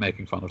just keep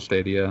making fun of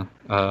Stadia.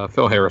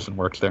 Phil Harrison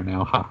works there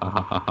now. Ha ha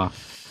ha ha ha.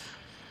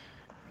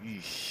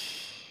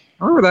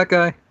 Remember that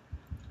guy?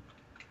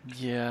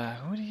 Yeah.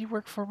 Who did he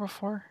work for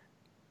before?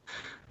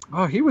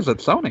 Oh, he was at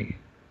Sony.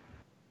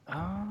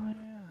 Oh,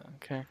 yeah.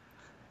 Okay.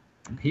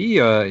 He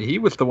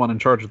was the one in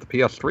charge of the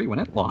PS3 when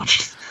it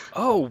launched.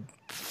 Oh,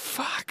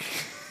 fuck.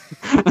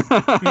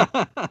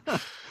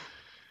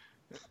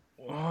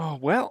 Oh,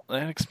 well,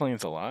 that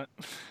explains a lot.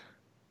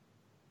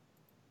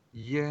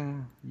 Yeah.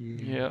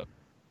 Yeah.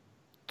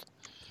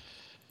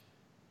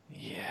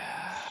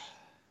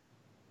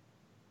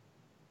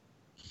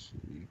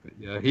 But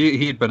yeah,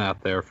 he'd been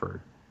out there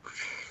for a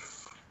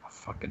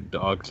fucking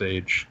dog's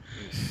age.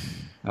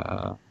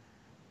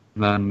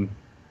 Then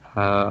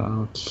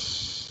let's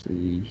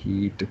see,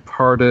 he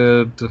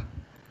departed.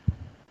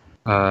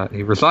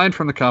 He resigned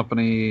from the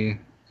company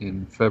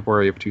in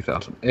February of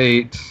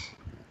 2008.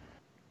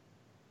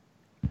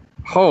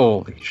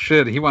 Holy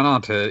shit, he went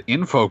on to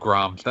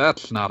Infogrames.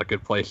 That's not a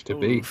good place to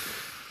be.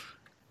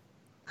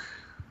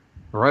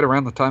 Right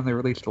around the time they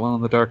released Alone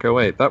in the Dark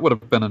 08. That would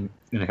have been an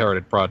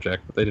inherited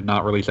project, but they did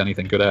not release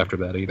anything good after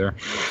that either.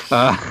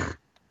 That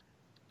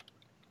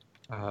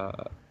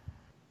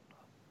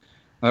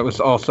was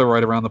also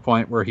right around the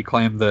point where he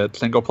claimed that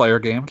single-player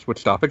games would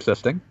stop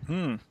existing.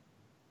 Let's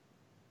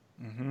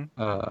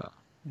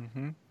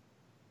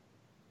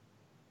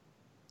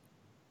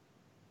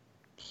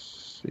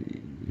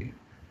see.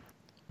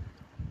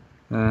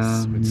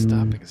 Would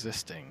stop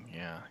existing,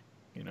 yeah.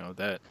 You know,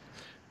 that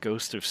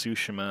Ghost of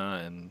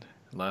Tsushima and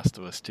Last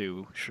of Us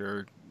 2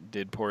 sure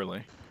did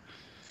poorly.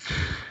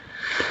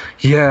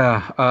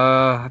 Yeah,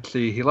 let's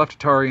see. He left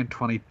Atari in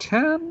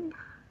 2010.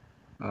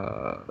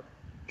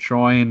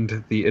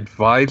 Joined the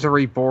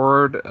advisory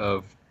board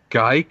of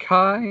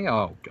Gaikai.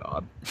 Oh,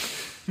 God.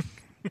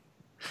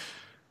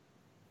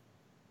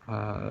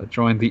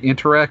 Joined the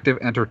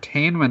interactive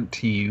entertainment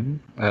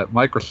team at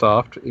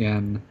Microsoft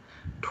in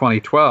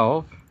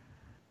 2012.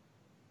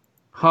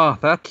 Huh,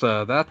 that's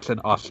an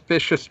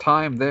auspicious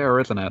time there,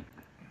 isn't it?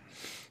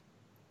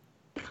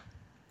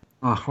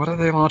 Oh, what did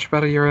they launch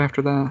about a year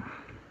after that?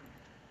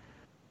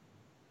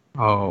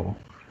 Oh.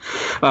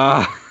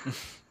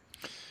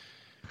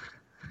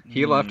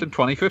 He left in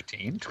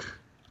 2015.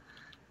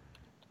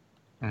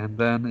 And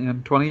then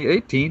in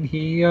 2018,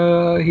 he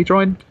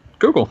joined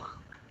Google.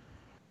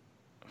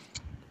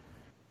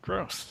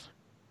 Gross.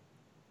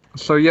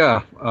 So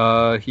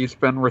yeah, he's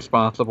been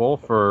responsible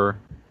for...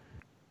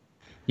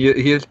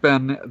 He has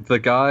been the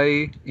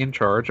guy in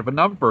charge of a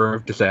number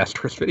of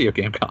disastrous video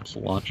game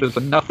console launches,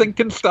 and nothing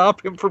can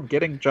stop him from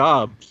getting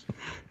jobs.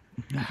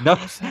 How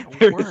does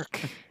that work?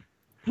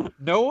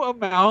 No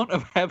amount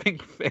of having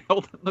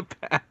failed in the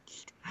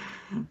past.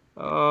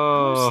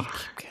 How does he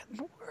keep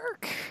getting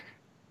work?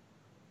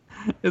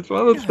 It's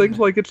one of those things,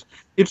 like,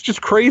 it's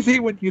just crazy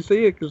when you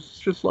see it, because it's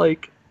just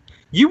like,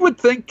 you would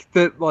think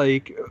that,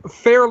 like,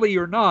 fairly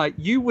or not,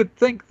 you would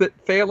think that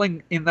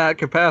failing in that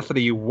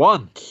capacity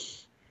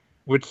once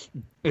would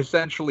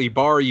essentially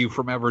bar you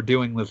from ever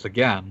doing this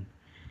again.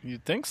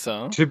 You'd think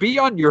so. To be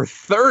on your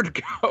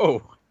third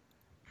go,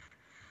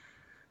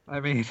 I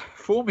mean,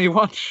 fool me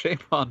once, shame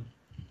on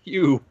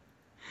you.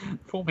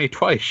 Fool me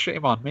twice,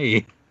 shame on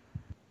me.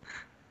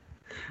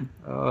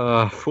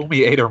 Fool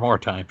me 8 or more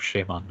times,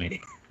 shame on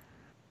me.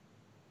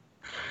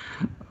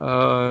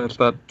 Is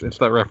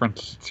that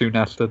reference to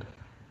Nested?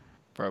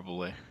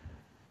 Probably.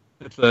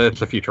 It's a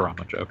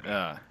Futurama joke.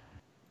 Yeah.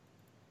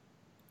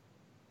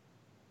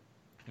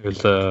 It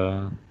was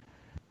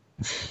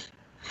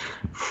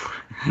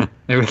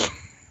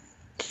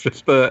it's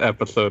just the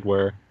episode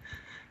where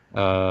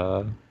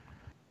Dr.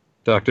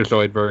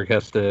 Zoidberg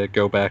has to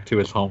go back to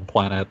his home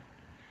planet.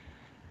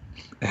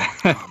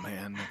 Oh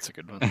man, that's a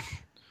good one.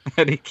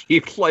 And he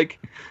keeps like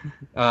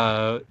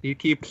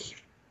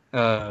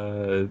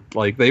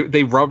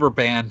they rubber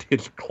band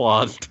his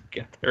claws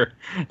together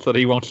so that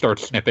he won't start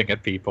snipping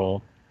at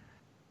people.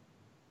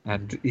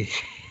 And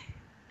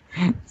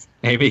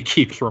Amy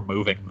keeps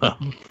removing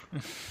them.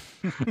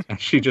 And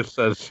she just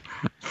says,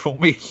 fool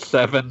me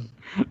 7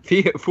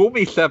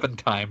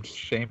 times,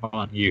 shame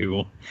on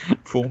you.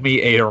 Fool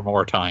me 8 or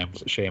more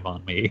times, shame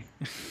on me.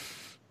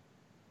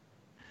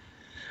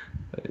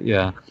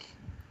 Yeah.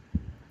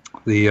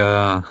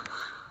 The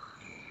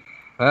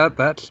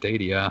that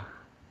Stadia.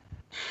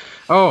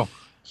 Oh,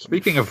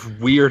 speaking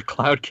of weird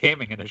cloud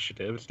gaming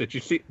initiatives, did you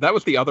see that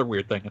was the other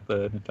weird thing at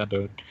the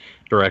Nintendo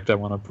Direct I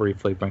want to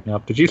briefly bring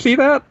up. Did you see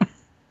that?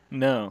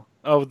 No.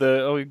 Like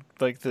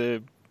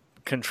the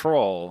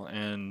Control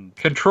and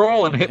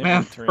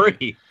Hitman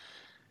 3.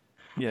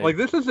 Yeah. Like,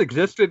 this has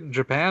existed in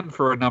Japan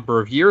for a number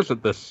of years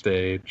at this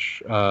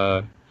stage.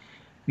 In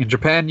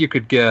Japan, you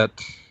could get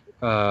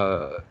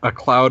a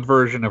cloud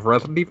version of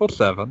Resident Evil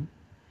 7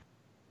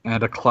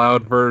 and a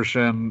cloud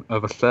version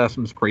of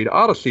Assassin's Creed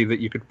Odyssey that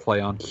you could play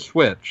on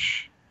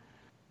Switch.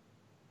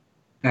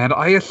 And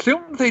I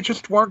assumed they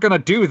just weren't going to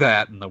do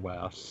that in the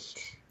West.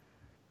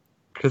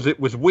 Because it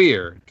was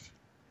weird.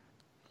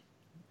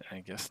 I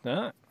guess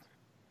not.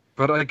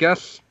 But I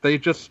guess they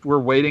just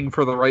were waiting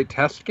for the right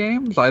test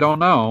games? I don't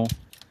know.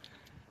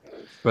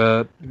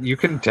 But you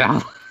can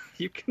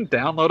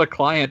download a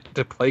client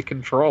to play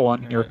Control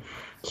on your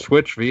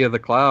Switch via the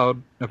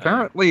cloud.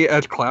 Apparently,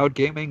 as cloud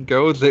gaming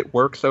goes, it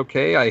works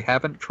okay. I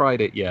haven't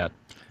tried it yet.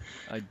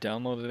 I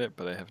downloaded it,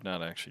 but I have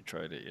not actually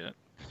tried it yet.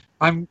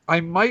 I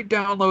might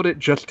download it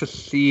just to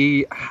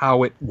see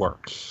how it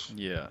works.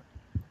 Yeah.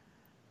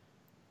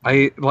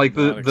 I like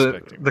Not the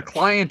expecting much.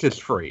 client is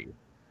free,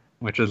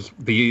 which is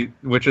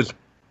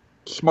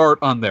smart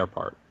on their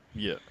part.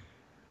 Yeah.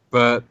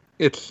 But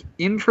it's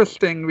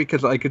interesting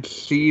because I could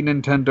see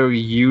Nintendo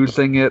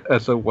using it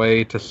as a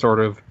way to sort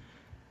of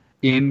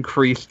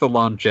increase the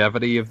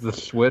longevity of the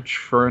Switch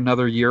for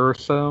another year or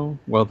so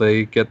while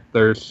they get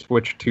their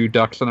Switch 2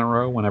 ducks in a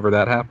row whenever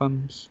that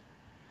happens.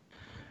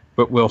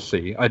 But we'll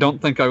see. I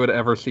don't think I would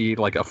ever see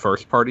like a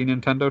first-party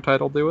Nintendo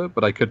title do it,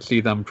 but I could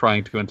see them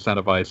trying to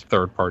incentivize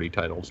third-party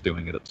titles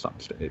doing it at some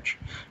stage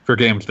for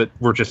games that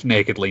were just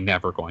nakedly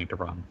never going to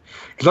run.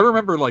 Because I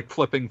remember like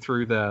flipping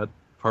through that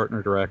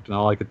partner direct, and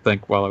all I could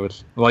think while I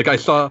was like, I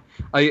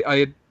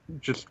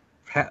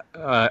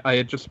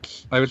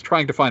was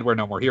trying to find where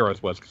No More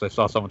Heroes was because I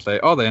saw someone say,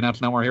 "Oh, they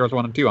announced No More Heroes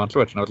 1 and 2 on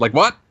Switch," and I was like,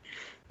 "What?"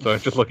 So I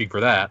was just looking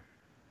for that.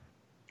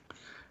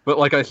 But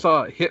like I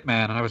saw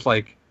Hitman, and I was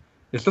like,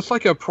 "Is this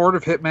like a port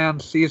of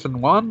Hitman Season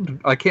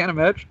 1? I can't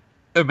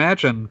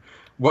imagine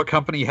what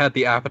company had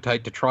the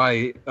appetite to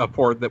try a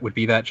port that would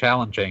be that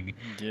challenging."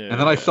 Yeah. And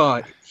then I saw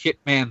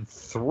Hitman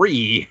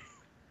 3.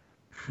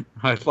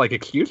 I was like,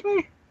 "Excuse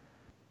me?"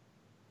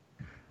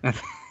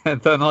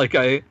 And then like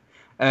I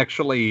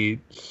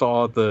actually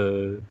saw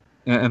and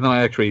then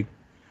I actually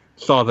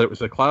saw that it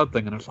was a cloud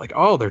thing, and I was like,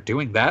 "Oh, they're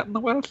doing that in the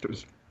West?" It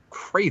was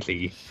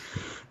crazy.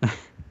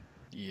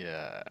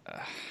 Yeah.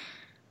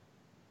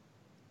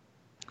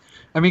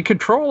 I mean,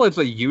 Control is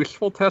a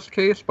useful test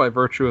case by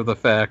virtue of the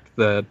fact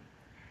that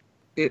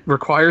it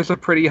requires a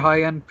pretty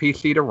high-end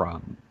PC to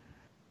run.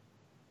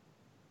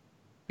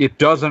 It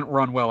doesn't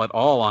run well at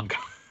all on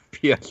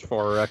PS4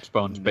 or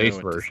Xbone's base No,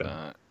 it does version.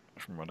 not,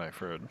 from what I've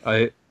heard.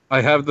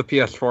 I have the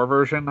PS4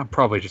 version. I'm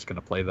probably just going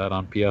to play that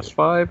on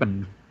PS5,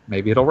 and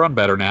maybe it'll run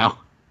better now.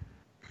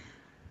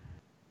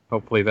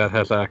 Hopefully that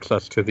has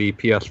access to the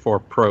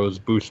PS4 Pro's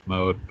boost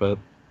mode, but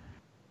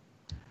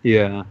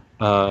yeah.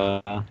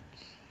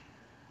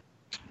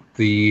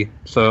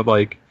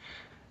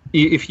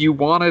 If you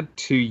wanted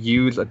to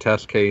use a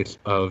test case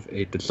of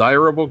a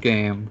desirable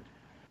game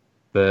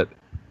that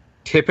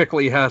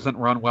typically hasn't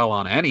run well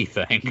on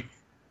anything,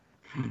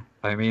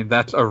 I mean,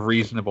 that's a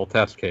reasonable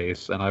test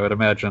case, and I would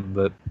imagine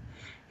that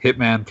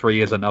Hitman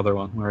 3 is another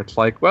one where it's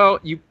like, well,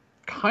 you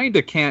kind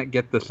of can't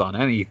get this on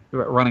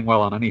running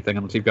well on anything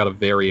unless you've got a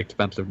very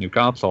expensive new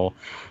console.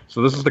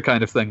 So this is the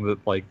kind of thing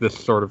that like this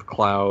sort of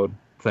cloud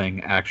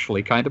thing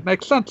actually kind of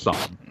makes sense on.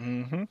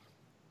 Mm-hmm.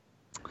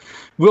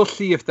 We'll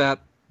see if that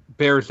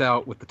bears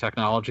out with the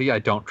technology. I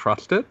don't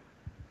trust it.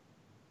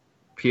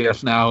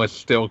 PS Now is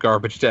still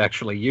garbage to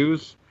actually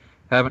use.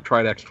 Haven't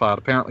tried xCloud.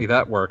 Apparently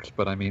that works,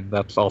 but I mean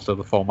that's also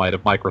the full might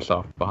of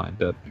Microsoft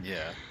behind it.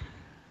 Yeah.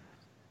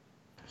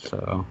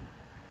 So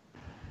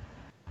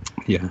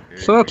yeah.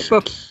 Very So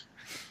weird.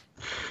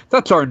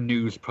 that's our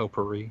news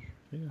potpourri.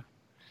 Yeah.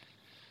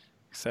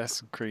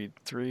 Assassin's Creed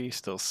 3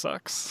 still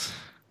sucks.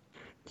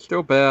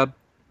 Still bad.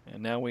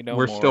 And now we know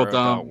We're more still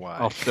about dumb. why.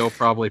 I'll still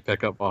probably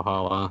pick up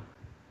Valhalla.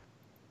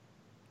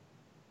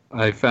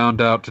 I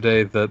found out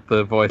today that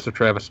the voice of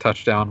Travis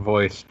Touchdown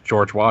voiced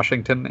George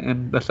Washington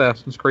in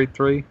Assassin's Creed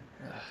 3.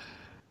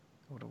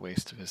 What a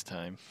waste of his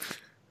time.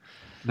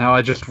 Now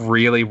I just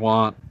really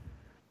want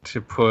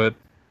to put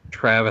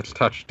Travis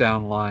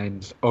Touchdown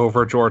lines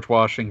over George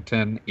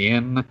Washington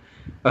in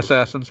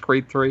Assassin's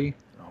Creed 3.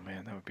 Oh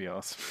man, that would be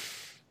awesome.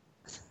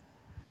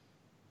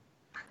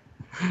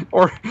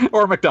 Or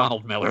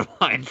McDonald Miller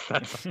lines.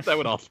 That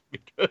would also be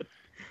good.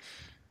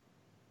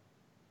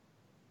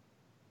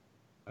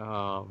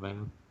 Oh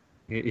man,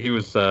 he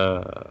was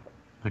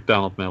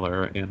McDonald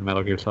Miller in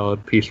Metal Gear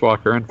Solid, Peace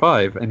Walker, and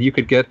 5, and you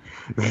could get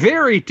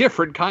very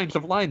different kinds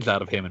of lines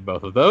out of him in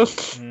both of those.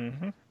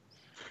 Mm-hmm.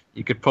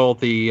 You could pull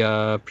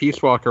the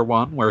Peace Walker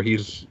one where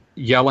he's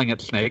yelling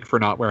at Snake for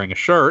not wearing a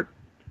shirt.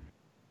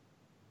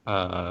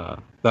 That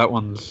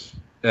one's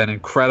an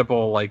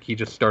incredible, like, he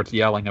just starts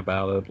yelling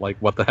about it, like,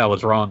 what the hell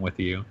is wrong with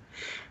you?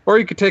 Or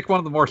you could take one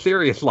of the more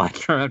serious lines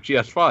from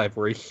MGS5,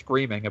 where he's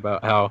screaming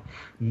about how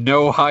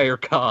no higher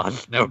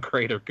cause, no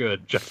greater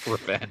good, just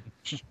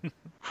revenge.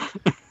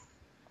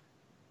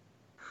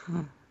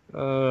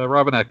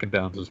 Robin Atkin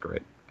Downes is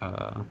great.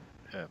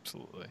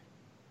 Absolutely.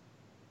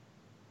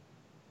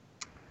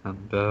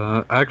 And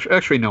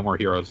actually, No More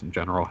Heroes in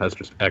general has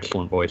just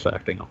excellent voice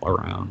acting all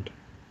around.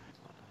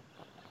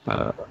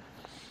 Oh,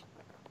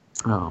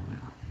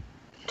 man.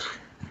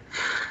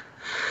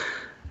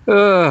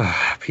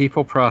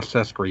 People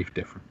process grief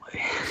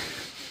differently.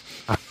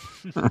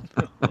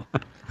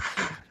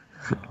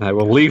 I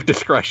will leave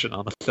discretion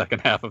on the second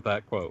half of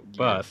that quote.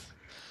 But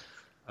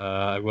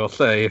I will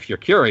say, if you're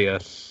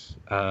curious,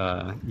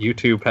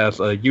 YouTube has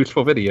a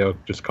useful video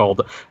just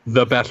called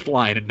 "The Best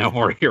Line in No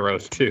More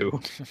Heroes 2."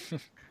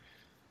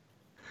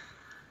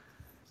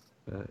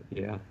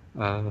 Yeah.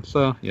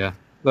 So yeah,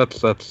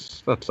 that's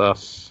us.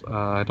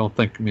 I don't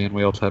think me and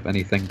Wheels have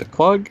anything to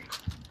plug.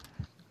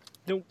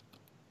 Nope.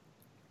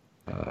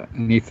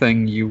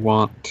 Anything you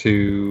want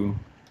to?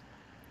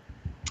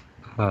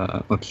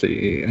 Let's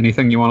see.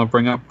 Anything you want to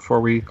bring up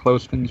before we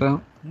close things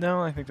out?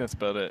 No, I think that's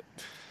about it.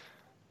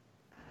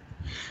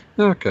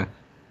 Okay.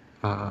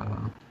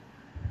 Well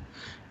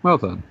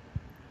then,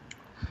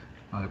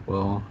 I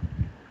will.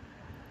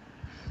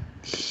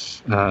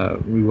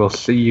 We will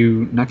see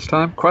you next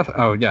time.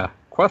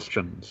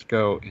 Questions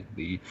go in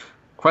the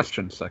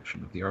questions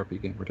section of the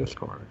RP Gamer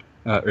Discord,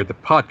 or the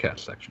podcast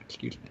section,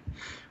 excuse me,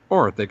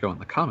 or they go in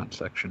the comment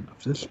section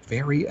of this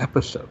very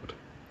episode,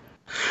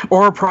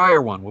 or a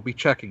prior one. We'll be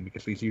checking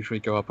because these usually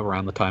go up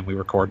around the time we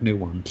record new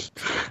ones.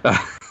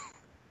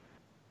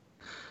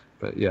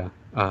 But yeah,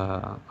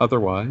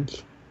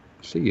 otherwise,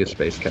 see you,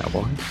 Space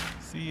Cowboy.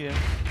 See ya.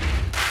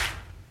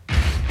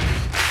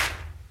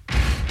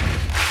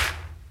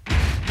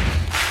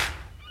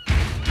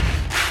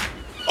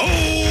 Oh,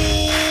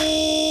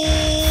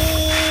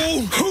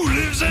 who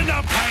lives in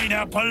a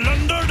pineapple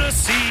under the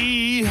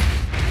sea?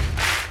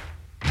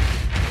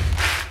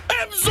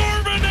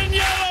 Absorbent and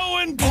yellow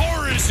and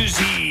porous is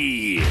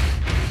he.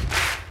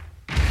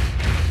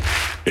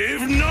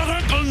 If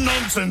nautical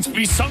nonsense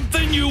be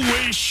something you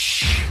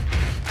wish,